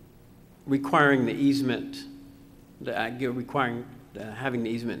requiring the easement, requiring having the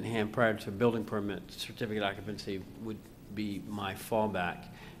easement in hand prior to a building permit certificate occupancy would be my fallback,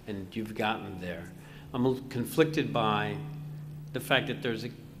 and you've gotten there. I'm a little conflicted by the fact that there's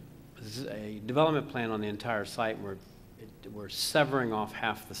a development plan on the entire site where we're severing off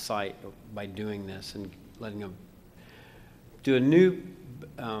half the site by doing this and letting them do a new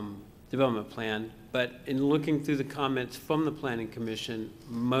development plan. But in looking through the comments from the Planning Commission,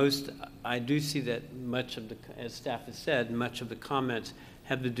 I do see that much of the, as staff has said, much of the comments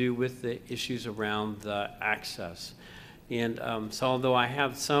have to do with the issues around the access. And so although I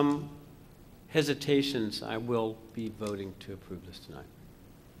have some hesitations, I will be voting to approve this tonight.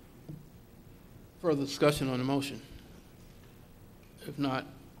 Further discussion on the motion? If not,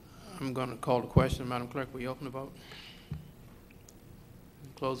 I'm going to call the question. Madam Clerk, will you open the vote?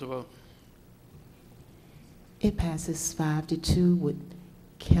 Close the vote. It passes 5-2 with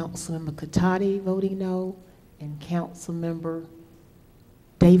Councilmember Catotti voting no and Councilmember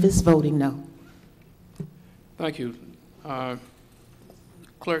Davis voting no. Thank you.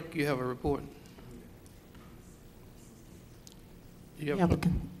 Clerk, you have a report. You have a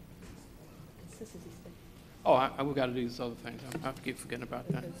Oh, we got to do these other things. I keep forgetting about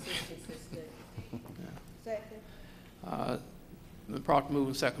that. Yeah. The proper move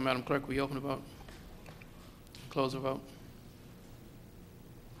and second. Madam Clerk, will you open the vote? Close the vote.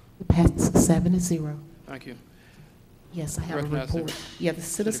 It passes 7-0. Thank you. Yes, I have a Recognize report. Yeah, the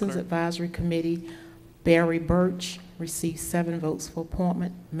Citizens Clerk. Advisory Committee, Barry Birch received 7 votes for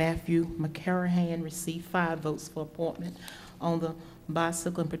appointment. Matthew McCarahan received 5 votes for appointment. On the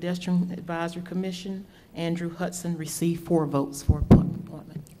Bicycle and Pedestrian Advisory Commission, Andrew Hudson received 4 votes for appointment. All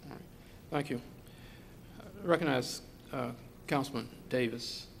right. Thank you. Recognize Councilman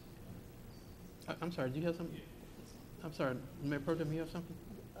Davis. I'm sorry, do you have something? I'm sorry, Mayor Pro Tem, you have something?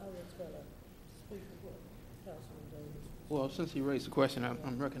 Well, since he raised the question,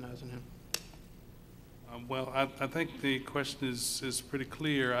 I'm recognizing him. Well, I think the question is pretty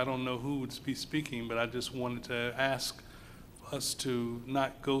clear. I don't know who would be speaking, but I just wanted to ask us to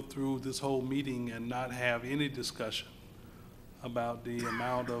not go through this whole meeting and not have any discussion about the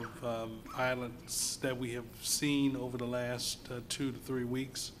amount of violence that we have seen over the last 2 to 3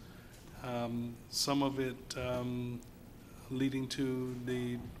 weeks. Some of it leading to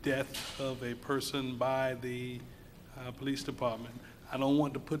the death of a person by the police department. I don't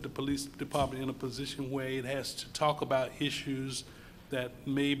want to put the police department in a position where it has to talk about issues that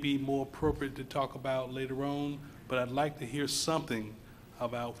may be more appropriate to talk about later on, but I'd like to hear something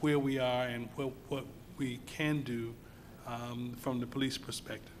about where we are and what we can do from the police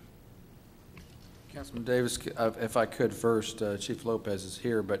perspective. Councilman Davis, if I could first, Chief Lopez is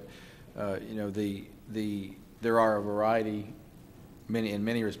here, but you know, there are a variety, in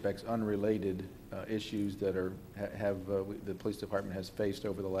many respects, unrelated issues that the police department has faced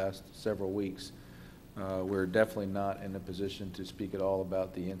over the last several weeks. We're definitely not in a position to speak at all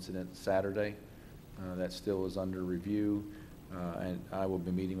about the incident Saturday. That still is under review. And I will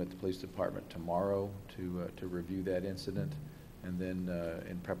be meeting with the police department tomorrow to review that incident. And then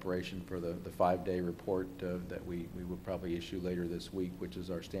in preparation for the 5-day report that we will probably issue later this week, which is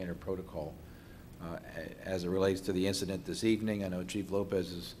our standard protocol. As it relates to the incident this evening, I know Chief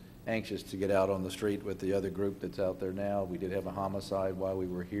Lopez is anxious to get out on the street with the other group that's out there now. We did have a homicide while we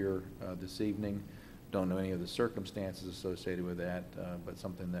were here this evening. Don't know any of the circumstances associated with that, but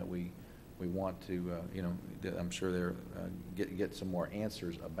something that we want to, you know, I'm sure there get some more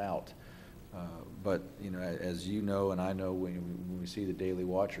answers about. But you know, as you know, and I know, when we see the daily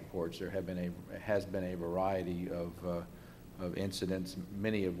watch reports, there has been a variety of incidents,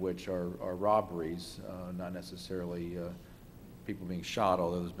 many of which are robberies, not necessarily people being shot,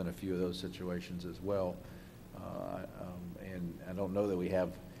 although there's been a few of those situations as well. And I don't know that we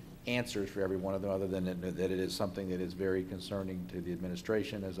have answers for every one of them, other than that it is something that is very concerning to the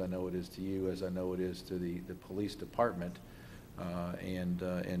administration, as I know it is to you, as I know it is to the police department.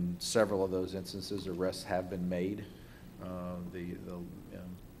 And several of those instances, arrests have been made.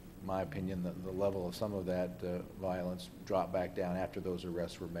 My opinion, the level of some of that violence dropped back down after those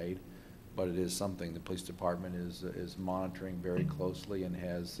arrests were made, but it is something the police department is monitoring very closely, and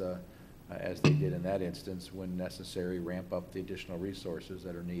has, as they did in that instance, when necessary, ramp up the additional resources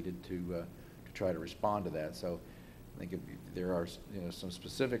that are needed to try to respond to that. So I think if there are, you know, some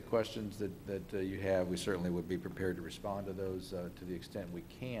specific questions that you have, we certainly would be prepared to respond to those to the extent we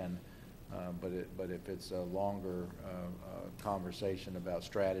can. But if it's a longer conversation about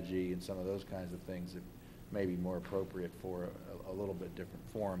strategy and some of those kinds of things, it may be more appropriate for a little bit different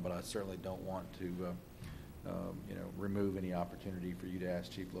forum. But I certainly don't want to, you know, remove any opportunity for you to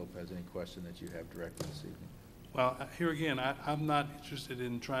ask Chief Lopez any question that you have directly this evening. Well, here again, I'm not interested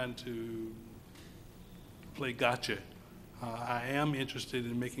in trying to play gotcha. I am interested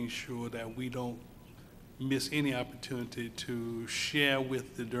in making sure that we don't miss any opportunity to share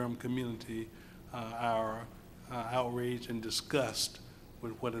with the Durham community our outrage and disgust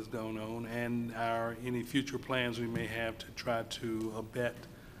with what is going on, and any future plans we may have to try to abet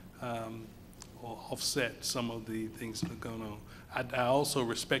or offset some of the things that are going on. I also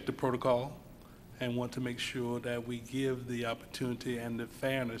respect the protocol and want to make sure that we give the opportunity and the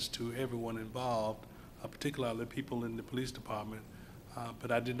fairness to everyone involved, particularly the people in the police department.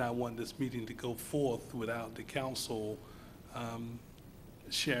 But I did not want this meeting to go forth without the council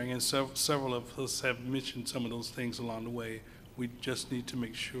sharing, and several of us have mentioned some of those things along the way. We just need to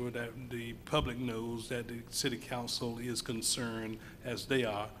make sure that the public knows that the city council is concerned, as they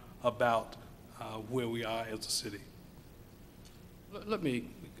are, about where we are as a city. Let me,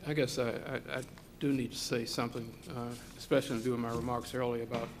 I guess I do need to say something, especially in view of my remarks earlier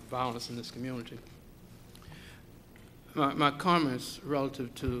about violence in this community. My comments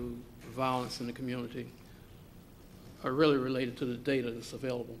relative to violence in the community are really related to the data that's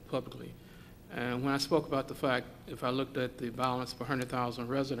available publicly. And when I spoke about the fact, if I looked at the violence per 100,000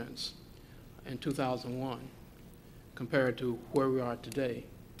 residents in 2001 compared to where we are today,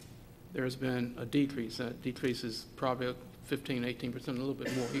 there's been a decrease. That decrease is probably 15, 18%, a little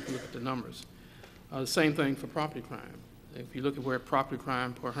bit more. You can look at the numbers. The same thing for property crime. If you look at where property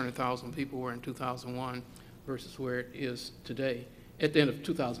crime per 100,000 people were in 2001 versus where it is today, at the end of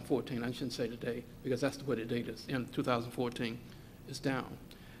 2014, I shouldn't say today, because that's what the data is, in 2014, is down.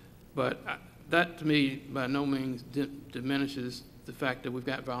 But that, to me, by no means diminishes the fact that we've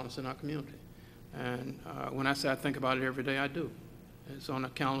got violence in our community. And when I say I think about it every day, I do. It's on the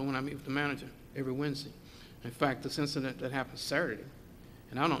calendar when I meet with the manager every Wednesday. In fact, this incident that happened Saturday,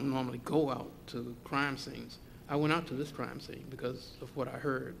 and I don't normally go out to crime scenes. I went out to this crime scene because of what I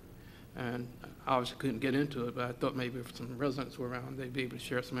heard. And I obviously couldn't get into it, but I thought maybe if some residents were around, they'd be able to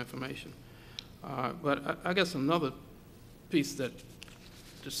share some information. But I guess another piece that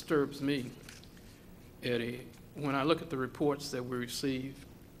disturbs me, Eddie, when I look at the reports that we receive,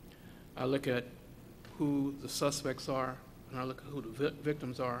 I look at who the suspects are, and I look at who the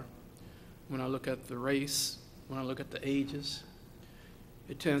victims are. When I look at the race, when I look at the ages,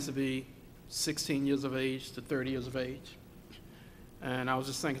 it tends to be 16 years of age to 30 years of age. And I was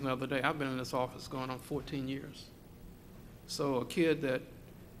just thinking the other day, I've been in this office going on 14 years. So a kid that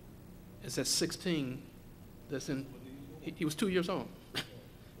is at 16, he was 2 years old.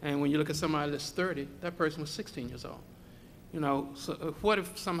 And when you look at somebody that's 30, that person was 16 years old. You know, so what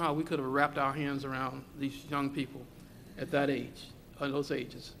if somehow we could have wrapped our hands around these young people at that age, or those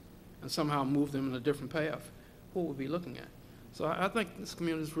ages, and somehow moved them in a different path? What would we be looking at? So I think this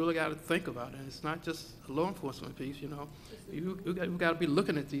community's really got to think about it. It's not just a law enforcement piece, you know. We've got to be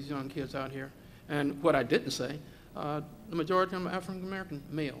looking at these young kids out here. And what I didn't say, the majority of them are African-American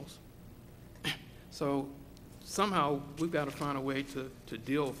males. So somehow we've got to find a way to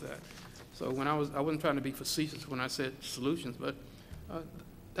deal with that. So I wasn't trying to be facetious when I said solutions, but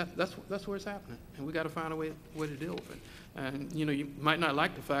that's where it's happening, and we got to find a way to deal with it. And you know, you might not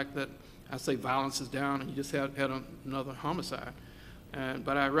like the fact that I say violence is down, and you just had another homicide,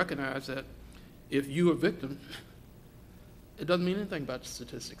 but I recognize that if you're a victim, it doesn't mean anything about the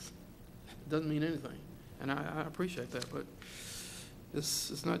statistics. It doesn't mean anything, and I appreciate that, but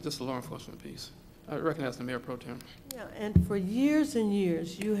it's not just a law enforcement piece. I recognize the Mayor Pro Tem. Yeah, and for years and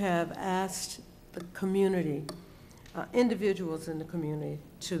years, you have asked the community, individuals in the community,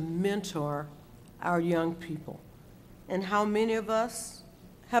 to mentor our young people. And how many of us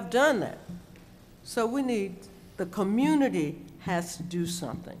have done that? So the community has to do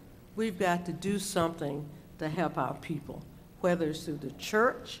something. We've got to do something to help our people, whether it's through the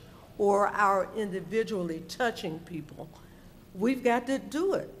church or our individually touching people. We've got to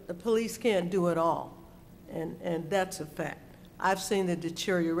do it. The police can't do it all, and that's a fact. I've seen the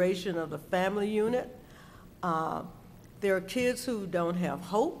deterioration of the family unit. There are kids who don't have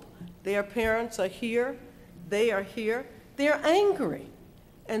hope. Their parents are here. They are here. They're angry.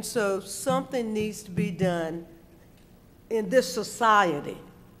 And so something needs to be done in this society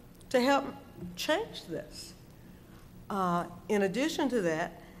to help change this. In addition to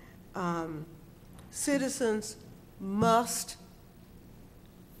that, citizens must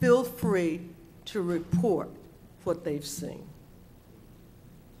feel free to report what they've seen.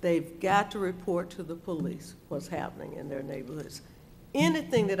 They've got to report to the police what's happening in their neighborhoods.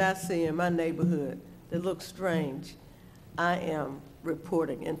 Anything that I see in my neighborhood that looks strange, I am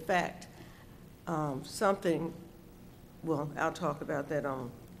reporting. In fact, I'll talk about that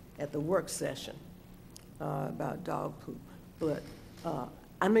at the work session about dog poop. But,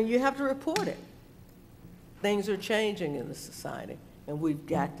 I mean, you have to report it. Things are changing in the society, and we've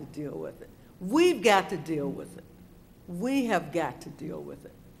got to deal with it. We've got to deal with it. We have got to deal with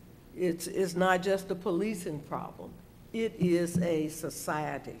it. It's not just a policing problem. It is a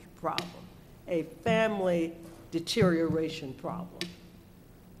society problem, a family deterioration problem,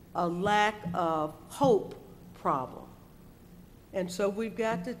 a lack of hope problem. And so we've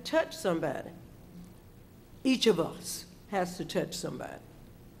got to touch somebody. Each of us has to touch somebody.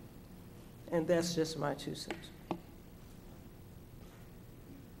 And that's just my 2 cents.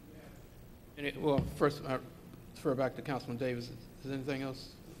 Well, first, I refer back to Councilman Davis. Is there anything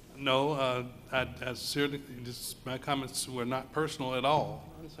else? No, I certainly, my comments were not personal at all.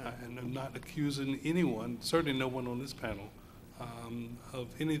 And I'm not accusing anyone, certainly no one on this panel, of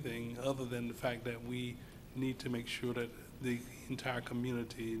anything other than the fact that we need to make sure that the entire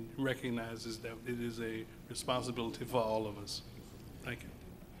community recognizes that it is a responsibility for all of us. Thank you.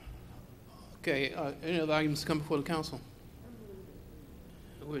 Okay, any other items come before the council?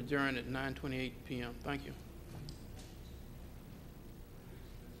 We're adjourned at 9:28 p.m. Thank you.